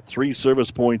had 3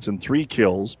 service points and 3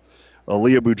 kills.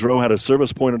 Leah Boudreau had a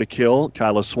service point and a kill.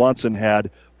 Kyla Swanson had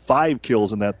 5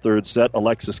 kills in that third set.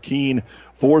 Alexis Keene,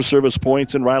 4 service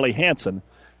points, and Riley Hansen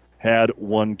had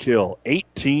 1 kill.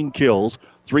 18 kills,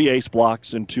 3 ace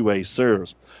blocks, and 2 ace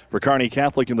serves. For Kearney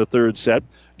Catholic in the third set,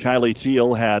 Kylie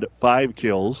Teal had 5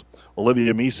 kills.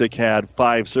 Olivia Misek had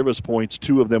 5 service points.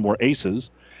 2 of them were aces.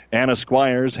 Anna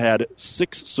Squires had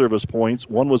 6 service points.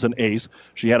 1 was an ace.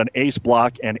 She had an ace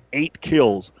block and 8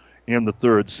 kills in the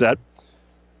third set.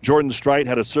 Jordan Strite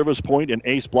had a service point, an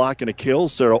ace block, and a kill.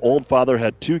 Sarah Oldfather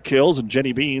had 2 kills, and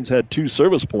Jenny Beans had 2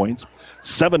 service points.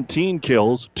 17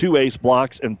 kills, 2 ace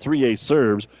blocks, and 3 ace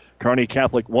serves. Kearney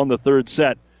Catholic won the third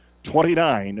set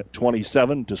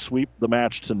 29-27 to sweep the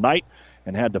match tonight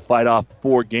and had to fight off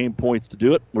 4 game points to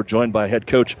do it. We're joined by head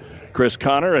coach Chris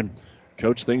Connor. And,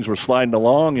 Coach, things were sliding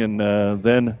along, and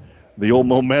then the old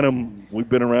momentum, we've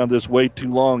been around this way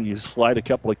too long. You slide a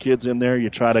couple of kids in there, you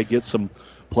try to get some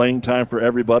playing time for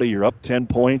everybody. You're up 10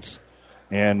 points,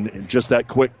 and just that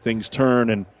quick, things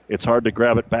turn, and it's hard to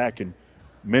grab it back. And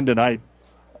Minden, I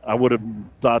would have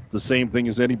thought the same thing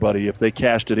as anybody. If they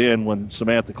cashed it in when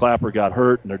Samantha Clapper got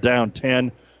hurt and they're down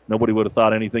 10, nobody would have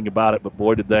thought anything about it, but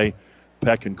boy, did they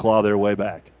peck and claw their way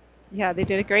back. Yeah, they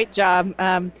did a great job.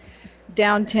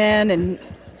 Down 10, and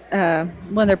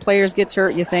when their players gets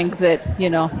hurt, you think that,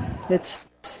 it's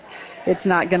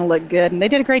not going to look good. And they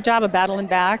did a great job of battling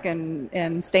back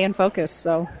and staying focused,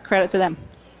 so credit to them.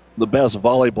 The best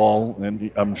volleyball,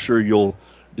 and I'm sure you'll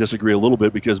disagree a little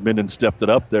bit because Minden stepped it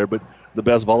up there, but the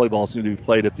best volleyball seemed to be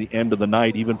played at the end of the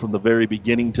night, even from the very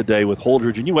beginning today with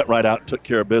Holdridge. And you went right out and took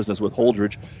care of business with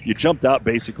Holdridge. You jumped out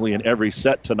basically in every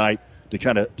set tonight to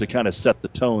kind of set the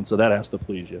tone, so that has to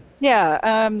please you.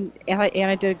 Yeah,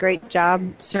 Anna did a great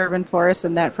job serving for us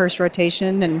in that first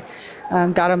rotation and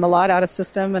got them a lot out of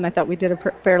system, and I thought we did a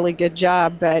fairly good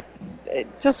job, but it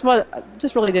just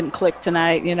really didn't click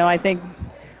tonight. I think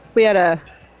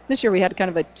this year we had kind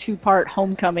of a 2-part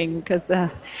homecoming because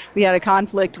we had a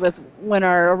conflict with when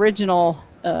our original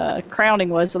crowning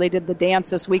was, so they did the dance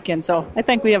this weekend. So I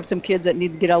think we have some kids that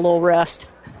need to get a little rest.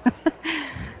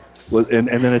 Well, and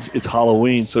then it's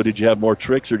Halloween, so did you have more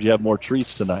tricks or did you have more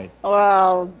treats tonight?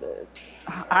 Well,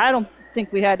 I don't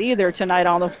think we had either tonight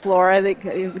on the floor. I think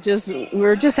we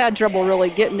just had trouble really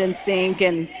getting in sync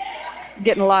and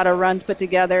getting a lot of runs put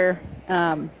together.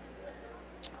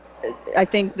 I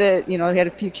think that, we had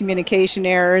a few communication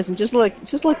errors and just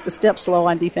looked a step slow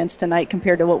on defense tonight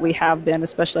compared to what we have been,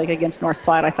 especially against North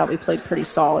Platte. I thought we played pretty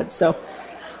solid. So,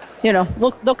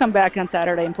 they'll come back on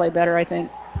Saturday and play better, I think.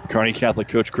 Kearney Catholic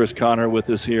coach Chris Connor with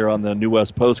us here on the New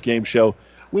West Post-Game Show.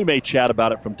 We may chat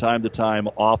about it from time to time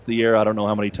off the air. I don't know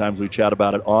how many times we chat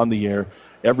about it on the air.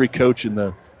 Every coach in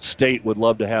the state would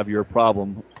love to have your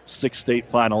problem. 6 state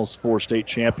finals, 4 state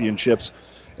championships.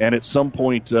 And at some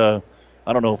point,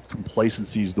 I don't know if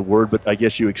complacency is the word, but I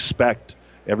guess you expect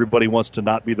everybody wants to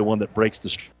not be the one that breaks the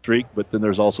streak, but then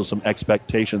there's also some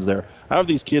expectations there. How have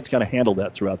these kids kind of handled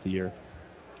that throughout the year?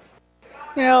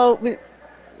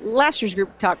 Last year's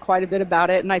group talked quite a bit about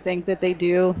it, and I think that they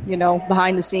do,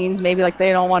 behind the scenes, maybe like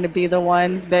they don't want to be the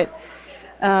ones, but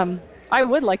I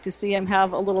would like to see them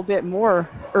have a little bit more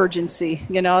urgency.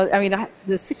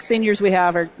 The 6 seniors we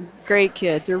have are great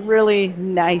kids. They're really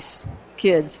nice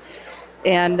kids.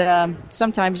 And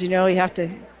sometimes, you have to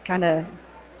kind of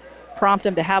prompt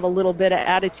them to have a little bit of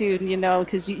attitude,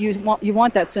 because you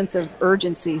want that sense of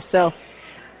urgency. So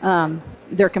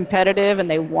they're competitive and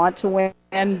they want to win,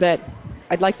 but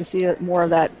I'd like to see more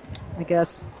of that, I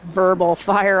guess, verbal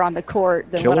fire on the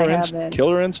court than what I have been.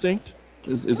 Killer instinct?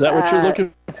 Is that what you're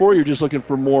looking for? You're just looking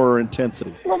for more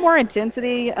intensity? A little more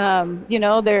intensity.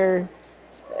 They're...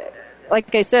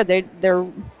 Like I said, they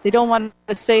don't want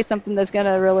to say something that's going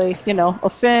to really,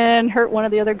 offend, hurt one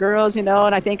of the other girls, and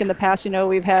I think in the past,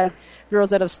 we've had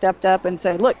girls that have stepped up and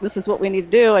said, look, this is what we need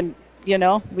to do, and, we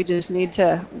need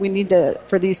to,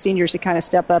 for these seniors to kind of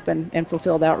step up and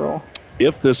fulfill that role.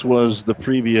 If this was the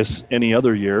previous any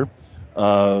other year,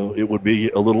 it would be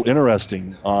a little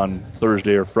interesting on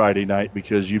Thursday or Friday night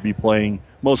because you'd be playing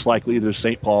most likely either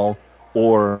St. Paul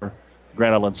or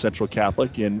Grand Island Central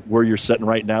Catholic, and where you're sitting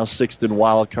right now, 6th in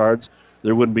wild cards,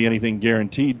 there wouldn't be anything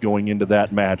guaranteed going into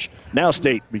that match. Now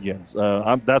state begins.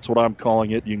 That's what I'm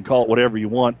calling it. You can call it whatever you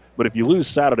want, but if you lose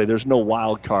Saturday, there's no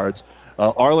wild cards.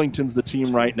 Arlington's the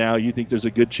team right now. You think there's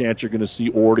a good chance you're going to see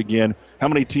Ord again. How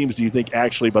many teams do you think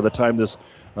actually by the time this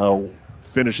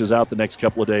finishes out the next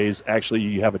couple of days, actually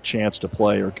you have a chance to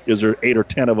play, or is there 8 or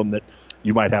 10 of them that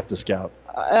you might have to scout?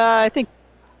 I think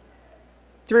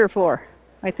 3 or 4.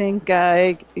 I think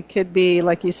it could be,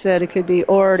 like you said, it could be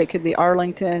Ord, it could be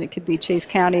Arlington, it could be Chase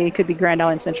County, it could be Grand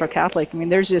Island Central Catholic. I mean,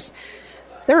 there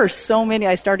are so many.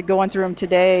 I started going through them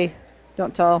today.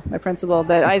 Don't tell my principal,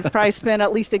 but I've probably spent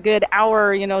at least a good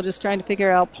hour, just trying to figure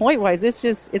out point-wise.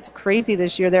 It's crazy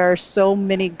this year. There are so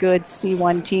many good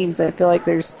C1 teams. I feel like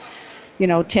there's,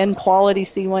 10 quality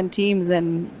C1 teams,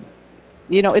 and,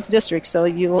 it's districts, so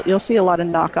you'll see a lot of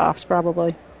knockoffs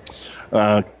probably.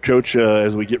 Coach,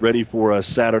 as we get ready for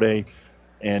Saturday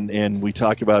and we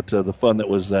talk about the fun that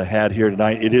was had here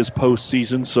tonight, it is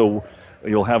postseason, so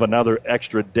you'll have another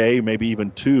extra day, maybe even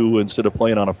 2, instead of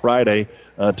playing on a Friday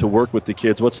to work with the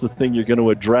kids. What's the thing you're going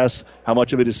to address? How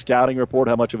much of it is scouting report?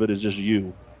 How much of it is just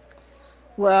you?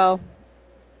 Well,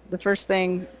 the first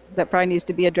thing that probably needs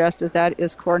to be addressed is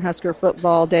Cornhusker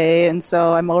football day, and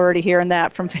so I'm already hearing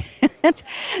that from fans.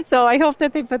 So I hope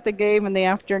that they put the game in the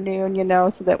afternoon,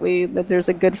 so that there's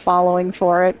a good following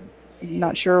for it. I'm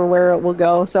not sure where it will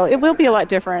go, so it will be a lot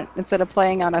different instead of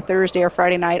playing on a Thursday or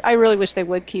Friday night. I really wish they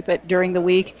would keep it during the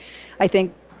week. I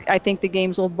think the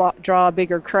games will draw a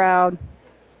bigger crowd,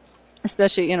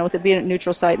 especially with it being a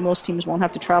neutral site. Most teams won't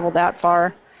have to travel that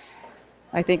far.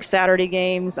 I think Saturday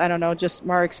games, I don't know, just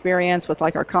our experience with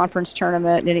like our conference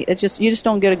tournament, and you just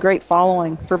don't get a great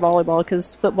following for volleyball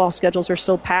because football schedules are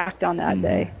so packed on that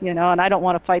day, and I don't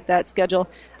want to fight that schedule.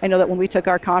 I know that when we took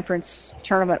our conference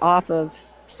tournament off of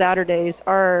Saturdays,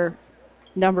 our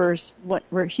numbers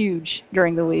were huge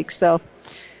during the week. So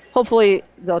hopefully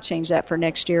they'll change that for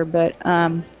next year. But,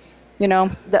 the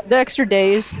extra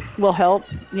days will help,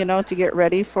 to get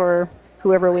ready for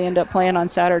whoever we end up playing on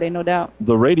Saturday, no doubt.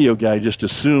 The radio guy just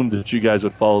assumed that you guys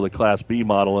would follow the Class B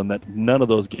model and that none of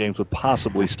those games would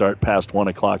possibly start past 1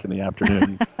 o'clock in the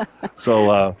afternoon.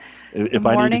 So if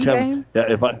I need to come,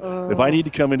 if I need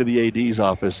to come into the AD's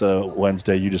office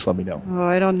Wednesday, you just let me know. Oh,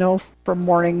 I don't know for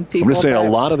morning people. I'm just saying, a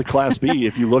lot of the Class B,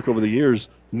 if you look over the years,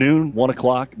 noon, 1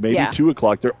 o'clock, maybe 2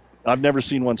 o'clock. I've never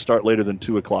seen one start later than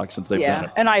 2 o'clock since they've done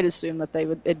it. And I'd assume that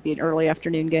it'd be an early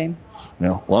afternoon game.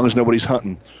 Well, as long as nobody's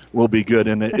hunting, we'll be good.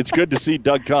 And it's good to see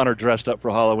Doug Connor dressed up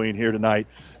for Halloween here tonight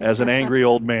as an angry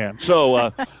old man.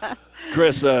 So,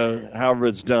 Chris, however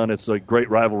it's done, it's a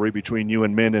great rivalry between you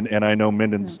and Minden, and I know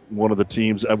Minden's one of the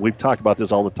teams. We've talked about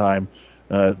this all the time.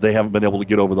 They haven't been able to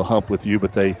get over the hump with you,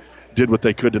 but they did what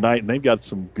they could tonight, and they've got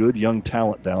some good young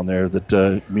talent down there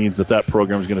that means that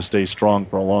program is going to stay strong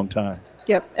for a long time.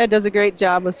 Yep, Ed does a great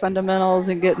job with fundamentals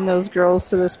and getting those girls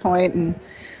to this point.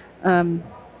 And,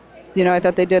 I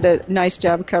thought they did a nice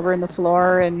job covering the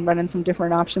floor and running some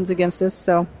different options against us.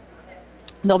 So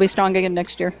they'll be strong again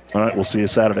next year. All right, we'll see you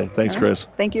Saturday. Thanks, Chris.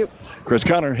 Thank you. Chris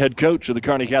Connor, head coach of the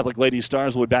Kearney Catholic Lady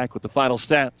Stars, will be back with the final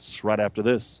stats right after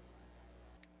this.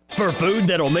 For food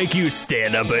that'll make you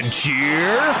stand up and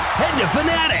cheer, head to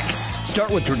Fanatics. Start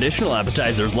with traditional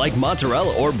appetizers like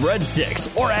mozzarella or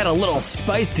breadsticks, or add a little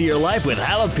spice to your life with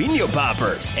jalapeno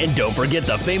poppers. And don't forget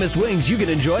the famous wings you can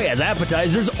enjoy as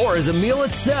appetizers or as a meal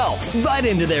itself. Bite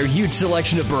into their huge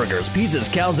selection of burgers, pizzas,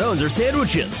 calzones, or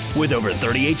sandwiches. With over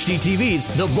 30 HD TVs,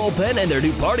 the bullpen, and their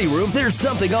new party room, there's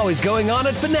something always going on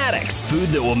at Fanatics. Food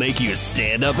that will make you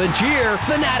stand up and cheer.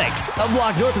 Fanatics, a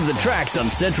block north of the tracks on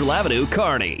Central Avenue,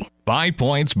 Kearney. 5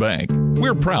 Points Bank.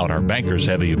 We're proud our bankers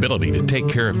have the ability to take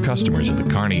care of customers in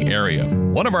the Kearney area.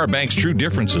 One of our bank's true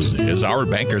differences is our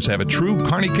bankers have a true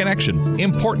Kearney connection,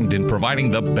 important in providing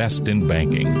the best in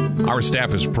banking. Our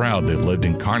staff is proud they've lived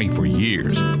in Kearney for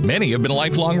years. Many have been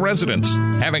lifelong residents.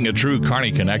 Having a true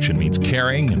Kearney connection means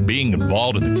caring and being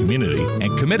involved in the community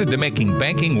and committed to making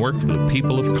banking work for the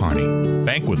people of Kearney.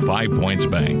 Bank with 5 Points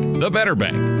Bank. The better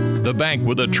bank. The bank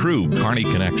with a true Kearney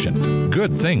connection.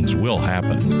 Good things will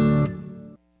happen.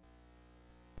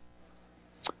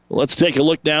 Let's take a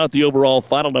look now at the overall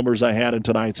final numbers I had in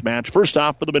tonight's match. First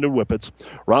off, for the Minden Whippets,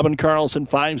 Robin Carlson,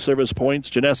 5 service points.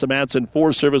 Janessa Madsen,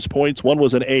 4 service points. 1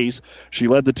 was an ace. She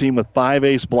led the team with 5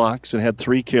 ace blocks and had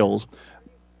 3 kills.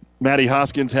 Maddie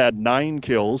Hoskins had 9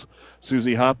 kills.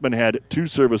 Susie Hoffman had 2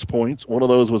 service points. 1 of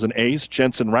those was an ace.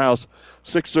 Jensen Rouse,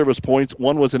 6 service points.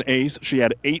 1 was an ace. She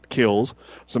had 8 kills.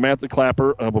 Samantha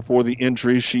Clapper, before the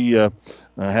injury, she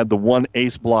had the 1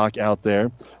 ace block out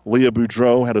there. Leah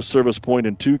Boudreau had a service point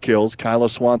and 2 kills. Kyla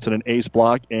Swanson, an ace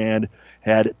block, and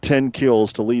had 10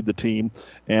 kills to lead the team.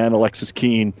 And Alexis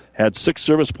Keene had 6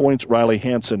 service points. Riley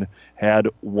Hansen had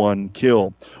 1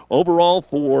 kill. Overall,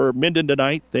 for Minden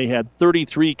tonight, they had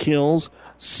 33 kills,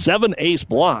 7 ace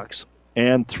blocks,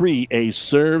 and 3 ace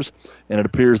serves. And it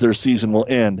appears their season will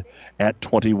end at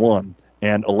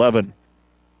 21-11.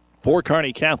 For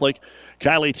Kearney Catholic,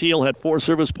 Kylie Teal had 4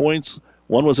 service points.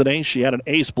 1 was an ace. She had an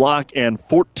ace block and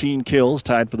 14 kills,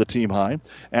 tied for the team high.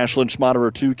 Ashlyn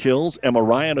Schmaderer, 2 kills. Emma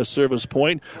Ryan, a service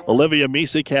point. Olivia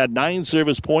Misek had 9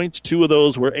 service points. 2 of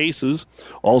those were aces.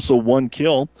 Also 1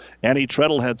 kill. Annie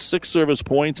Treadle had 6 service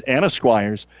points. Anna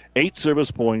Squires, 8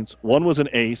 service points. 1 was an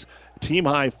ace. Team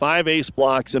high, 5 ace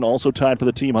blocks, and also tied for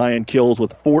the team high in kills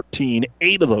with 14,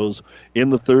 8 of those in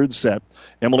the third set.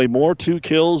 Emily Moore, 2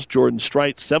 kills. Jordan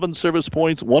Strite, 7 service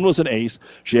points. 1 was an ace.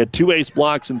 She had 2 ace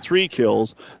blocks and 3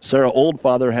 kills. Sarah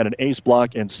Oldfather had an ace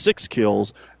block and 6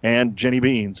 kills. And Jenny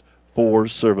Beans, 4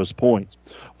 service points.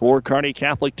 For Kearney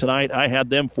Catholic tonight, I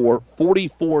had them for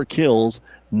 44 kills,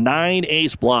 9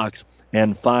 ace blocks,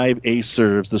 and 5 ace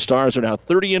serves. The Stars are now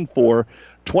 30-4.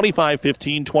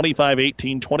 25-15,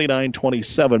 25-18,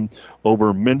 29-27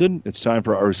 over Minden. It's time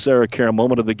for our Sarah Care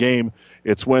moment of the game.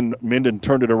 It's when Minden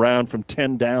turned it around from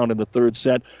 10 down in the third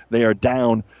set. They are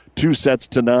down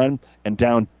 2-0 and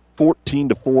down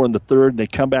 14-4 in the third. They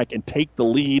come back and take the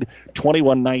lead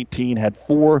 21-19, had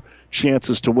 4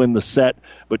 chances to win the set,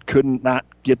 but couldn't not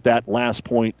get that last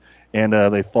point. And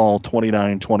they fall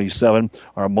 29-27.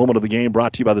 Our moment of the game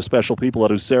brought to you by the special people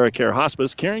at Sarah Care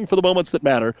Hospice, caring for the moments that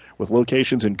matter, with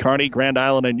locations in Kearney, Grand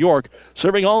Island, and York,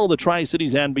 serving all of the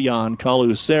Tri-Cities and beyond.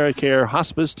 Call Sarah Care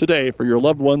Hospice today for your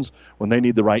loved ones when they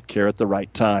need the right care at the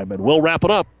right time. And we'll wrap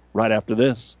it up right after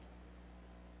this.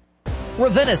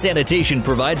 Ravenna Sanitation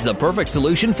provides the perfect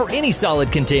solution for any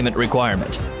solid containment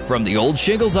requirement. From the old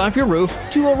shingles off your roof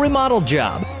to a remodel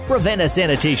job, Ravenna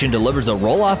Sanitation delivers a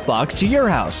roll-off box to your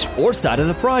house or side of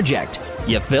the project.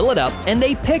 You fill it up and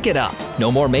they pick it up.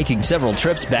 No more making several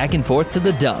trips back and forth to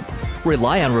the dump.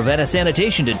 Rely on Ravenna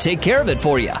Sanitation to take care of it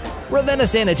for you. Ravenna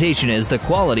Sanitation is the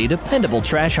quality, dependable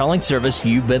trash hauling service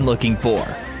you've been looking for.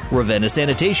 Ravenna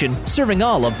Sanitation, serving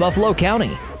all of Buffalo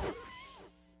County.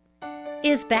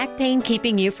 Is back pain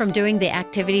keeping you from doing the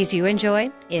activities you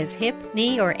enjoy? Is hip,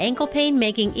 knee, or ankle pain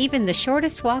making even the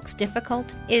shortest walks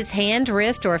difficult? Is hand,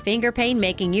 wrist, or finger pain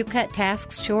making you cut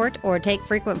tasks short or take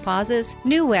frequent pauses?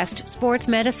 New West Sports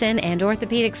Medicine and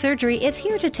Orthopedic Surgery is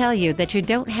here to tell you that you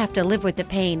don't have to live with the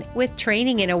pain. With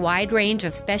training in a wide range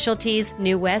of specialties,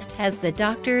 New West has the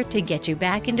doctor to get you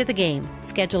back into the game.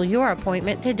 Schedule your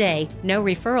appointment today. No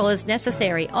referral is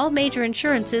necessary. All major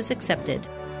insurances accepted.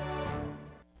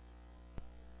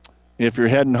 If you're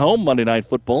heading home, Monday Night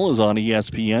Football is on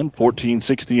ESPN,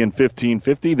 1460 and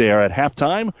 1550. They are at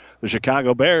halftime. The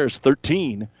Chicago Bears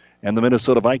 13 and the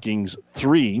Minnesota Vikings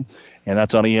 3. and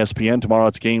that's on ESPN. Tomorrow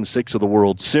it's Game 6 of the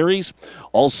World Series.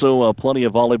 Also, plenty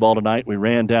of volleyball tonight. We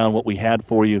ran down what we had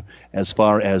for you as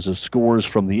far as scores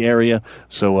from the area.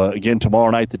 So, again,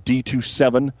 tomorrow night, the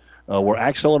D27. Where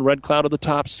Axtell and Red Cloud are the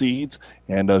top seeds,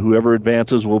 and whoever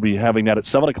advances will be having that at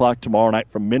 7 o'clock tomorrow night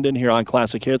from Minden here on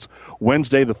Classic Hits.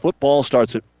 Wednesday, the football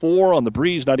starts at 4 on the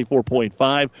Breeze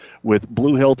 94.5 with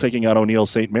Blue Hill taking on O'Neill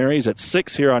St. Mary's. At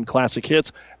 6 here on Classic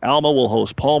Hits, Alma will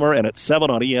host Palmer, and at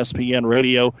 7 on ESPN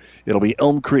Radio, it'll be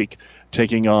Elm Creek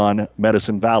taking on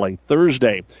Medicine Valley.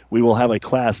 Thursday, we will have a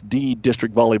Class D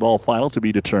district volleyball final to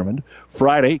be determined.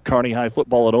 Friday, Kearney High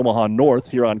football at Omaha North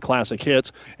here on Classic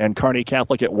Hits, and Kearney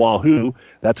Catholic at Wahoo.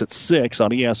 That's at 6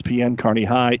 on ESPN. Kearney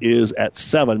High is at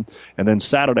 7. And then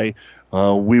Saturday,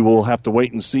 we will have to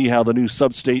wait and see how the new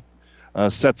sub-state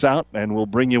sets out, and we'll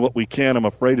bring you what we can. I'm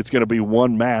afraid it's going to be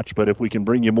one match, but if we can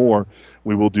bring you more,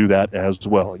 we will do that as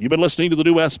well. You've been listening to the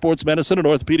New West Sports Medicine and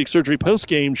Orthopedic Surgery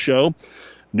post-game show.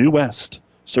 New West,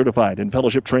 certified and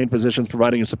fellowship-trained physicians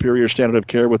providing a superior standard of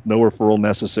care with no referral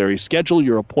necessary. Schedule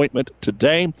your appointment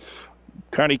today.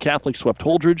 Kearney Catholic swept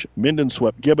Holdridge, Minden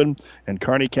swept Gibbon, and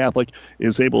Kearney Catholic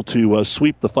is able to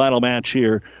sweep the final match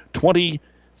here 25-15,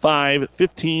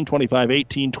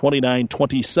 25-18,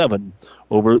 29-27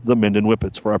 over the Minden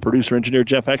Whippets. For our producer-engineer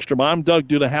Jeff Ekstrom, I'm Doug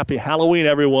Duda. Happy Halloween,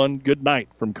 everyone. Good night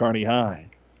from Kearney High.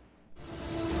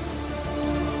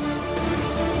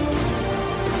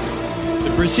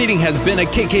 The proceeding has been a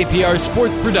KKPR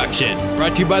sports production,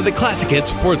 brought to you by the Classic Hits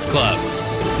Sports Club.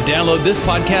 To download this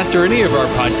podcast or any of our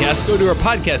podcasts, go to our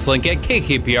podcast link at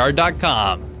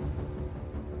kkpr.com.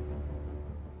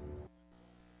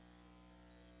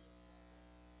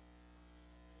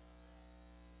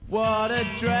 What a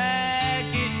drag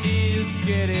it is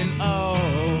getting old.